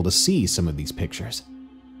be able to see some of these pictures.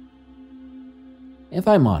 If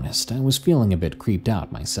I'm honest, I was feeling a bit creeped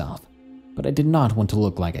out myself, but I did not want to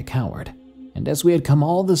look like a coward. And as we had come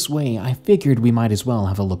all this way, I figured we might as well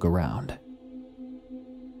have a look around.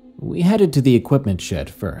 We headed to the equipment shed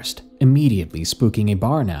first, immediately spooking a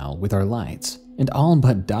barn owl with our lights, and all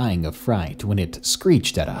but dying of fright when it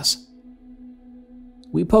screeched at us.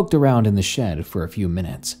 We poked around in the shed for a few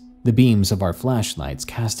minutes, the beams of our flashlights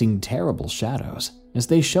casting terrible shadows as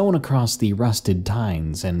they shone across the rusted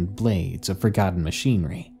tines and blades of forgotten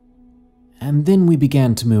machinery. And then we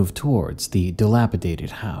began to move towards the dilapidated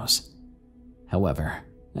house. However,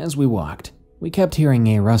 as we walked, we kept hearing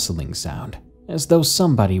a rustling sound, as though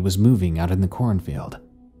somebody was moving out in the cornfield.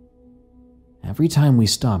 Every time we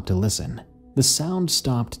stopped to listen, the sound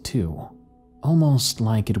stopped too, almost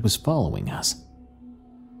like it was following us.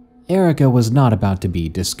 Erica was not about to be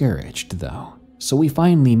discouraged, though, so we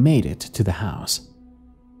finally made it to the house.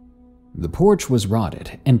 The porch was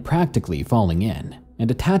rotted and practically falling in, and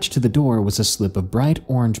attached to the door was a slip of bright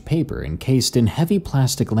orange paper encased in heavy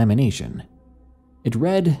plastic lamination. It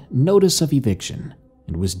read, "Notice of Eviction,"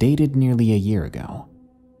 and was dated nearly a year ago.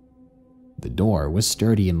 The door was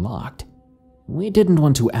sturdy and locked. We didn't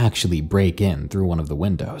want to actually break in through one of the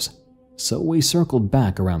windows, so we circled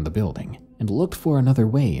back around the building and looked for another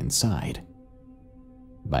way inside.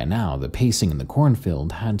 By now, the pacing in the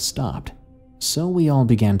cornfield had stopped, so we all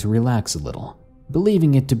began to relax a little,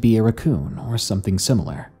 believing it to be a raccoon or something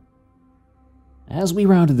similar. As we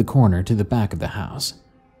rounded the corner to the back of the house,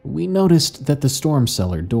 we noticed that the storm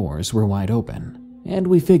cellar doors were wide open, and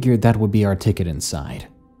we figured that would be our ticket inside.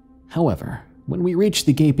 However, when we reached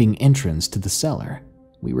the gaping entrance to the cellar,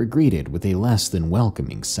 we were greeted with a less than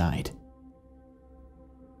welcoming sight.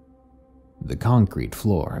 The concrete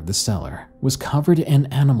floor of the cellar was covered in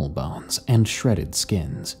animal bones and shredded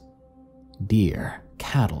skins. deer,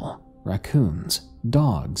 cattle, raccoons,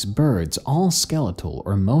 dogs, birds, all skeletal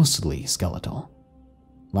or mostly skeletal.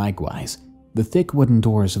 Likewise, the thick wooden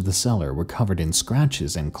doors of the cellar were covered in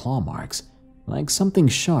scratches and claw marks, like something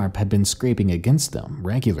sharp had been scraping against them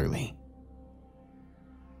regularly.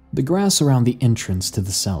 The grass around the entrance to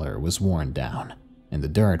the cellar was worn down, and the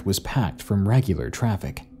dirt was packed from regular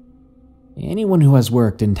traffic. Anyone who has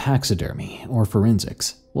worked in taxidermy or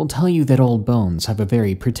forensics will tell you that old bones have a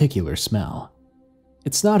very particular smell.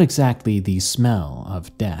 It's not exactly the smell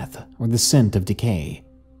of death or the scent of decay.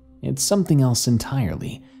 It's something else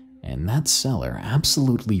entirely, and that cellar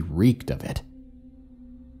absolutely reeked of it.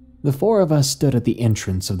 The four of us stood at the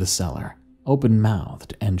entrance of the cellar,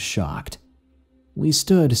 open-mouthed and shocked. We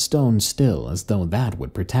stood stone still as though that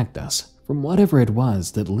would protect us from whatever it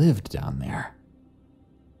was that lived down there.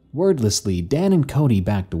 Wordlessly, Dan and Cody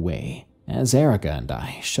backed away as Erica and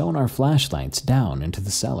I shone our flashlights down into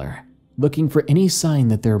the cellar, looking for any sign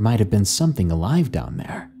that there might have been something alive down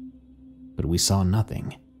there. But we saw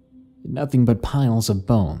nothing. Nothing but piles of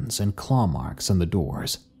bones and claw marks on the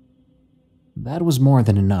doors. That was more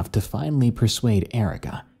than enough to finally persuade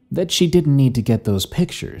Erica that she didn't need to get those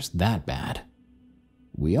pictures that bad.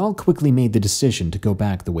 We all quickly made the decision to go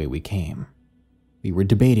back the way we came. We were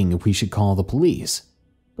debating if we should call the police,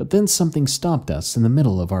 but then something stopped us in the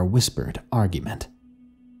middle of our whispered argument.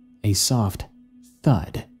 A soft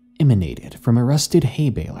thud emanated from a rusted hay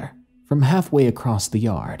baler from halfway across the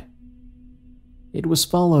yard. It was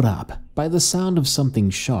followed up by the sound of something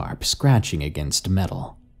sharp scratching against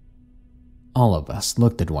metal. All of us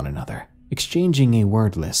looked at one another, exchanging a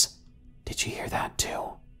wordless, "Did you hear that too?"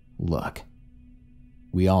 look.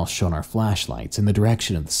 We all shone our flashlights in the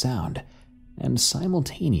direction of the sound, and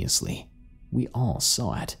simultaneously, we all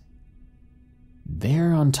saw it.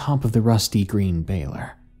 There on top of the rusty green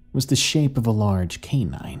baler was the shape of a large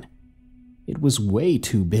canine. It was way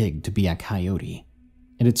too big to be a coyote,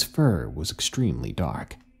 and its fur was extremely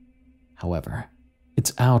dark. However,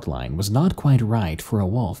 its outline was not quite right for a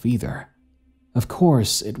wolf either. Of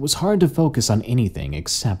course, it was hard to focus on anything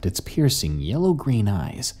except its piercing yellow-green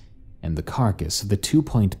eyes and the carcass of the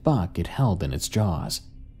 2-point buck it held in its jaws.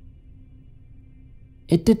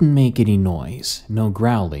 It didn't make any noise, no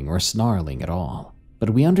growling or snarling at all, but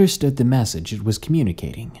we understood the message it was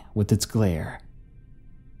communicating with its glare.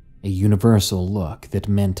 A universal look that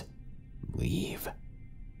meant, leave.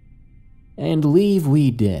 And leave we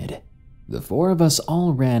did. The four of us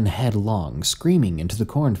all ran headlong, screaming into the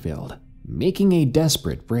cornfield, making a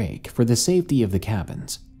desperate break for the safety of the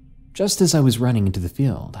cabins. Just as I was running into the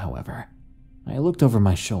field, however, I looked over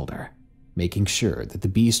my shoulder, making sure that the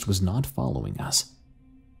beast was not following us.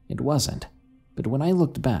 It wasn't, but when I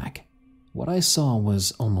looked back, what I saw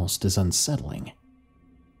was almost as unsettling.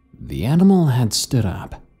 The animal had stood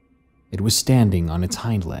up. It was standing on its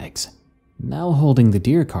hind legs, now holding the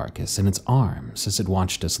deer carcass in its arms as it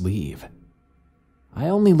watched us leave. I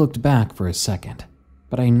only looked back for a second,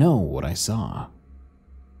 but I know what I saw.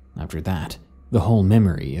 After that, the whole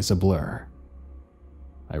memory is a blur.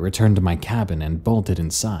 I returned to my cabin and bolted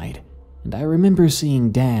inside, and I remember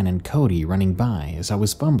seeing Dan and Cody running by as I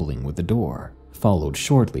was fumbling with the door, followed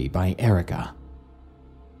shortly by Erica.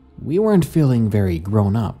 We weren't feeling very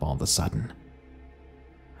grown up all of a sudden.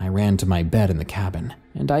 I ran to my bed in the cabin,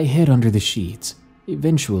 and I hid under the sheets,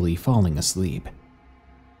 eventually falling asleep.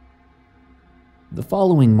 The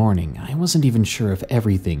following morning, I wasn't even sure if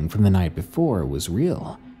everything from the night before was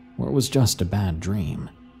real, or it was just a bad dream.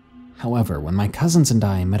 However, when my cousins and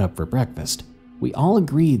I met up for breakfast, we all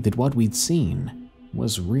agreed that what we'd seen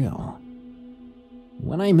was real.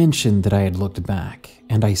 When I mentioned that I had looked back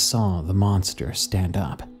and I saw the monster stand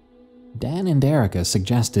up, Dan and Erica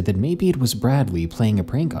suggested that maybe it was Bradley playing a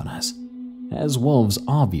prank on us, as wolves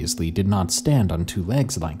obviously did not stand on two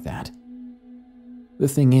legs like that. The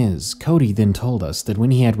thing is, Cody then told us that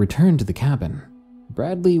when he had returned to the cabin,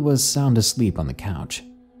 Bradley was sound asleep on the couch,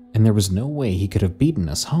 and there was no way he could have beaten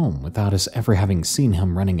us home without us ever having seen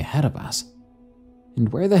him running ahead of us.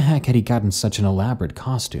 And where the heck had he gotten such an elaborate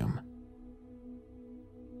costume?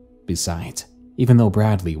 Besides, even though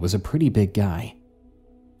Bradley was a pretty big guy,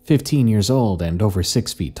 15 years old and over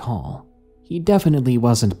 6 feet tall, he definitely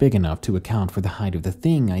wasn't big enough to account for the height of the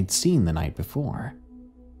thing I'd seen the night before.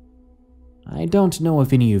 I don't know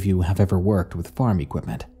if any of you have ever worked with farm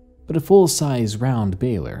equipment, but a full-size round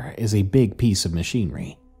baler is a big piece of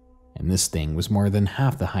machinery, and this thing was more than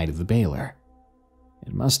half the height of the baler.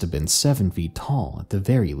 It must have been 7 feet tall at the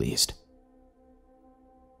very least.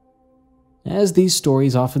 As these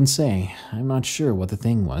stories often say, I'm not sure what the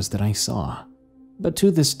thing was that I saw, but to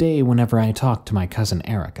this day whenever I talk to my cousin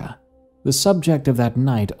Erica, The subject of that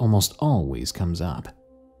night almost always comes up.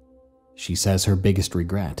 She says her biggest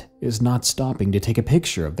regret is not stopping to take a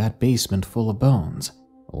picture of that basement full of bones,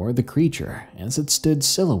 or the creature as it stood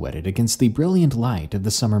silhouetted against the brilliant light of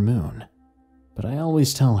the summer moon. But I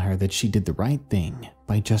always tell her that she did the right thing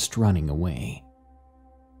by just running away.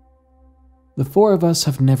 The four of us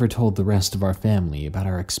have never told the rest of our family about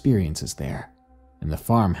our experiences there, and the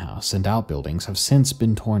farmhouse and outbuildings have since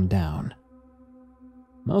been torn down.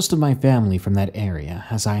 Most of my family from that area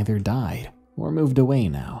has either died or moved away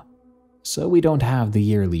now, so we don't have the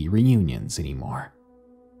yearly reunions anymore.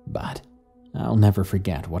 But I'll never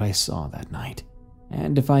forget what I saw that night,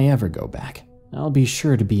 and if I ever go back, I'll be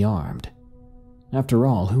sure to be armed. After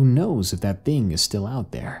all, who knows if that thing is still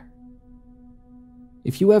out there?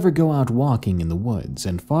 If you ever go out walking in the woods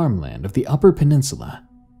and farmland of the Upper Peninsula,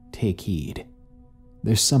 take heed.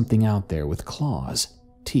 There's something out there with claws,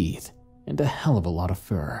 teeth, and a hell of a lot of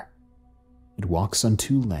fur. It walks on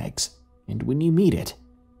two legs, and when you meet it,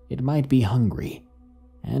 it might be hungry,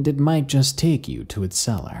 and it might just take you to its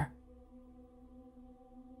cellar.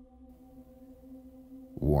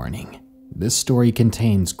 Warning: this story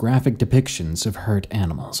contains graphic depictions of hurt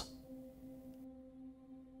animals.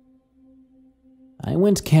 I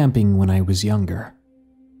went camping when I was younger.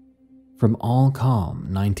 From All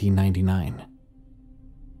Calm, 1999.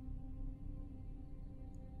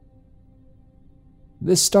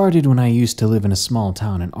 This started when I used to live in a small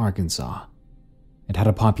town in Arkansas. It had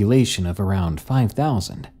a population of around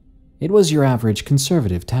 5,000. It was your average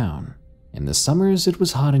conservative town. In the summers, it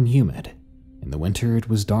was hot and humid. In the winter, it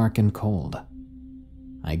was dark and cold.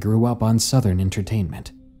 I grew up on Southern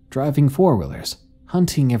entertainment, driving four-wheelers,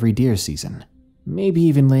 hunting every deer season, maybe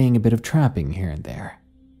even laying a bit of trapping here and there.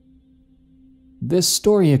 This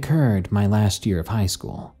story occurred my last year of high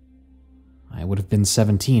school. I would have been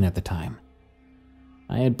 17 at the time.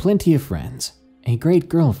 I had plenty of friends, a great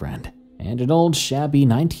girlfriend, and an old shabby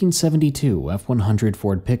 1972 F-100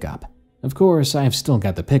 Ford pickup. Of course, I've still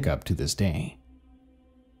got the pickup to this day.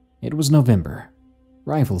 It was November,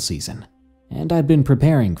 rifle season, and I'd been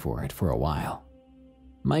preparing for it for a while.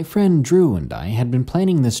 My friend Drew and I had been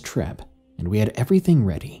planning this trip, and we had everything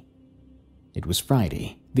ready. It was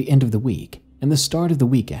Friday, the end of the week, and the start of the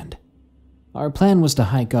weekend. Our plan was to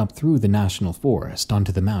hike up through the national forest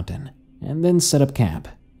onto the mountain, and then set up camp,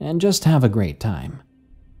 and just have a great time.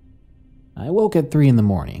 I woke at 3 in the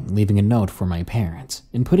morning, leaving a note for my parents,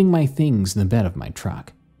 and putting my things in the bed of my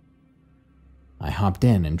truck. I hopped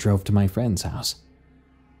in and drove to my friend's house.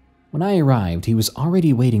 When I arrived, he was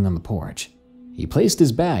already waiting on the porch. He placed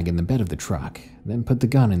his bag in the bed of the truck, then put the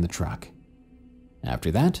gun in the truck.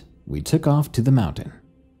 After that, we took off to the mountain.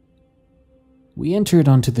 We entered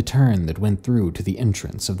onto the turn that went through to the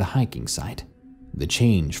entrance of the hiking site. The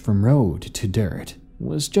change from road to dirt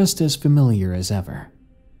was just as familiar as ever.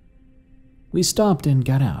 We stopped and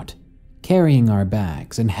got out, carrying our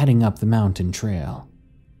bags and heading up the mountain trail.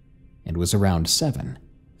 It was around 7.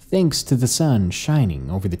 Thanks to the sun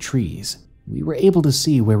shining over the trees, we were able to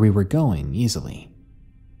see where we were going easily.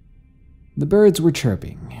 The birds were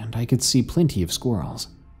chirping, and I could see plenty of squirrels,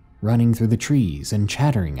 running through the trees and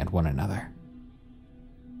chattering at one another.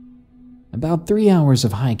 About 3 hours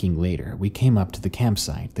of hiking later, we came up to the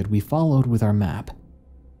campsite that we followed with our map.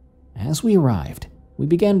 As we arrived, we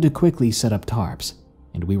began to quickly set up tarps,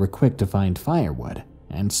 and we were quick to find firewood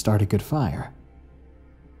and start a good fire.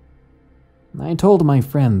 I told my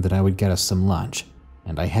friend that I would get us some lunch,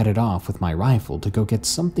 and I headed off with my rifle to go get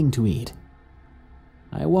something to eat.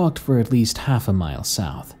 I walked for at least half a mile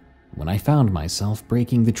south when I found myself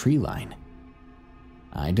breaking the tree line.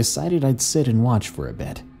 I decided I'd sit and watch for a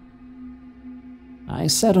bit. I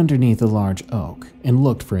sat underneath a large oak and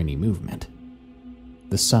looked for any movement.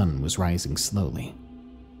 The sun was rising slowly.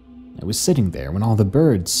 I was sitting there when all the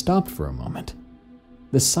birds stopped for a moment.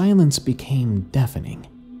 The silence became deafening.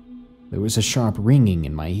 There was a sharp ringing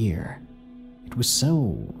in my ear. It was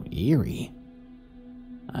so eerie.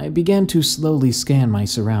 I began to slowly scan my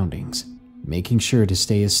surroundings, making sure to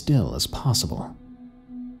stay as still as possible.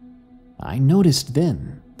 I noticed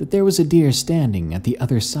then that there was a deer standing at the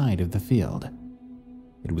other side of the field.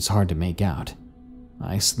 It was hard to make out.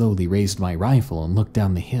 I slowly raised my rifle and looked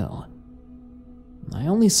down the hill. I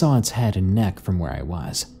only saw its head and neck from where I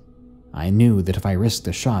was. I knew that if I risked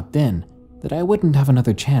a shot then, that I wouldn't have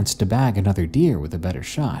another chance to bag another deer with a better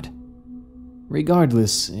shot.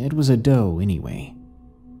 Regardless, it was a doe anyway.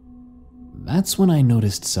 That's when I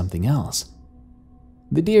noticed something else.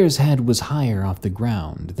 The deer's head was higher off the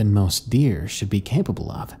ground than most deer should be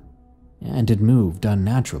capable of, and it moved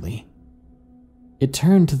unnaturally. It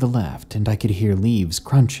turned to the left, and I could hear leaves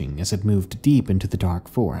crunching as it moved deep into the dark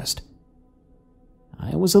forest,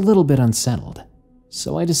 I was a little bit unsettled,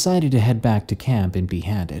 so I decided to head back to camp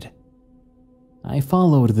empty-handed. I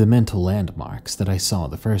followed the mental landmarks that I saw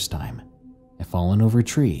the first time: a fallen-over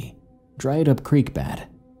tree, dried-up creek bed.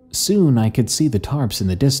 Soon I could see the tarps in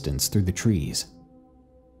the distance through the trees.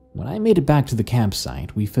 When I made it back to the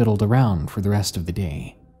campsite, we fiddled around for the rest of the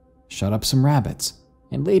day, shot up some rabbits,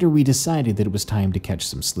 and later we decided that it was time to catch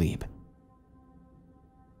some sleep.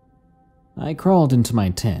 I crawled into my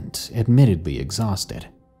tent, admittedly exhausted,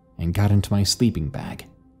 and got into my sleeping bag.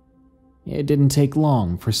 It didn't take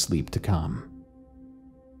long for sleep to come.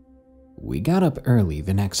 We got up early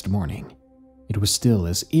the next morning. It was still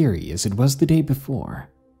as eerie as it was the day before.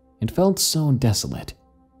 It felt so desolate.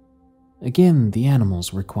 Again, the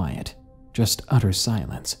animals were quiet, just utter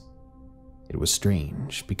silence. It was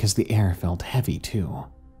strange because the air felt heavy too.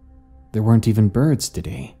 There weren't even birds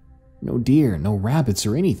today. No deer, no rabbits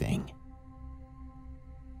or anything.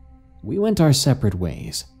 We went our separate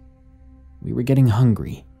ways. We were getting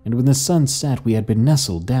hungry, and when the sun set, we had been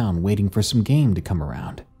nestled down waiting for some game to come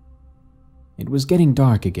around. It was getting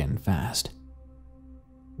dark again fast.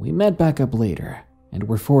 We met back up later, and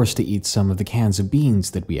were forced to eat some of the cans of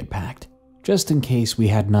beans that we had packed, just in case we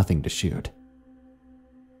had nothing to shoot.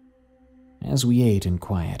 As we ate in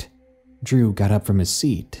quiet, Drew got up from his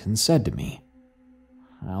seat and said to me,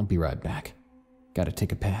 "I'll be right back. Gotta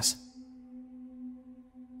take a piss."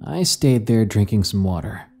 I stayed there drinking some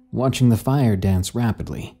water, watching the fire dance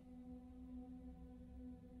rapidly.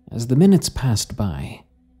 As the minutes passed by,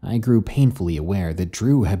 I grew painfully aware that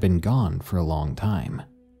Drew had been gone for a long time.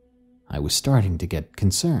 I was starting to get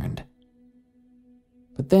concerned.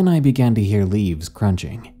 But then I began to hear leaves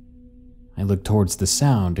crunching. I looked towards the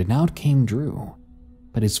sound and out came Drew,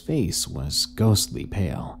 but his face was ghostly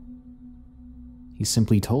pale. He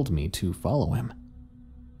simply told me to follow him.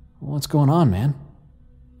 "What's going on, man?"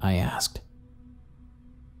 I asked.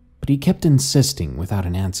 But he kept insisting without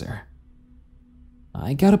an answer.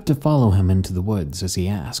 I got up to follow him into the woods as he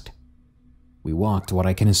asked. We walked what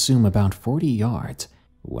I can assume about 40 yards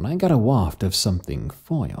when I got a waft of something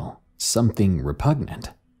foul, something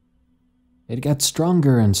repugnant. It got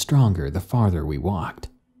stronger and stronger the farther we walked.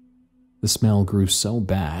 The smell grew so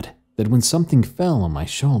bad that when something fell on my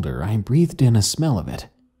shoulder, I breathed in a smell of it,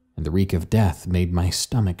 and the reek of death made my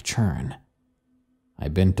stomach churn. I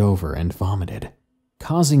bent over and vomited,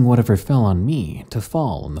 causing whatever fell on me to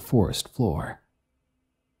fall on the forest floor.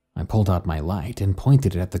 I pulled out my light and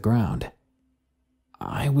pointed it at the ground.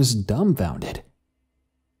 I was dumbfounded.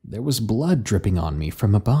 There was blood dripping on me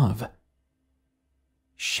from above.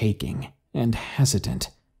 Shaking and hesitant,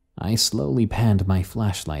 I slowly panned my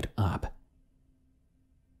flashlight up.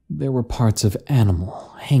 There were parts of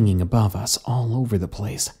animal hanging above us all over the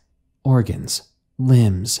place. Organs,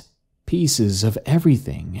 limbs, pieces of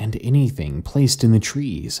everything and anything placed in the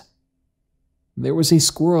trees. There was a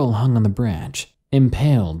squirrel hung on the branch,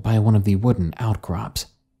 impaled by one of the wooden outcrops.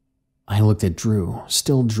 I looked at Drew,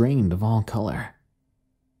 still drained of all color.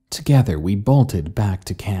 Together, we bolted back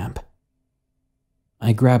to camp.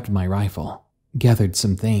 I grabbed my rifle, gathered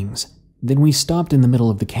some things, then we stopped in the middle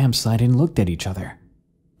of the campsite and looked at each other,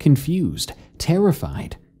 confused,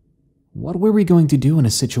 terrified. What were we going to do in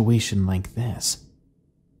a situation like this?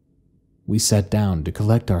 We sat down to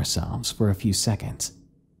collect ourselves for a few seconds.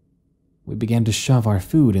 We began to shove our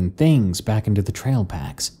food and things back into the trail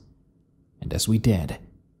packs, and as we did,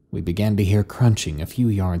 we began to hear crunching a few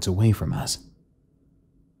yards away from us.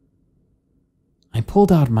 I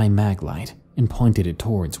pulled out my mag light and pointed it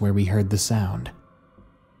towards where we heard the sound.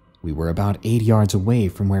 We were about 8 yards away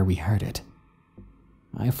from where we heard it.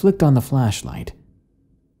 I flicked on the flashlight.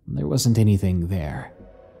 There wasn't anything there.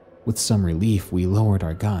 With some relief, we lowered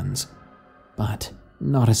our guns. But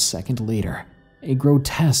not a second later, a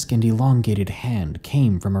grotesque and elongated hand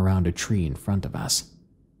came from around a tree in front of us.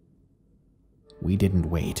 We didn't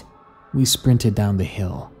wait. We sprinted down the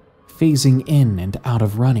hill, phasing in and out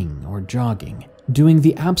of running or jogging, doing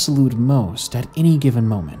the absolute most at any given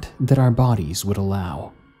moment that our bodies would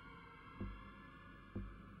allow.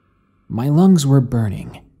 My lungs were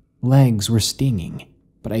burning, legs were stinging,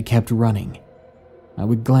 but I kept running. I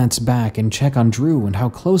would glance back and check on Drew and how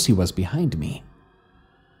close he was behind me.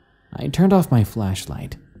 I turned off my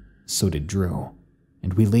flashlight, so did Drew,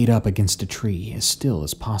 and we laid up against a tree as still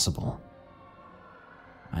as possible.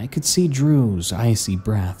 I could see Drew's icy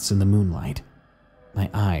breaths in the moonlight. My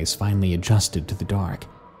eyes finally adjusted to the dark.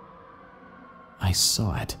 I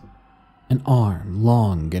saw it. An arm,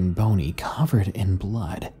 long and bony, covered in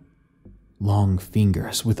blood. Long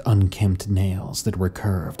fingers with unkempt nails that were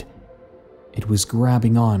curved. It was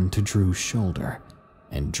grabbing on to Drew's shoulder,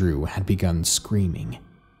 and Drew had begun screaming.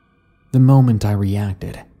 The moment I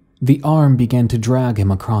reacted, the arm began to drag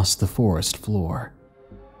him across the forest floor.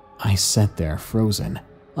 I sat there frozen,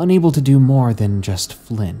 unable to do more than just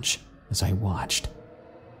flinch as I watched.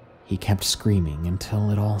 He kept screaming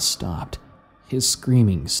until it all stopped. His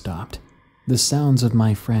screaming stopped. The sounds of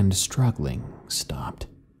my friend struggling stopped.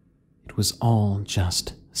 It was all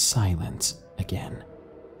just silence again.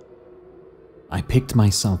 I picked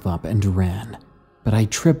myself up and ran, but I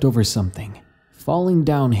tripped over something, falling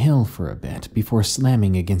downhill for a bit before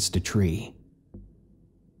slamming against a tree.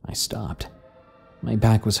 I stopped. My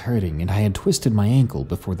back was hurting and I had twisted my ankle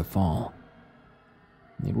before the fall.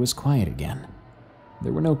 It was quiet again.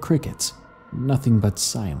 There were no crickets, nothing but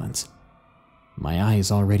silence. My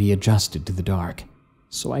eyes already adjusted to the dark,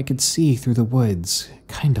 so I could see through the woods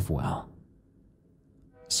kind of well.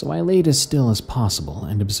 So I laid as still as possible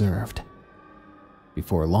and observed.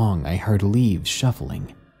 Before long, I heard leaves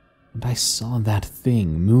shuffling, and I saw that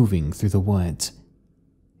thing moving through the woods.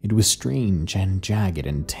 It was strange and jagged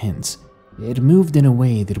and tense. It moved in a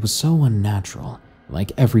way that was so unnatural,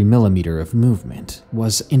 like every millimeter of movement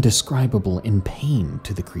was indescribable in pain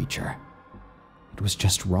to the creature. It was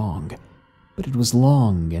just wrong, but it was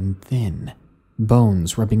long and thin,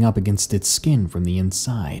 bones rubbing up against its skin from the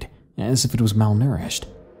inside, as if it was malnourished.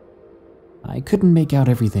 I couldn't make out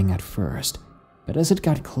everything at first, but as it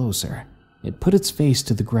got closer, it put its face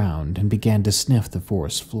to the ground and began to sniff the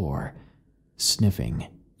forest floor, sniffing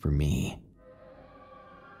for me.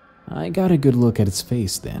 I got a good look at its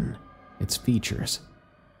face then, its features.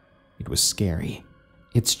 It was scary.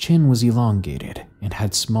 Its chin was elongated and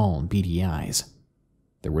had small, beady eyes.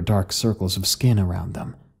 There were dark circles of skin around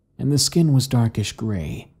them, and the skin was darkish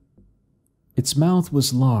gray. Its mouth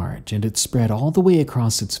was large and it spread all the way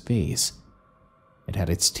across its face. It had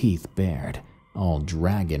its teeth bared, all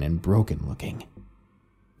dragon and broken looking.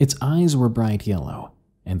 Its eyes were bright yellow,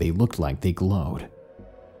 and they looked like they glowed.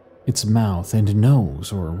 Its mouth and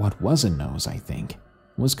nose, or what was a nose, I think,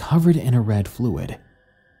 was covered in a red fluid.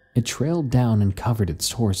 It trailed down and covered its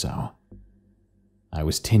torso. I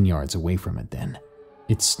was 10 yards away from it then.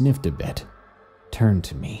 It sniffed a bit, turned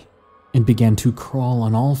to me, and began to crawl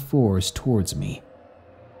on all fours towards me.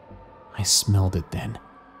 I smelled it then.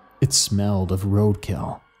 It smelled of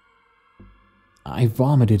roadkill. I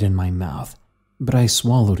vomited in my mouth, but I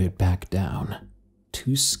swallowed it back down,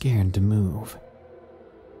 too scared to move.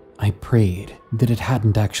 I prayed that it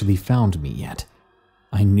hadn't actually found me yet.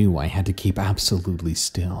 I knew I had to keep absolutely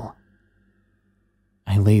still.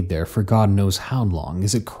 I laid there for God knows how long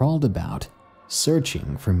as it crawled about,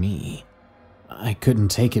 searching for me. I couldn't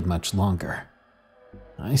take it much longer.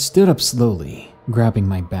 I stood up slowly, grabbing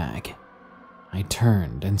my bag. I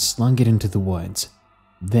turned and slung it into the woods.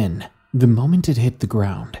 Then, the moment it hit the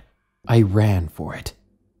ground, I ran for it.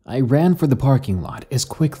 I ran for the parking lot as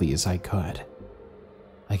quickly as I could.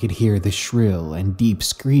 I could hear the shrill and deep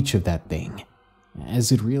screech of that thing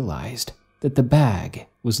as it realized that the bag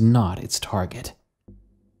was not its target.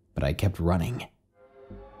 But I kept running.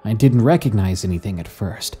 I didn't recognize anything at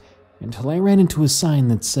first until I ran into a sign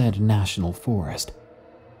that said National Forest.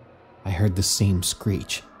 I heard the same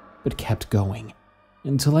screech, but kept going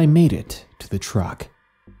until I made it to the truck.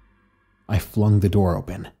 I flung the door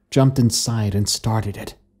open, jumped inside, and started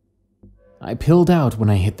it. I peeled out when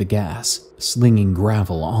I hit the gas, slinging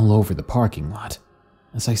gravel all over the parking lot.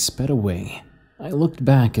 As I sped away, I looked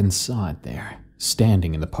back and saw it there,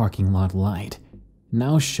 standing in the parking lot light,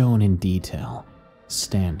 now shown in detail,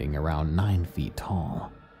 standing around 9 feet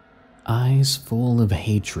tall. Eyes full of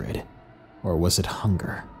hatred, or was it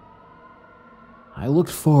hunger? I looked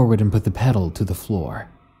forward and put the pedal to the floor.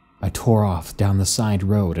 I tore off down the side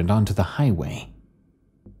road and onto the highway.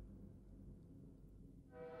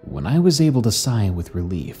 When I was able to sigh with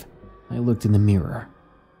relief, I looked in the mirror.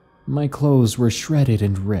 My clothes were shredded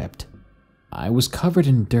and ripped. I was covered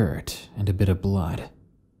in dirt and a bit of blood.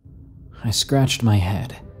 I scratched my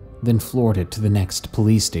head, then floored it to the next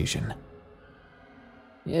police station.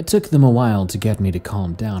 It took them a while to get me to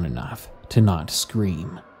calm down enough to not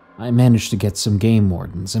scream. I managed to get some game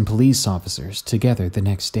wardens and police officers together the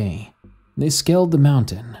next day. They scaled the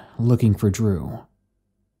mountain, looking for Drew.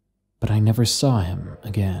 But I never saw him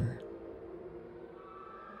again.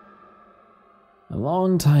 A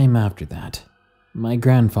long time after that, my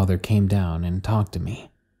grandfather came down and talked to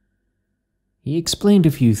me. He explained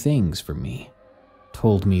a few things for me,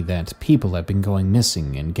 told me that people have been going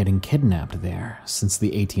missing and getting kidnapped there since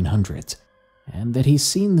the 1800s, and that he's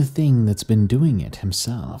seen the thing that's been doing it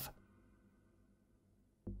himself.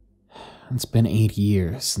 It's been 8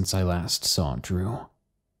 years since I last saw Drew.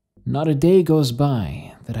 Not a day goes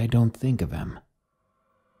by that I don't think of him.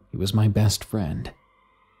 He was my best friend.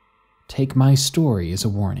 take my story as a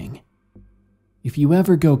warning. If you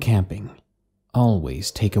ever go camping,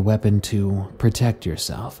 always take a weapon to protect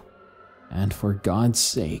yourself. And for God's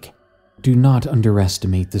sake, do not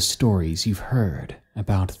underestimate the stories you've heard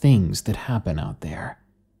about things that happen out there.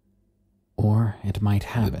 Or it might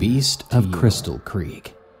happen. The Beast of Crystal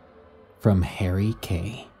Creek, from Harry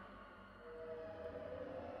K.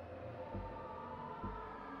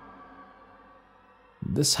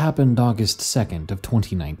 This happened August 2nd of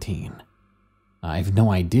 2019. I've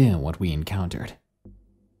no idea what we encountered,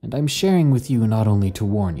 and I'm sharing with you not only to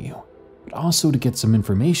warn you, but also to get some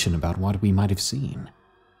information about what we might have seen.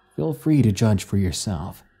 Feel free to judge for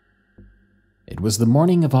yourself. It was the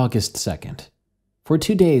morning of August 2nd. For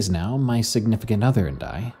 2 days now, my significant other and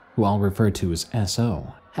I, who I'll refer to as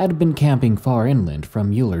SO, had been camping far inland from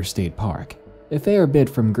Mueller State Park, a fair bit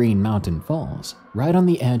from Green Mountain Falls, right on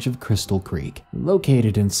the edge of Crystal Creek,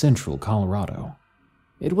 located in central Colorado.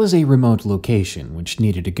 It was a remote location which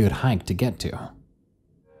needed a good hike to get to.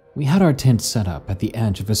 We had our tent set up at the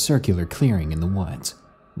edge of a circular clearing in the woods,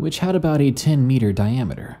 which had about a 10-meter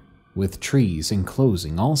diameter, with trees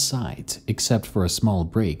enclosing all sides except for a small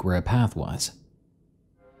break where a path was.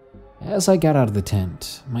 As I got out of the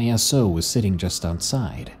tent, my SO was sitting just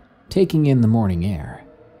outside, taking in the morning air.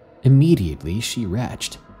 Immediately, she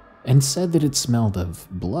retched and said that it smelled of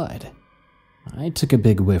blood. I took a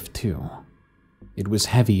big whiff too. It was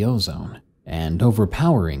heavy ozone and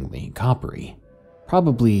overpoweringly coppery,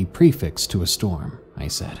 probably prefixed to a storm, I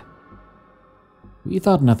said. We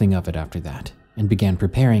thought nothing of it after that and began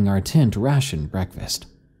preparing our tent ration breakfast.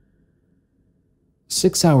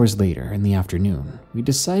 6 hours later in the afternoon, we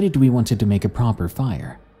decided we wanted to make a proper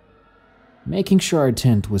fire. Making sure our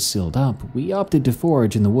tent was sealed up, we opted to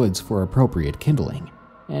forage in the woods for appropriate kindling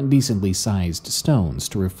and decently sized stones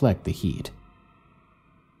to reflect the heat.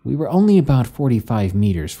 We were only about 45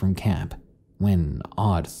 meters from camp when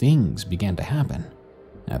odd things began to happen.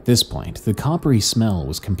 At this point, the coppery smell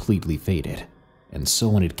was completely faded, and so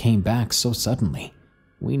when it came back so suddenly,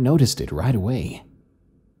 we noticed it right away.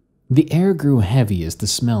 The air grew heavy as the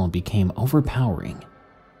smell became overpowering.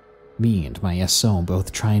 Me and my SO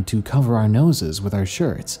both tried to cover our noses with our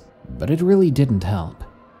shirts, but it really didn't help.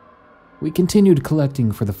 We continued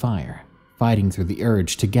collecting for the fire, fighting through the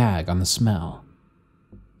urge to gag on the smell.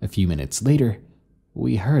 A few minutes later,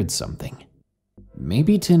 we heard something.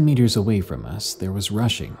 Maybe 10 meters away from us, there was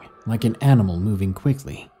rushing, like an animal moving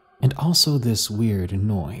quickly, and also this weird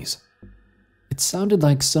noise. It sounded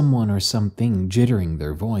like someone or something jittering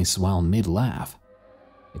their voice while mid-laugh.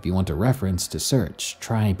 If you want a reference to search,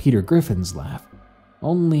 try Peter Griffin's laugh,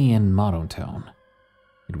 only in monotone.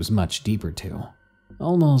 It was much deeper too,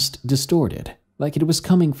 almost distorted, like it was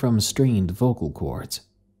coming from strained vocal cords.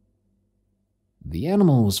 The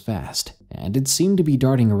animal was fast, and it seemed to be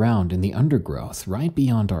darting around in the undergrowth right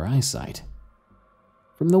beyond our eyesight.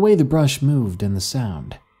 From the way the brush moved and the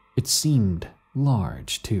sound, it seemed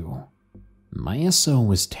large too. My SO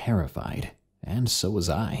was terrified, and so was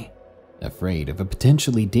I, afraid of a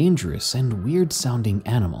potentially dangerous and weird-sounding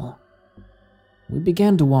animal. We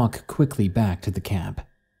began to walk quickly back to the camp,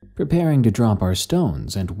 preparing to drop our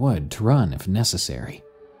stones and wood to run if necessary.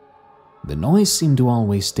 The noise seemed to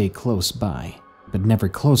always stay close by, but never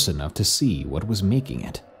close enough to see what was making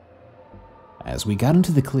it. As we got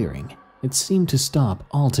into the clearing, it seemed to stop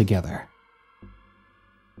altogether.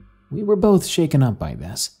 We were both shaken up by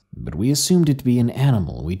this, but we assumed it to be an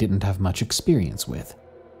animal we didn't have much experience with.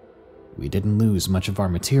 We didn't lose much of our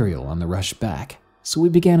material on the rush back, so we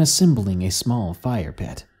began assembling a small fire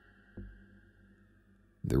pit.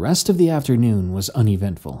 The rest of the afternoon was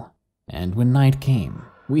uneventful, and when night came,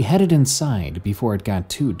 we headed inside before it got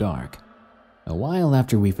too dark. A while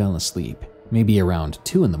after we fell asleep, maybe around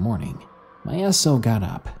 2 in the morning, my SO got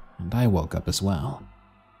up, and I woke up as well.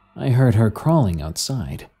 I heard her crawling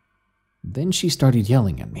outside. Then she started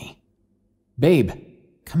yelling at me. "Babe,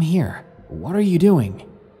 come here. What are you doing?"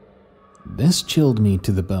 This chilled me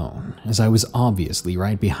to the bone, as I was obviously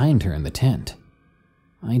right behind her in the tent.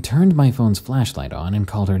 I turned my phone's flashlight on and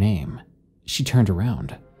called her name. She turned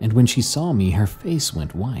around, and when she saw me, her face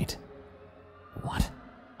went white. "What?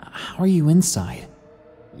 How are you inside?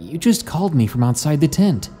 You just called me from outside the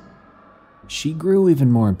tent." She grew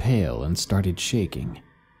even more pale and started shaking.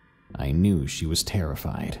 I knew she was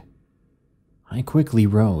terrified. I quickly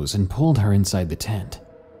rose and pulled her inside the tent.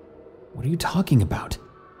 "What are you talking about?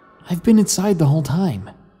 I've been inside the whole time.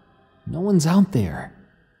 No one's out there."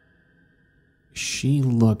 She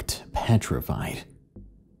looked petrified.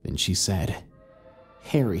 Then she said,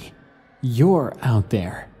 "Harry, you're out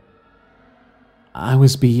there." I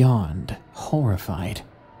was beyond horrified.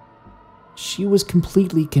 She was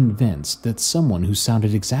completely convinced that someone who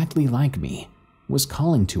sounded exactly like me was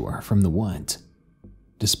calling to her from the woods.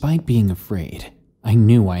 Despite being afraid, I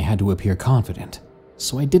knew I had to appear confident,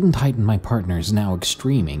 so I didn't heighten my partner's now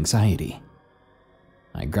extreme anxiety.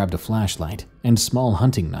 I grabbed a flashlight and small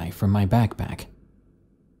hunting knife from my backpack.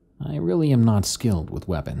 I really am not skilled with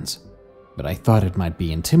weapons, but I thought it might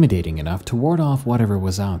be intimidating enough to ward off whatever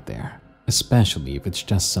was out there, especially if it's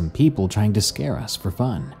just some people trying to scare us for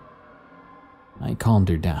fun. I calmed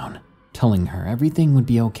her down, telling her everything would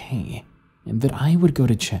be okay and that I would go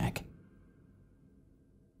to check.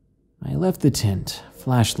 I left the tent,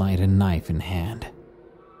 flashlight and knife in hand.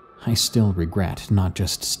 I still regret not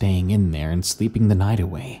just staying in there and sleeping the night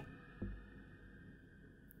away.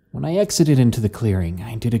 When I exited into the clearing,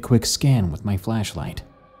 I did a quick scan with my flashlight.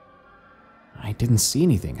 I didn't see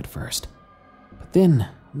anything at first, but then,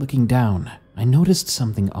 looking down, I noticed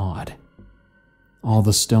something odd. All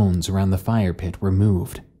the stones around the fire pit were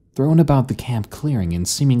moved, thrown about the camp clearing in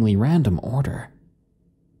seemingly random order.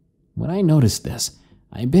 When I noticed this,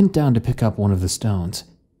 I bent down to pick up one of the stones.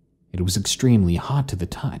 It was extremely hot to the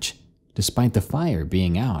touch, despite the fire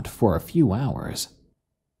being out for a few hours.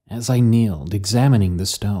 As I kneeled, examining the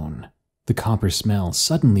stone, the copper smell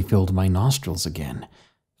suddenly filled my nostrils again,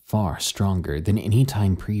 far stronger than any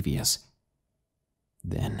time previous.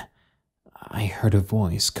 Then, I heard a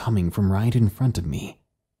voice coming from right in front of me,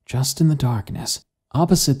 just in the darkness,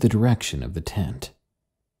 opposite the direction of the tent.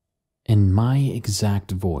 In my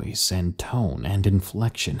exact voice and tone and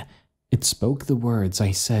inflection, it spoke the words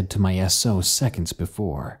I said to my SO seconds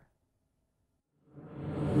before.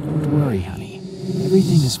 "Don't worry, honey.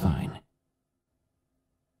 Everything is fine."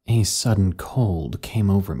 A sudden cold came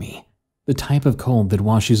over me, the type of cold that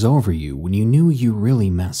washes over you when you knew you really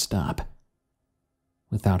messed up.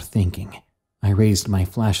 Without thinking, I raised my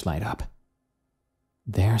flashlight up.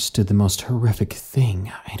 There stood the most horrific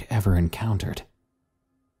thing I'd ever encountered.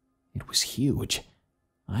 It was huge.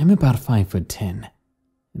 I'm about 5'10",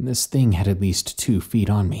 and this thing had at least 2 feet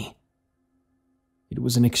on me. It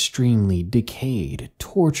was an extremely decayed,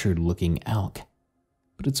 tortured-looking elk,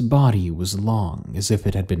 but its body was long as if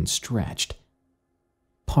it had been stretched.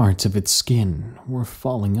 Parts of its skin were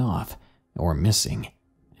falling off or missing,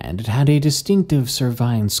 and it had a distinctive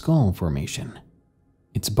cervine skull formation.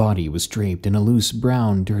 Its body was draped in a loose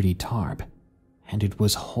brown dirty tarp, and it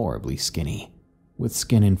was horribly skinny, with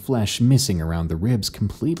skin and flesh missing around the ribs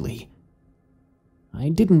completely. I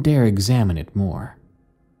didn't dare examine it more.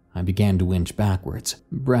 I began to inch backwards,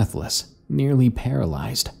 breathless, nearly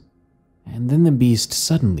paralyzed. And then the beast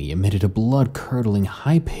suddenly emitted a blood-curdling,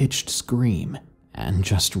 high-pitched scream and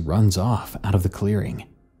just runs off out of the clearing.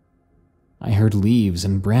 I heard leaves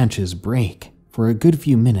and branches break for a good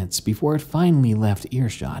few minutes before it finally left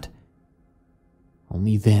earshot.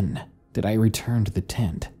 Only then did I return to the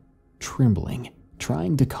tent, trembling,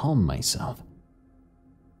 trying to calm myself.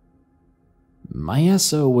 My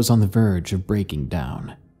SO was on the verge of breaking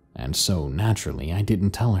down, and so naturally I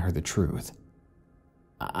didn't tell her the truth.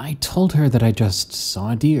 I told her that I just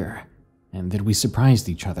saw a deer, and that we surprised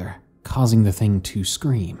each other, causing the thing to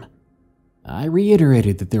scream. I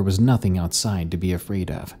reiterated that there was nothing outside to be afraid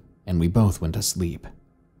of, and we both went to sleep,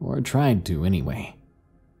 or tried to anyway.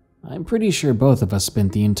 I'm pretty sure both of us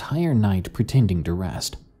spent the entire night pretending to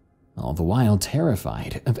rest, all the while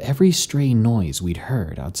terrified of every stray noise we'd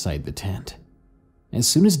heard outside the tent. As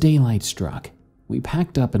soon as daylight struck, we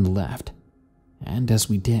packed up and left, and as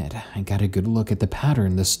we did, I got a good look at the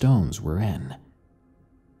pattern the stones were in.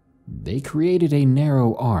 They created a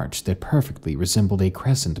narrow arch that perfectly resembled a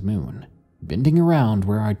crescent moon, bending around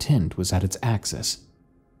where our tent was at its axis.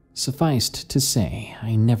 Sufficed to say,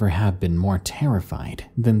 I never have been more terrified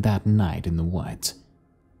than that night in the woods.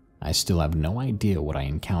 I still have no idea what I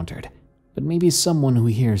encountered, but maybe someone who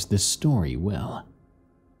hears this story will.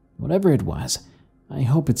 Whatever it was, I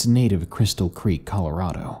hope it's native Crystal Creek,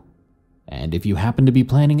 Colorado. And if you happen to be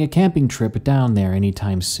planning a camping trip down there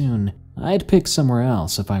anytime soon, I'd pick somewhere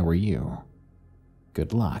else if I were you.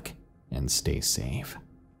 Good luck, and stay safe.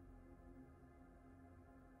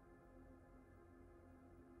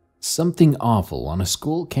 Something awful on a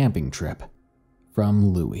school camping trip.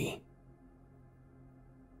 From Louie.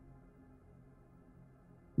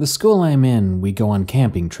 The school I'm in, we go on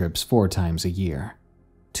camping trips 4 times a year.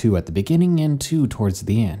 2 at the beginning and 2 towards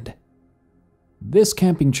the end. This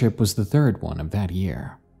camping trip was the 3rd one of that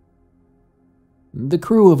year. The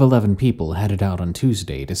crew of 11 people headed out on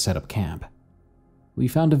Tuesday to set up camp. We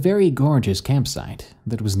found a very gorgeous campsite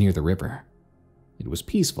that was near the river. It was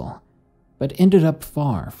peaceful, but ended up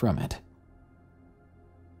far from it.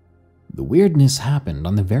 The weirdness happened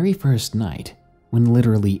on the very first night, when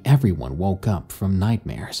literally everyone woke up from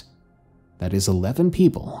nightmares. That is 11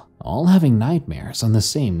 people all having nightmares on the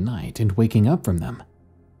same night and waking up from them.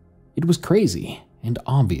 It was crazy and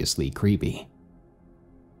obviously creepy.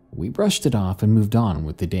 We brushed it off and moved on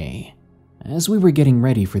with the day. As we were getting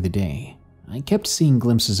ready for the day, I kept seeing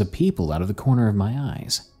glimpses of people out of the corner of my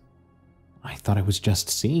eyes. I thought I was just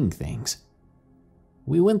seeing things.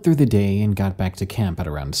 We went through the day and got back to camp at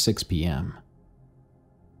around 6 p.m.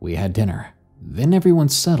 We had dinner, then everyone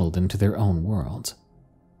settled into their own worlds.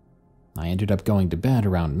 I ended up going to bed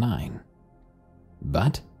around 9.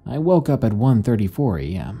 But I woke up at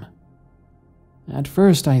 1:34 a.m. At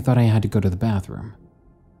first I thought I had to go to the bathroom,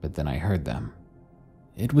 but then I heard them.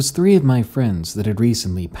 It was 3 of my friends that had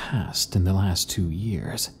recently passed in the last 2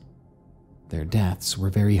 years. Their deaths were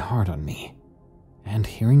very hard on me, and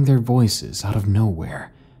hearing their voices out of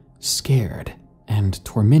nowhere scared and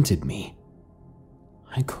tormented me.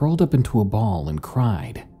 I curled up into a ball and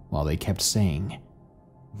cried while they kept saying,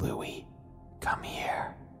 "Louis, come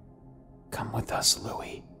here. Come with us,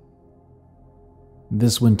 Louis."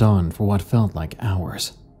 This went on for what felt like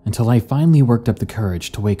hours, until I finally worked up the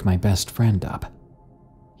courage to wake my best friend up.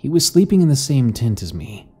 He was sleeping in the same tent as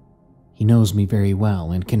me. He knows me very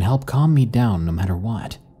well and can help calm me down no matter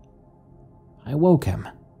what. I woke him,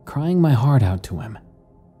 crying my heart out to him.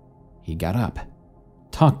 He got up,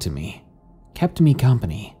 talked to me, kept me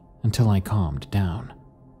company until I calmed down.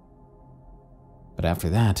 But after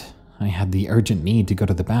that, I had the urgent need to go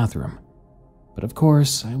to the bathroom. But of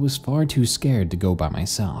course, I was far too scared to go by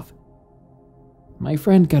myself. My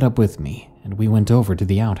friend got up with me and we went over to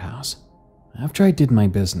the outhouse. After I did my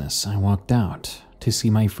business, I walked out to see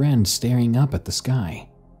my friend staring up at the sky.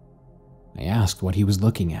 I asked what he was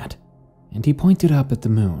looking at, and he pointed up at the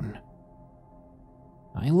moon.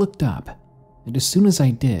 I looked up, and as soon as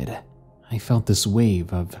I did, I felt this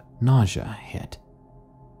wave of nausea hit.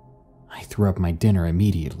 I threw up my dinner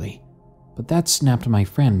immediately, but that snapped my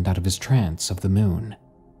friend out of his trance of the moon.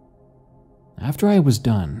 After I was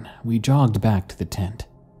done, we jogged back to the tent,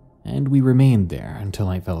 and we remained there until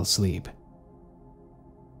I fell asleep.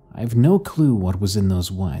 I have no clue what was in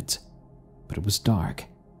those woods, but it was dark,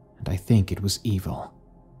 and I think it was evil.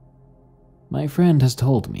 My friend has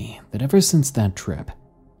told me that ever since that trip,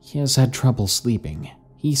 he has had trouble sleeping.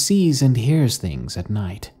 He sees and hears things at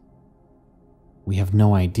night. We have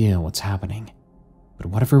no idea what's happening, but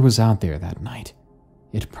whatever was out there that night,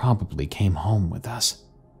 it probably came home with us.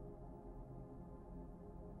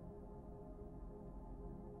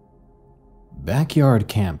 Backyard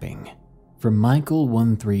camping from Michael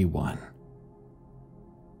 131.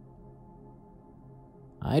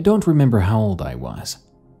 I don't remember how old I was.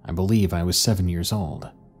 I believe I was 7 years old.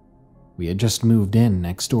 We had just moved in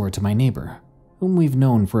next door to my neighbor, whom we've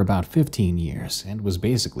known for about 15 years and was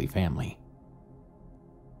basically family.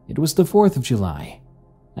 It was the 4th of July.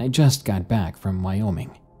 I just got back from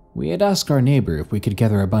Wyoming. We had asked our neighbor if we could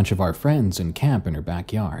gather a bunch of our friends and camp in her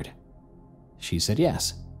backyard. She said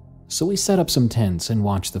yes, so we set up some tents and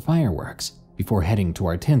watched the fireworks before heading to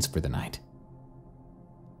our tents for the night.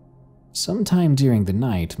 Sometime during the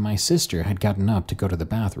night, my sister had gotten up to go to the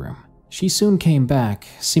bathroom. She soon came back,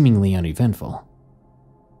 seemingly uneventful.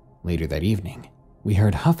 Later that evening, we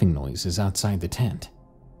heard huffing noises outside the tent.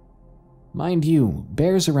 Mind you,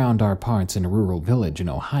 bears around our parts in a rural village in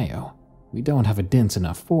Ohio. We don't have a dense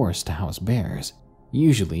enough forest to house bears.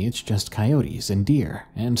 Usually it's just coyotes and deer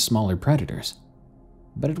and smaller predators.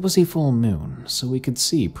 But it was a full moon, so we could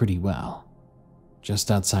see pretty well.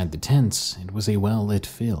 Just outside the tents, it was a well-lit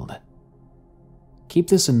field. Keep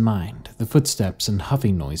this in mind, the footsteps and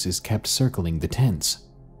huffing noises kept circling the tents,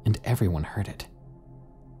 and everyone heard it.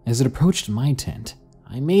 As it approached my tent,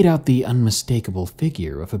 I made out the unmistakable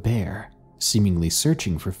figure of a bear, seemingly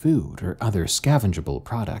searching for food or other scavengeable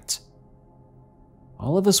products.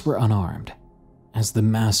 All of us were unarmed, as the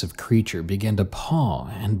massive creature began to paw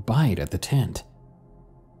and bite at the tent,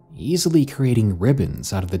 easily creating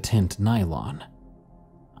ribbons out of the tent nylon.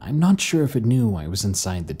 I'm not sure if it knew I was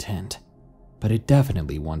inside the tent, but it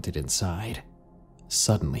definitely wanted inside.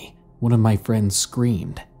 Suddenly, one of my friends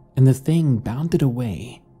screamed, and the thing bounded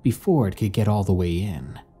away before it could get all the way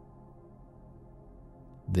in.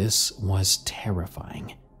 This was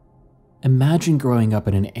terrifying. Imagine growing up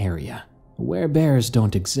in an area where bears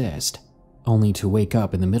don't exist, only to wake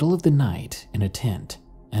up in the middle of the night in a tent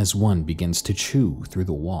as one begins to chew through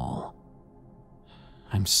the wall.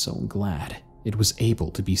 I'm so glad it was able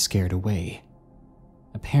to be scared away.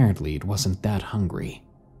 Apparently, it wasn't that hungry.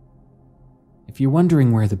 If you're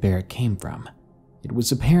wondering where the bear came from, it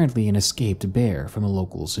was apparently an escaped bear from a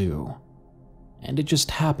local zoo, and it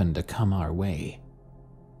just happened to come our way.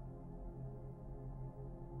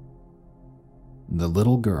 The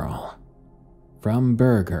Little Girl, from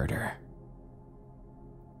Bergherder.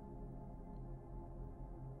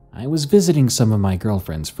 I was visiting some of my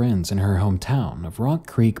girlfriend's friends in her hometown of Rock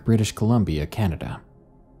Creek, British Columbia, Canada.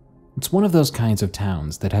 It's one of those kinds of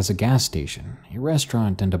towns that has a gas station, a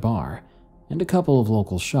restaurant and a bar, and a couple of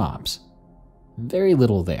local shops. Very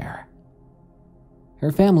little there.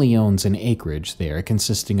 Her family owns an acreage there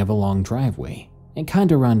consisting of a long driveway, a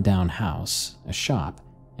kinda run-down house, a shop,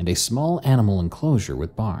 and a small animal enclosure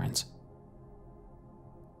with barns.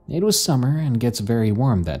 It was summer and gets very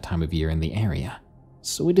warm that time of year in the area,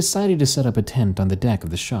 so we decided to set up a tent on the deck of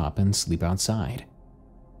the shop and sleep outside.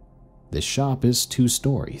 The shop is 2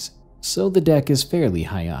 stories, so the deck is fairly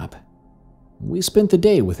high up. We spent the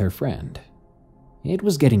day with her friend. It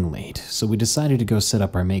was getting late, so we decided to go set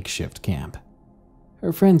up our makeshift camp.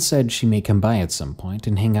 Her friend said she may come by at some point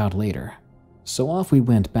and hang out later, so off we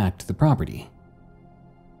went back to the property.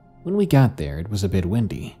 When we got there, it was a bit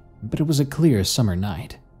windy, but it was a clear summer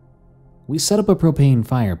night. We set up a propane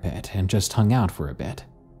fire pit and just hung out for a bit.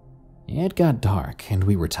 It got dark and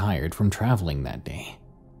we were tired from traveling that day,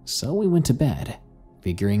 so we went to bed,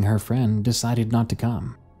 figuring her friend decided not to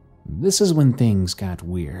come. This is when things got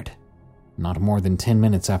weird. Not more than 10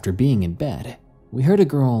 minutes after being in bed, we heard a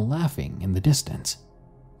girl laughing in the distance.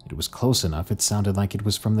 It was close enough it sounded like it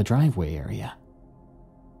was from the driveway area.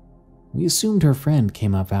 We assumed her friend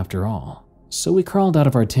came up after all, so we crawled out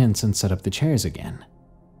of our tents and set up the chairs again.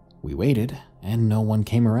 We waited, and no one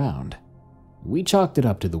came around. We chalked it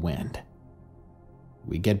up to the wind.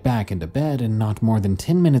 We get back into bed, and not more than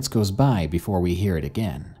 10 minutes goes by before we hear it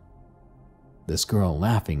again. This girl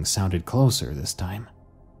laughing sounded closer this time.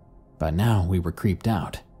 But now we were creeped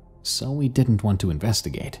out, so we didn't want to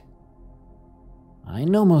investigate. I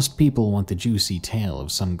know most people want the juicy tale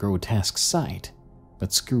of some grotesque sight,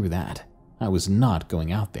 but screw that, I was not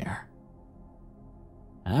going out there.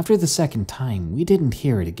 After the second time, we didn't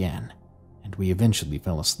hear it again, and we eventually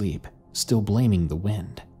fell asleep, still blaming the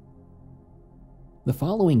wind. The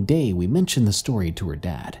following day, we mentioned the story to her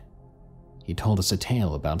dad. He told us a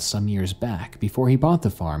tale about some years back before he bought the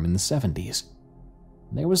farm in the 70s.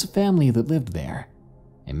 There was a family that lived there,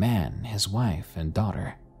 a man, his wife, and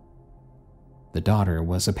daughter. The daughter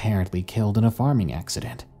was apparently killed in a farming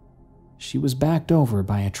accident. She was backed over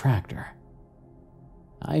by a tractor.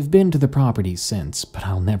 I've been to the property since, but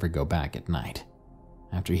I'll never go back at night.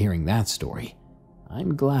 After hearing that story,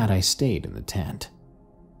 I'm glad I stayed in the tent.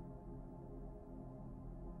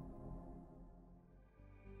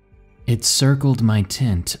 It circled my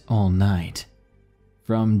tent all night.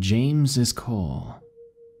 From James is Cole.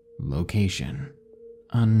 Location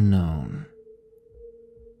unknown.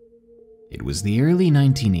 It was the early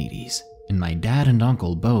 1980s, and my dad and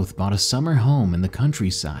uncle both bought a summer home in the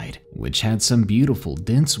countryside, which had some beautiful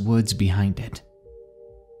dense woods behind it.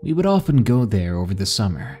 We would often go there over the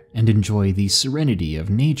summer and enjoy the serenity of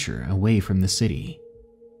nature away from the city.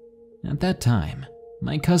 At that time,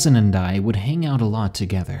 my cousin and I would hang out a lot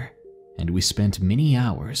together, and we spent many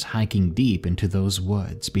hours hiking deep into those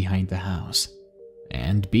woods behind the house.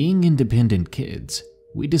 And being independent kids,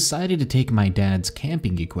 we decided to take my dad's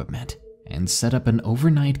camping equipment and set up an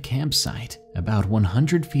overnight campsite about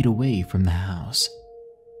 100 feet away from the house.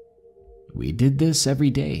 We did this every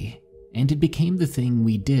day, and it became the thing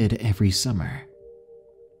we did every summer.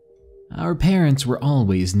 Our parents were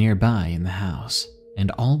always nearby in the house,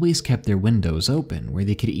 and always kept their windows open where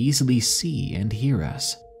they could easily see and hear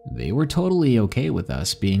us. They were totally okay with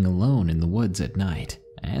us being alone in the woods at night,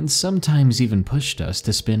 and sometimes even pushed us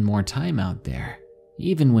to spend more time out there,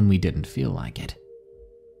 even when we didn't feel like it.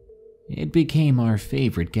 It became our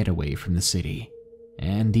favorite getaway from the city,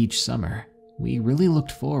 and each summer, we really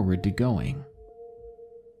looked forward to going.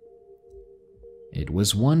 It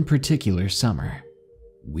was one particular summer.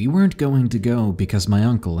 We weren't going to go because my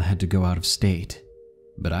uncle had to go out of state,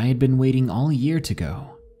 but I had been waiting all year to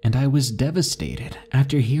go, and I was devastated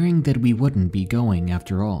after hearing that we wouldn't be going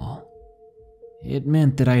after all. It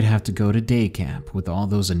meant that I'd have to go to day camp with all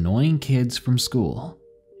those annoying kids from school,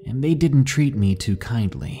 and they didn't treat me too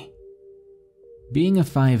kindly. Being a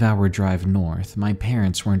 5-hour drive north, my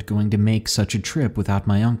parents weren't going to make such a trip without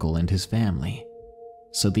my uncle and his family.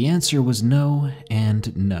 So the answer was no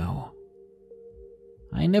and no.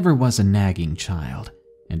 I never was a nagging child,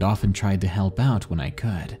 and often tried to help out when I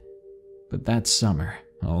could. But that summer,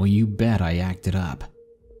 oh you bet I acted up.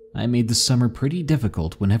 I made the summer pretty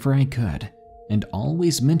difficult whenever I could, and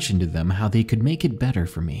always mentioned to them how they could make it better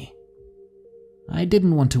for me. I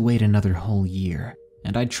didn't want to wait another whole year,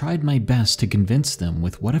 and I tried my best to convince them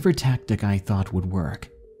with whatever tactic I thought would work.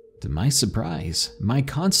 To my surprise, my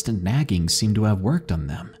constant nagging seemed to have worked on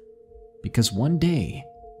them. because one day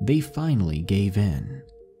they finally gave in.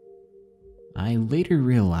 I later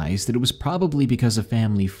realized that it was probably because a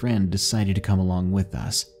family friend decided to come along with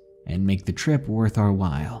us and make the trip worth our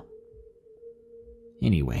while.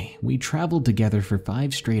 Anyway, we traveled together for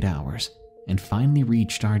 5 straight hours and finally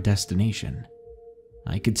reached our destination.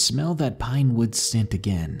 I could smell that pine wood scent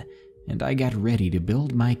again, and I got ready to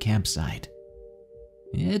build my campsite.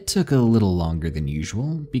 It took a little longer than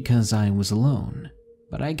usual because I was alone,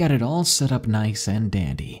 but I got it all set up nice and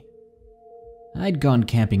dandy. I'd gone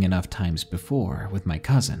camping enough times before with my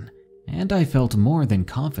cousin, and I felt more than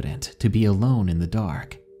confident to be alone in the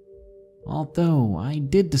dark. Although I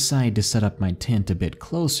did decide to set up my tent a bit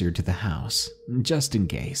closer to the house, just in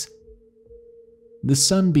case. The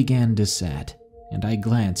sun began to set, and I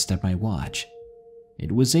glanced at my watch.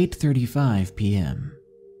 It was 8:35 p.m.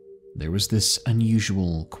 There was this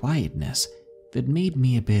unusual quietness that made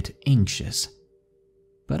me a bit anxious.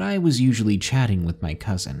 But I was usually chatting with my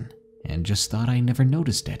cousin, and just thought I never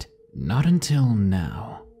noticed it, not until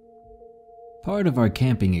now. Part of our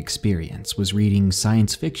camping experience was reading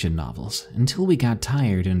science fiction novels until we got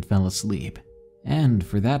tired and fell asleep. And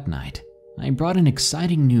for that night, I brought an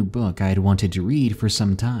exciting new book I'd wanted to read for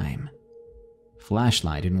some time.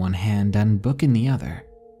 Flashlight in one hand and book in the other,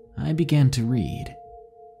 I began to read.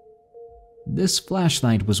 This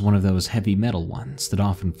flashlight was one of those heavy metal ones that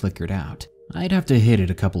often flickered out. I'd have to hit it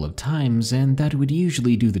a couple of times and that would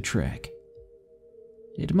usually do the trick.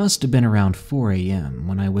 It must have been around 4 a.m.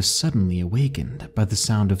 when I was suddenly awakened by the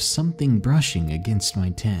sound of something brushing against my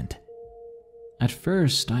tent. At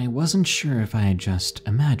first, I wasn't sure if I had just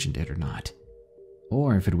imagined it or not,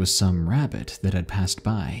 or if it was some rabbit that had passed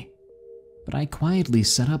by, but I quietly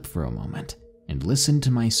sat up for a moment and listened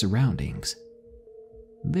to my surroundings.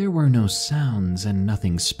 There were no sounds and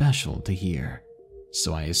nothing special to hear,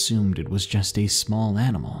 so I assumed it was just a small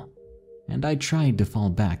animal, and I tried to fall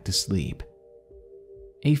back to sleep.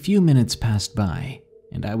 A few minutes passed by,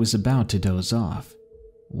 and I was about to doze off,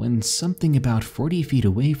 when something about 40 feet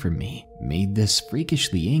away from me made this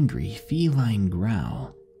freakishly angry feline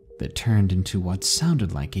growl that turned into what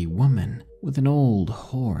sounded like a woman with an old,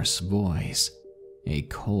 hoarse voice. A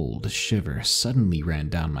cold shiver suddenly ran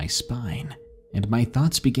down my spine, and my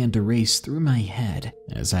thoughts began to race through my head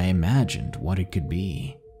as I imagined what it could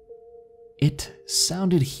be. It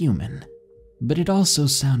sounded human, but it also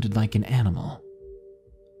sounded like an animal.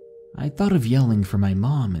 I thought of yelling for my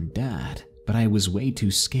mom and dad, but I was way too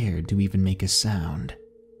scared to even make a sound.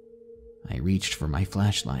 I reached for my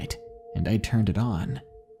flashlight, and I turned it on,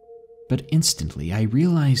 but instantly I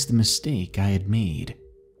realized the mistake I had made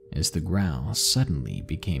as the growl suddenly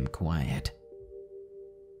became quiet.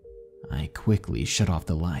 I quickly shut off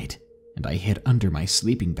the light, and I hid under my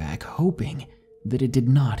sleeping bag, hoping that it did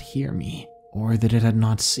not hear me or that it had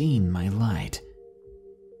not seen my light.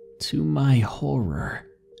 To my horror,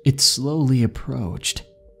 it slowly approached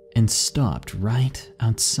and stopped right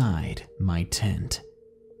outside my tent.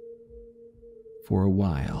 For a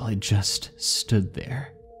while, it just stood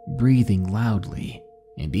there, breathing loudly,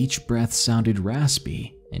 and each breath sounded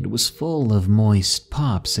raspy and was full of moist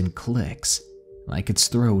pops and clicks, like its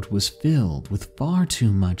throat was filled with far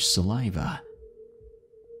too much saliva.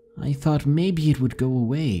 I thought maybe it would go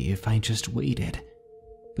away if I just waited,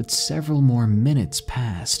 but several more minutes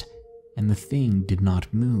passed and the thing did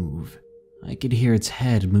not move. I could hear its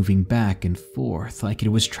head moving back and forth like it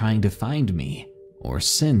was trying to find me or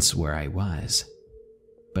sense where I was,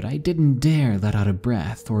 but I didn't dare let out a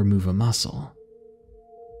breath or move a muscle.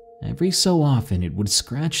 Every so often it would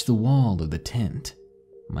scratch the wall of the tent,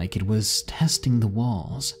 like it was testing the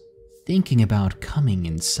walls, thinking about coming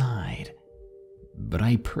inside. But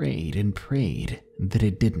I prayed and prayed that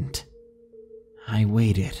it didn't. I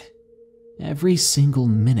waited, every single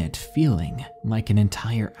minute feeling like an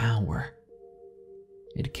entire hour.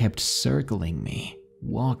 It kept circling me,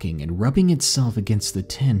 walking and rubbing itself against the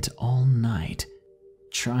tent all night,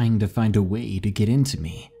 trying to find a way to get into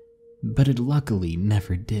me, but it luckily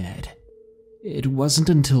never did. It wasn't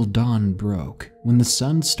until dawn broke, when the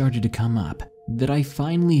sun started to come up, that I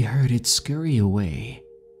finally heard it scurry away,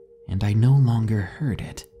 and I no longer heard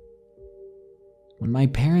it. When my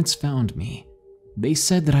parents found me, they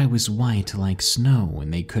said that I was white like snow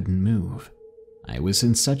and they couldn't move. I was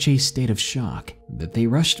in such a state of shock that they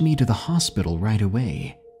rushed me to the hospital right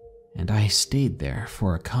away, and I stayed there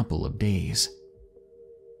for a couple of days.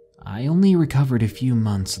 I only recovered a few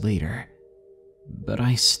months later, but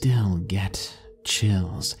I still get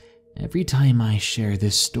chills every time I share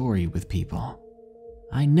this story with people.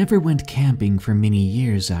 I never went camping for many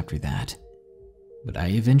years after that, but I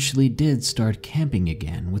eventually did start camping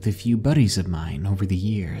again with a few buddies of mine over the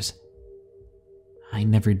years. I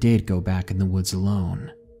never did go back in the woods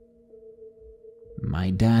alone.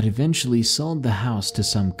 My dad eventually sold the house to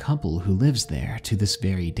some couple who lives there to this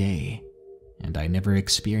very day, and I never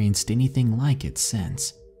experienced anything like it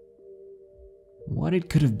since. What it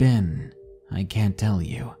could have been, I can't tell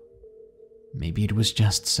you. Maybe it was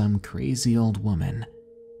just some crazy old woman,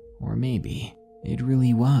 or maybe it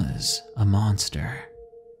really was a monster.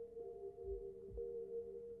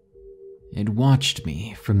 It watched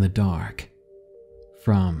me from the dark.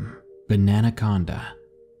 From Bananaconda.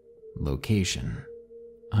 Location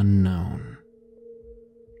unknown.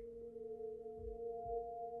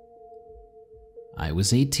 I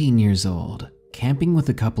was 18 years old, camping with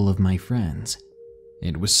a couple of my friends.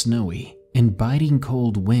 It was snowy, and biting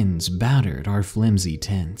cold winds battered our flimsy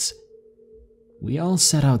tents. We all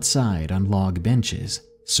sat outside on log benches,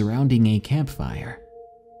 surrounding a campfire.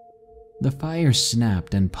 The fire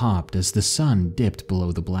snapped and popped as the sun dipped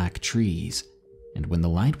below the black trees, and when the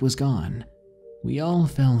light was gone, we all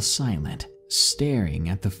fell silent, staring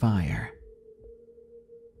at the fire.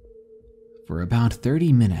 For about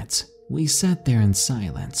 30 minutes, we sat there in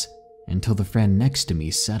silence until the friend next to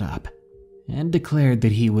me sat up and declared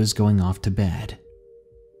that he was going off to bed.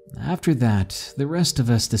 After that, the rest of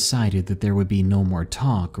us decided that there would be no more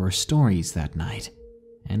talk or stories that night,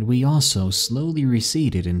 and we also slowly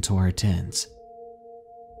receded into our tents.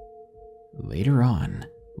 Later on,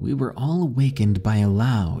 we were all awakened by a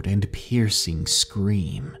loud and piercing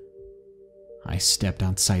scream. I stepped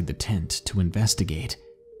outside the tent to investigate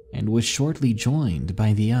and was shortly joined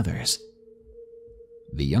by the others.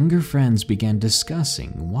 The younger friends began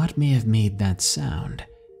discussing what may have made that sound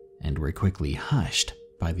and were quickly hushed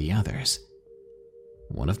by the others.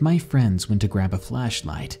 One of my friends went to grab a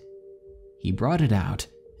flashlight. He brought it out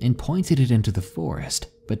and pointed it into the forest,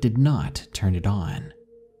 but did not turn it on.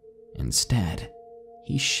 Instead,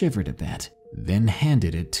 he shivered a bit, then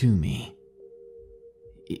handed it to me.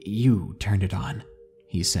 "You turned it on,"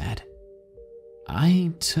 he said.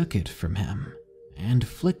 I took it from him and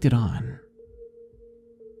flicked it on.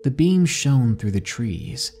 The beam shone through the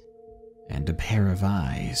trees, and a pair of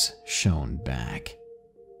eyes shone back.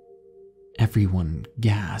 Everyone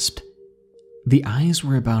gasped. The eyes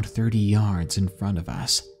were about 30 yards in front of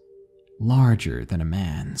us, larger than a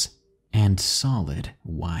man's, and solid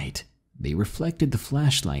white. They reflected the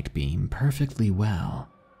flashlight beam perfectly well.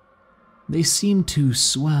 They seemed to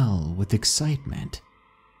swell with excitement.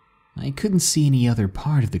 I couldn't see any other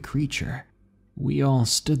part of the creature. We all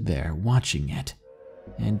stood there watching it,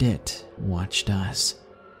 and it watched us.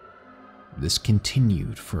 This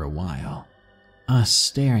continued for a while, us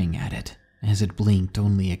staring at it as it blinked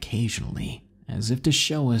only occasionally, as if to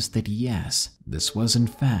show us that yes, this was in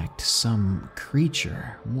fact some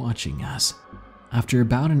creature watching us. After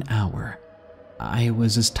about an hour, I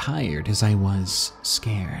was as tired as I was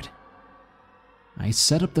scared. I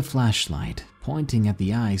set up the flashlight, pointing at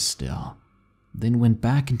the eyes still, then went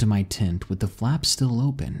back into my tent with the flap still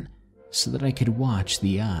open so that I could watch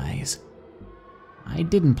the eyes. I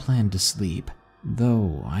didn't plan to sleep,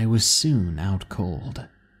 though I was soon out cold.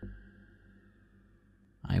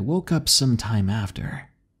 I woke up some time after.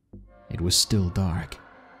 It was still dark.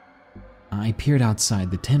 I peered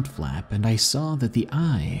outside the tent flap and I saw that the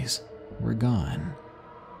eyes were gone.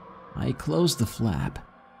 I closed the flap,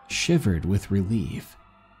 shivered with relief,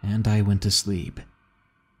 and I went to sleep.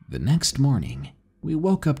 The next morning, we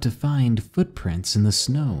woke up to find footprints in the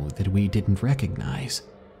snow that we didn't recognize.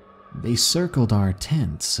 They circled our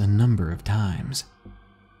tents a number of times.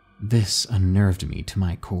 This unnerved me to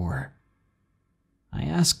my core. I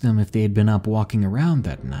asked them if they had been up walking around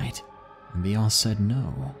that night, and they all said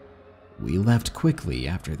no. We left quickly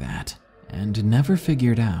after that, and never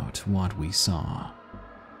figured out what we saw.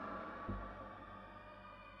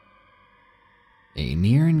 A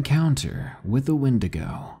near encounter with a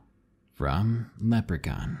Wendigo. From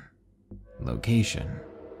Leprechaun. Location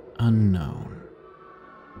unknown.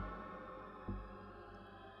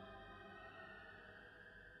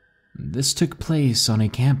 This took place on a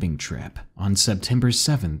camping trip on September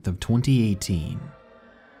 7th of 2018.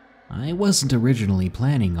 I wasn't originally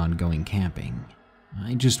planning on going camping.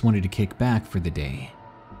 I just wanted to kick back for the day.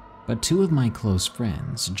 But two of my close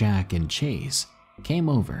friends, Jack and Chase, came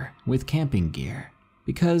over with camping gear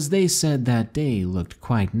because they said that day looked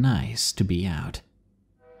quite nice to be out.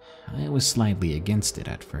 I was slightly against it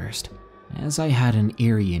at first, as I had an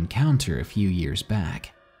eerie encounter a few years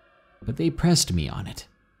back, but they pressed me on it,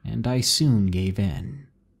 and I soon gave in.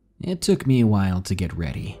 It took me a while to get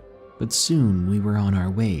ready, but soon we were on our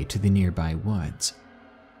way to the nearby woods.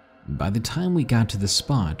 By the time we got to the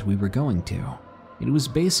spot we were going to, it was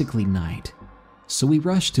basically night, so we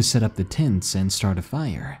rushed to set up the tents and start a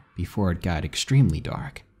fire before it got extremely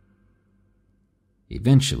dark.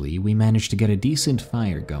 Eventually, we managed to get a decent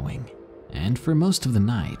fire going, and for most of the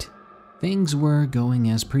night, things were going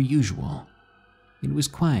as per usual. It was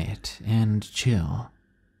quiet and chill.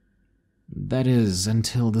 That is,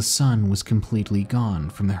 until the sun was completely gone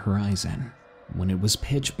from the horizon. When it was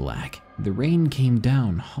pitch black, the rain came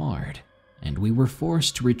down hard, and we were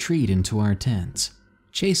forced to retreat into our tents.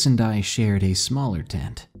 Chase and I shared a smaller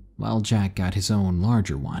tent, while Jack got his own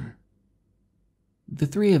larger one. The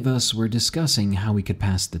three of us were discussing how we could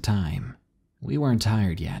pass the time. We weren't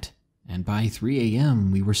tired yet, and by 3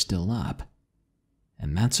 a.m. we were still up.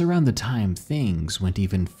 And that's around the time things went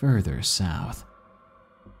even further south.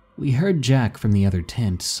 We heard Jack from the other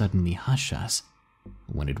tent suddenly hush us.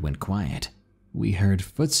 When it went quiet, we heard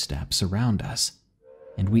footsteps around us,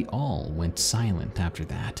 and we all went silent after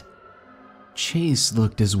that. Chase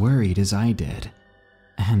looked as worried as I did,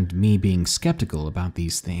 and me being skeptical about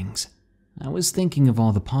these things, I was thinking of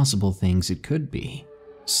all the possible things it could be.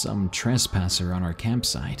 Some trespasser on our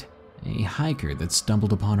campsite, a hiker that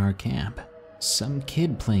stumbled upon our camp, some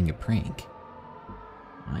kid playing a prank.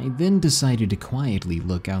 I then decided to quietly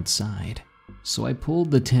look outside, so I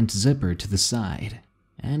pulled the tent zipper to the side,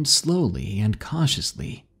 and slowly and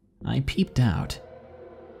cautiously, I peeped out.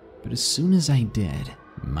 But as soon as I did,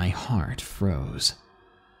 my heart froze.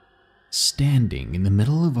 Standing in the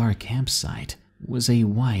middle of our campsite was a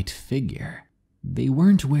white figure. They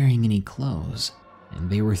weren't wearing any clothes, and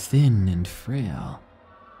they were thin and frail.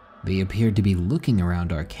 They appeared to be looking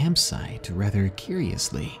around our campsite rather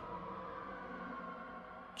curiously.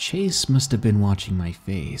 Chase must have been watching my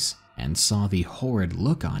face and saw the horrid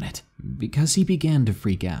look on it because he began to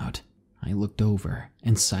freak out. I looked over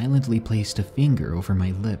and silently placed a finger over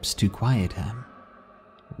my lips to quiet him.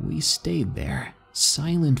 We stayed there,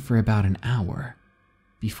 silent for about an hour,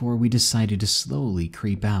 before we decided to slowly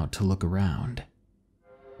creep out to look around.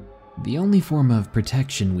 The only form of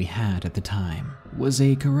protection we had at the time was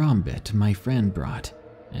a karambit my friend brought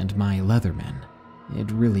and my leatherman. It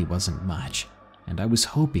really wasn't much, and I was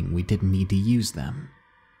hoping we didn't need to use them.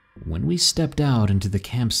 When we stepped out into the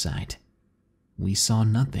campsite, we saw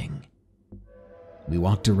nothing. We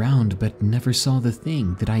walked around but never saw the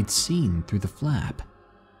thing that I'd seen through the flap.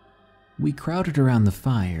 We crowded around the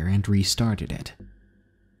fire and restarted it.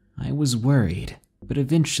 I was worried, but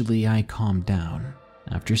eventually I calmed down.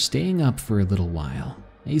 After staying up for a little while,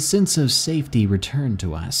 a sense of safety returned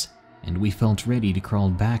to us, and we felt ready to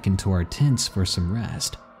crawl back into our tents for some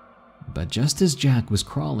rest. But just as Jack was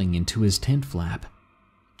crawling into his tent flap,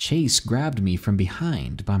 Chase grabbed me from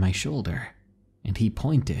behind by my shoulder, and he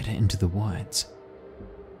pointed into the woods.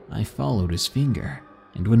 I followed his finger,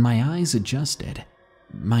 and when my eyes adjusted,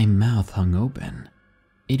 my mouth hung open.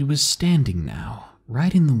 It was standing now,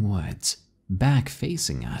 right in the woods, back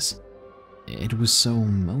facing us. It was so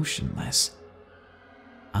motionless.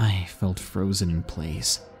 I felt frozen in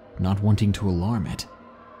place, not wanting to alarm it,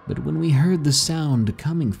 but when we heard the sound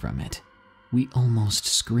coming from it, we almost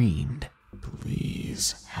screamed,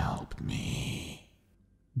 "Please help me."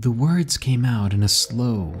 The words came out in a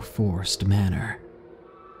slow, forced manner.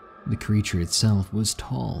 The creature itself was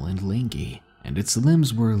tall and lanky, and its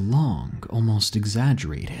limbs were long, almost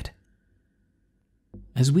exaggerated.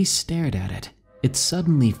 As we stared at it, it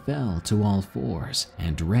suddenly fell to all fours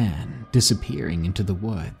and ran, disappearing into the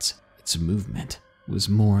woods. Its movement was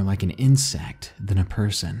more like an insect than a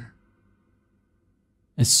person.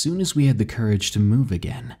 As soon as we had the courage to move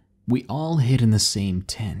again, we all hid in the same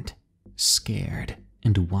tent, scared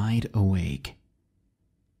and wide awake.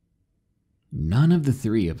 None of the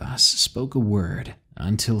three of us spoke a word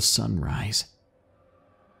until sunrise.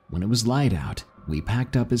 When it was light out, we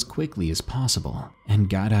packed up as quickly as possible and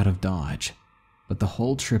got out of Dodge. But the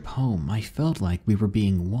whole trip home, I felt like we were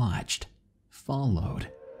being watched,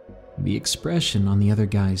 followed. The expression on the other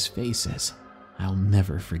guys' faces, I'll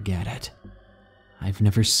never forget it. I've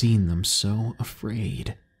never seen them so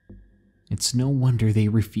afraid. It's no wonder they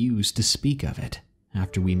refused to speak of it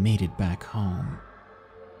after we made it back home.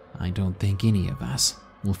 I don't think any of us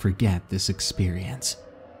will forget this experience.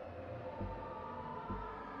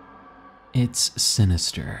 It's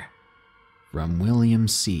Sinister, from William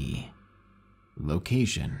C.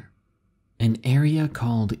 Location: an area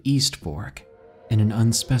called East Fork in an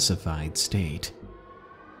unspecified state.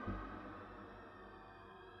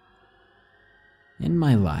 In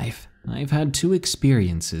my life, I've had two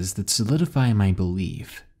experiences that solidify my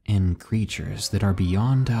belief in creatures that are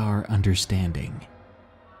beyond our understanding.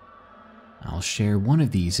 I'll share one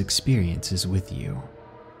of these experiences with you.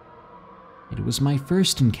 It was my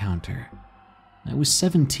first encounter. I was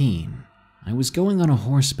 17, I was going on a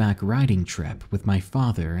horseback riding trip with my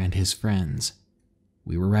father and his friends.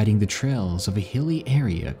 We were riding the trails of a hilly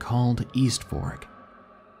area called East Fork.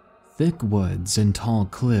 Thick woods and tall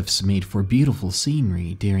cliffs made for beautiful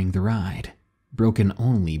scenery during the ride, broken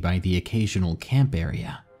only by the occasional camp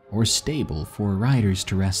area or stable for riders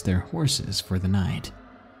to rest their horses for the night.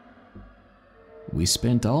 We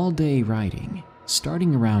spent all day riding,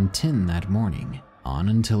 starting around 10 that morning, on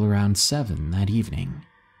until around 7 that evening.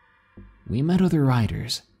 We met other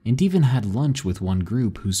riders and even had lunch with one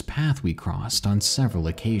group whose path we crossed on several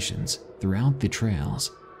occasions throughout the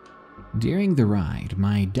trails. During the ride,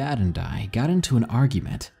 my dad and I got into an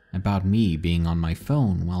argument about me being on my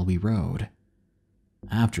phone while we rode.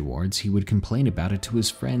 Afterwards, he would complain about it to his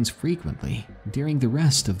friends frequently during the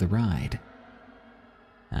rest of the ride.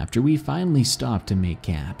 After we finally stopped to make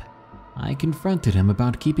camp, I confronted him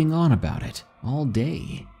about keeping on about it all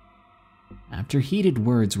day. After heated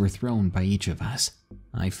words were thrown by each of us,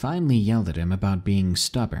 I finally yelled at him about being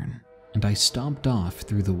stubborn, and I stomped off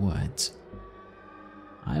through the woods.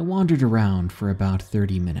 I wandered around for about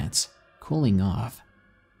 30 minutes, cooling off,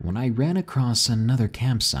 when I ran across another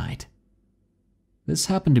campsite. This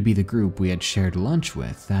happened to be the group we had shared lunch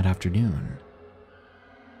with that afternoon.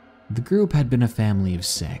 The group had been a family of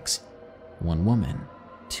 6, 1 woman,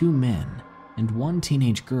 2 men, and 1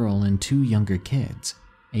 teenage girl and 2 younger kids,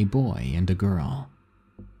 a boy and a girl.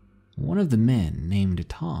 One of the men, named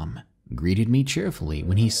Tom, greeted me cheerfully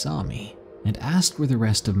when he saw me and asked where the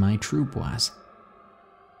rest of my troop was.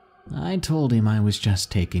 I told him I was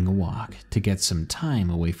just taking a walk to get some time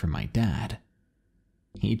away from my dad.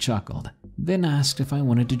 He chuckled, then asked if I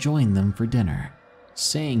wanted to join them for dinner,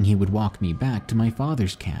 saying he would walk me back to my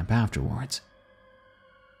father's camp afterwards.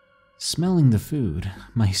 Smelling the food,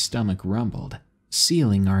 my stomach rumbled,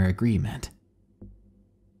 sealing our agreement.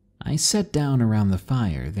 I sat down around the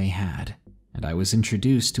fire they had, and I was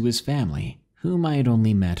introduced to his family, whom I had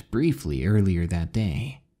only met briefly earlier that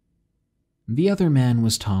day. The other man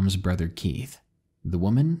was Tom's brother Keith, the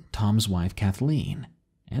woman Tom's wife Kathleen,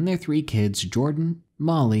 and their 3 kids Jordan,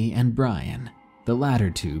 Molly, and Brian, the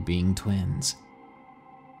latter 2 being twins.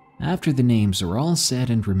 After the names were all said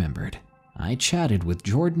and remembered, I chatted with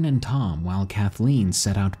Jordan and Tom while Kathleen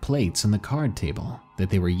set out plates on the card table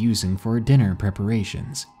that they were using for dinner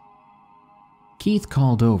preparations. Keith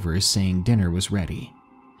called over saying dinner was ready,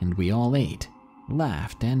 and we all ate,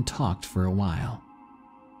 laughed, and talked for a while.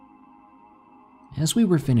 As we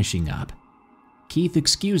were finishing up, Keith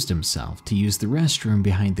excused himself to use the restroom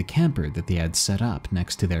behind the camper that they had set up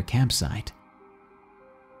next to their campsite.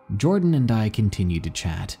 Jordan and I continued to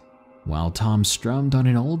chat, while Tom strummed on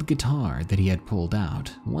an old guitar that he had pulled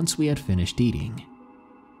out once we had finished eating.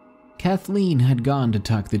 Kathleen had gone to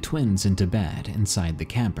tuck the twins into bed inside the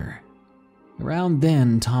camper. Around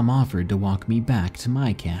then, Tom offered to walk me back to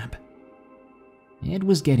my camp. It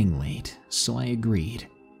was getting late, so I agreed,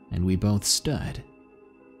 and we both stood.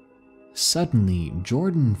 Suddenly,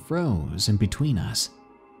 Jordan froze in between us.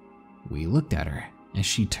 We looked at her as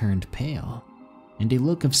she turned pale, and a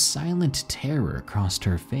look of silent terror crossed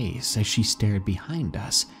her face as she stared behind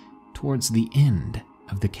us towards the end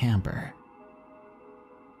of the camper.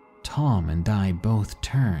 Tom and I both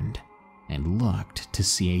turned and looked to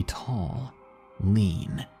see a tall,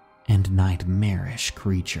 lean, and nightmarish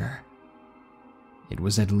creature. It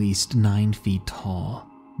was at least 9 feet tall,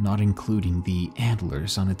 not including the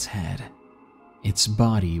antlers on its head. Its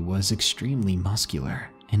body was extremely muscular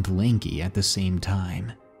and lanky at the same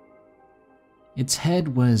time. Its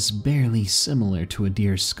head was barely similar to a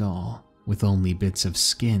deer's skull, with only bits of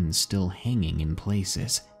skin still hanging in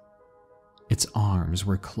places. Its arms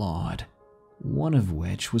were clawed, one of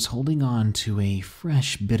which was holding on to a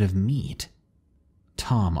fresh bit of meat.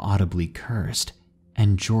 Tom audibly cursed,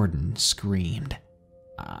 and Jordan screamed.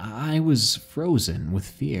 I was frozen with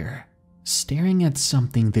fear, staring at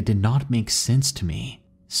something that did not make sense to me,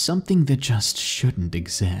 something that just shouldn't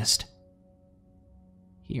exist.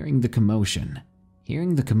 Hearing the commotion,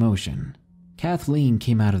 Kathleen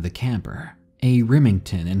came out of the camper, a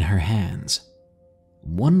Remington in her hands.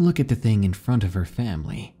 One look at the thing in front of her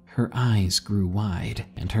family, her eyes grew wide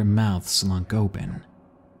and her mouth slunk open.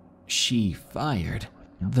 She fired,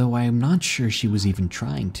 though I am not sure she was even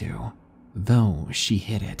trying to, though she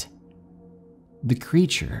hit it. The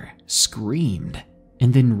creature screamed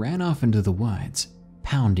and then ran off into the woods,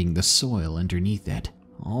 pounding the soil underneath it,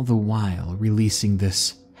 all the while releasing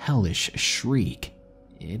this hellish shriek.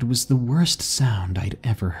 It was the worst sound I'd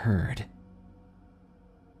ever heard.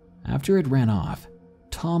 After it ran off,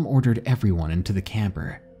 Tom ordered everyone into the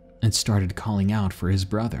camper and started calling out for his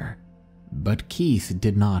brother, but Keith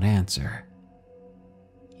did not answer.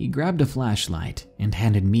 He grabbed a flashlight and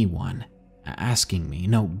handed me one, asking me,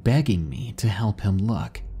 no, begging me to help him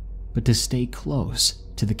look, but to stay close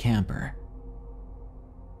to the camper.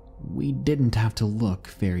 We didn't have to look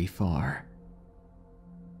very far.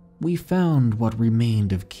 We found what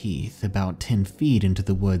remained of Keith about 10 feet into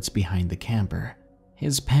the woods behind the camper,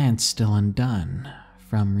 his pants still undone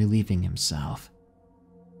from relieving himself.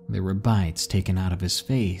 There were bites taken out of his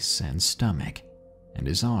face and stomach, and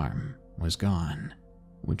his arm was gone,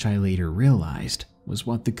 which I later realized was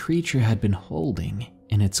what the creature had been holding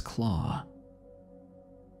in its claw.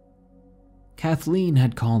 Kathleen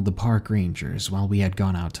had called the park rangers while we had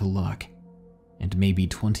gone out to look, and maybe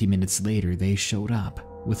 20 minutes later they showed up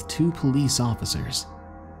with 2 police officers.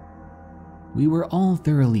 We were all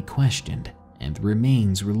thoroughly questioned and the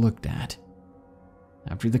remains were looked at.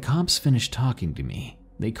 After the cops finished talking to me,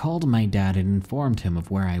 they called my dad and informed him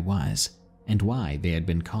of where I was and why they had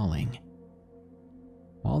been calling.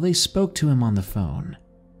 While they spoke to him on the phone,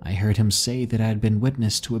 I heard him say that I had been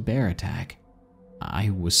witness to a bear attack.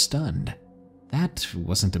 I was stunned. That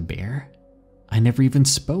wasn't a bear. I never even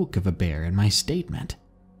spoke of a bear in my statement.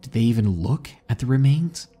 Did they even look at the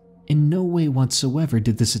remains? In no way whatsoever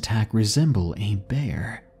did this attack resemble a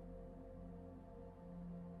bear.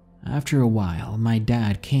 After a while, my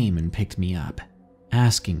dad came and picked me up,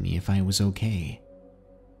 asking me if I was okay.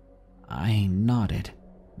 I nodded,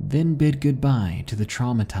 then bid goodbye to the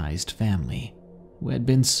traumatized family who had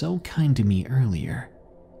been so kind to me earlier,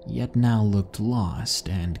 yet now looked lost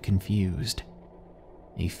and confused.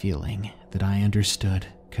 A feeling that I understood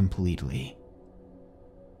completely.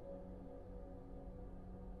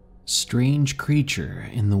 Strange creature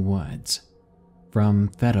in the woods. From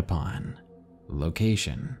Fed Upon.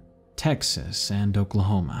 Location: Texas and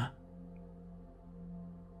Oklahoma.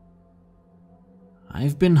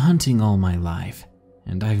 I've been hunting all my life,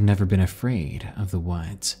 and I've never been afraid of the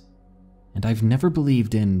woods. And I've never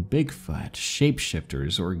believed in Bigfoot,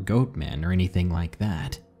 shapeshifters, or goatmen or anything like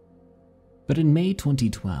that. But in May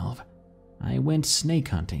 2012, I went snake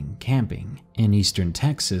hunting, camping in eastern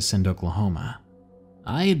Texas and Oklahoma.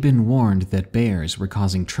 I had been warned that bears were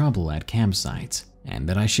causing trouble at campsites and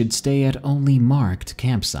that I should stay at only marked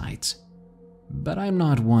campsites. But I'm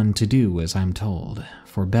not one to do as I'm told,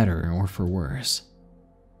 for better or for worse.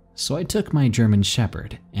 So I took my German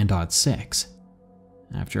Shepherd and .6.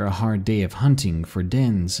 After a hard day of hunting for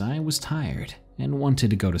dens, I was tired and wanted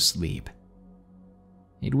to go to sleep.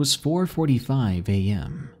 It was 4:45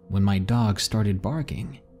 a.m. when my dog started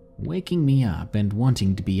barking, waking me up and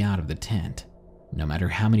wanting to be out of the tent. No matter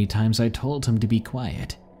how many times I told him to be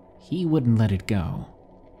quiet, he wouldn't let it go.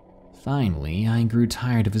 Finally, I grew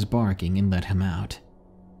tired of his barking and let him out.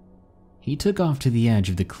 He took off to the edge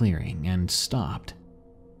of the clearing and stopped.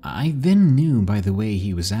 I then knew by the way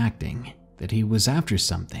he was acting that he was after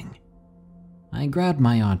something. I grabbed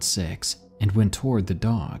my .6 and went toward the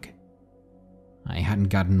dog. I hadn't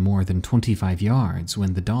gotten more than 25 yards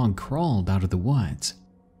when the dog crawled out of the woods.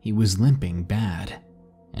 He was limping bad,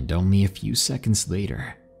 and only a few seconds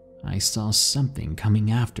later, I saw something coming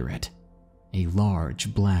after it. A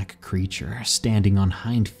large black creature standing on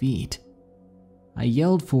hind feet. I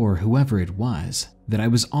yelled for whoever it was that I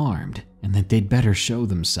was armed and that they'd better show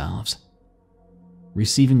themselves.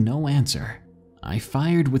 Receiving no answer, I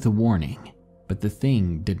fired with a warning, but the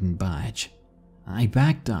thing didn't budge. I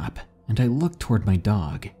backed up and I looked toward my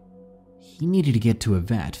dog. He needed to get to a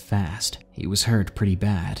vet fast. He was hurt pretty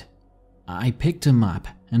bad. I picked him up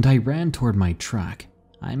and I ran toward my truck.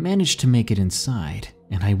 I managed to make it inside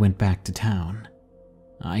and I went back to town.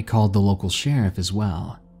 I called the local sheriff as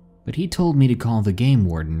well, but he told me to call the game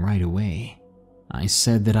warden right away. I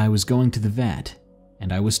said that I was going to the vet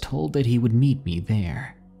and I was told that he would meet me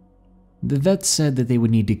there. The vet said that they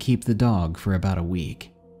would need to keep the dog for about a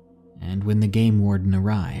week, and when the game warden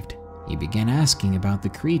arrived, he began asking about the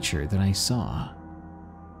creature that I saw.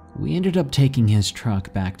 We ended up taking his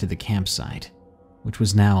truck back to the campsite, which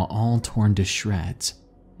was now all torn to shreds,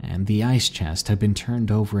 and the ice chest had been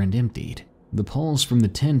turned over and emptied. The poles from the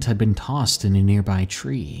tent had been tossed in a nearby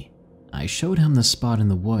tree. I showed him the spot in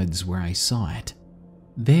the woods where I saw it.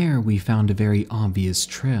 There we found a very obvious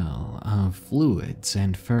trail of fluids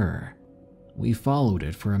and fur. We followed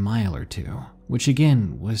it for a mile or two, which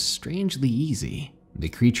again was strangely easy. The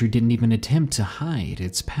creature didn't even attempt to hide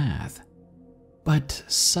its path. But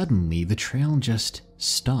suddenly the trail just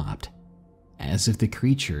stopped, as if the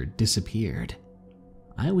creature disappeared.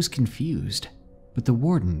 I was confused, but the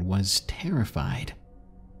warden was terrified.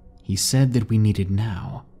 He said that we needed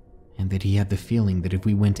now, and that he had the feeling that if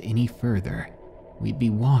we went any further, we'd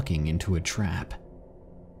be walking into a trap.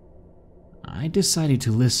 I decided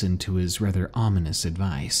to listen to his rather ominous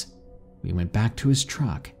advice. We went back to his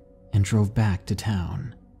truck and drove back to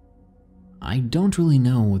town. I don't really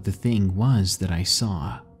know what the thing was that I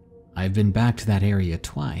saw. I've been back to that area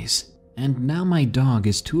twice, and now my dog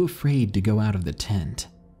is too afraid to go out of the tent.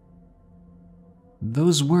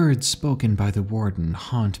 Those words spoken by the warden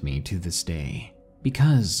haunt me to this day,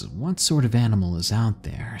 because what sort of animal is out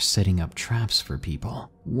there setting up traps for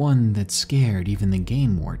people? One that scared even the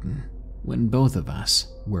game warden when both of us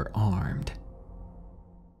were armed.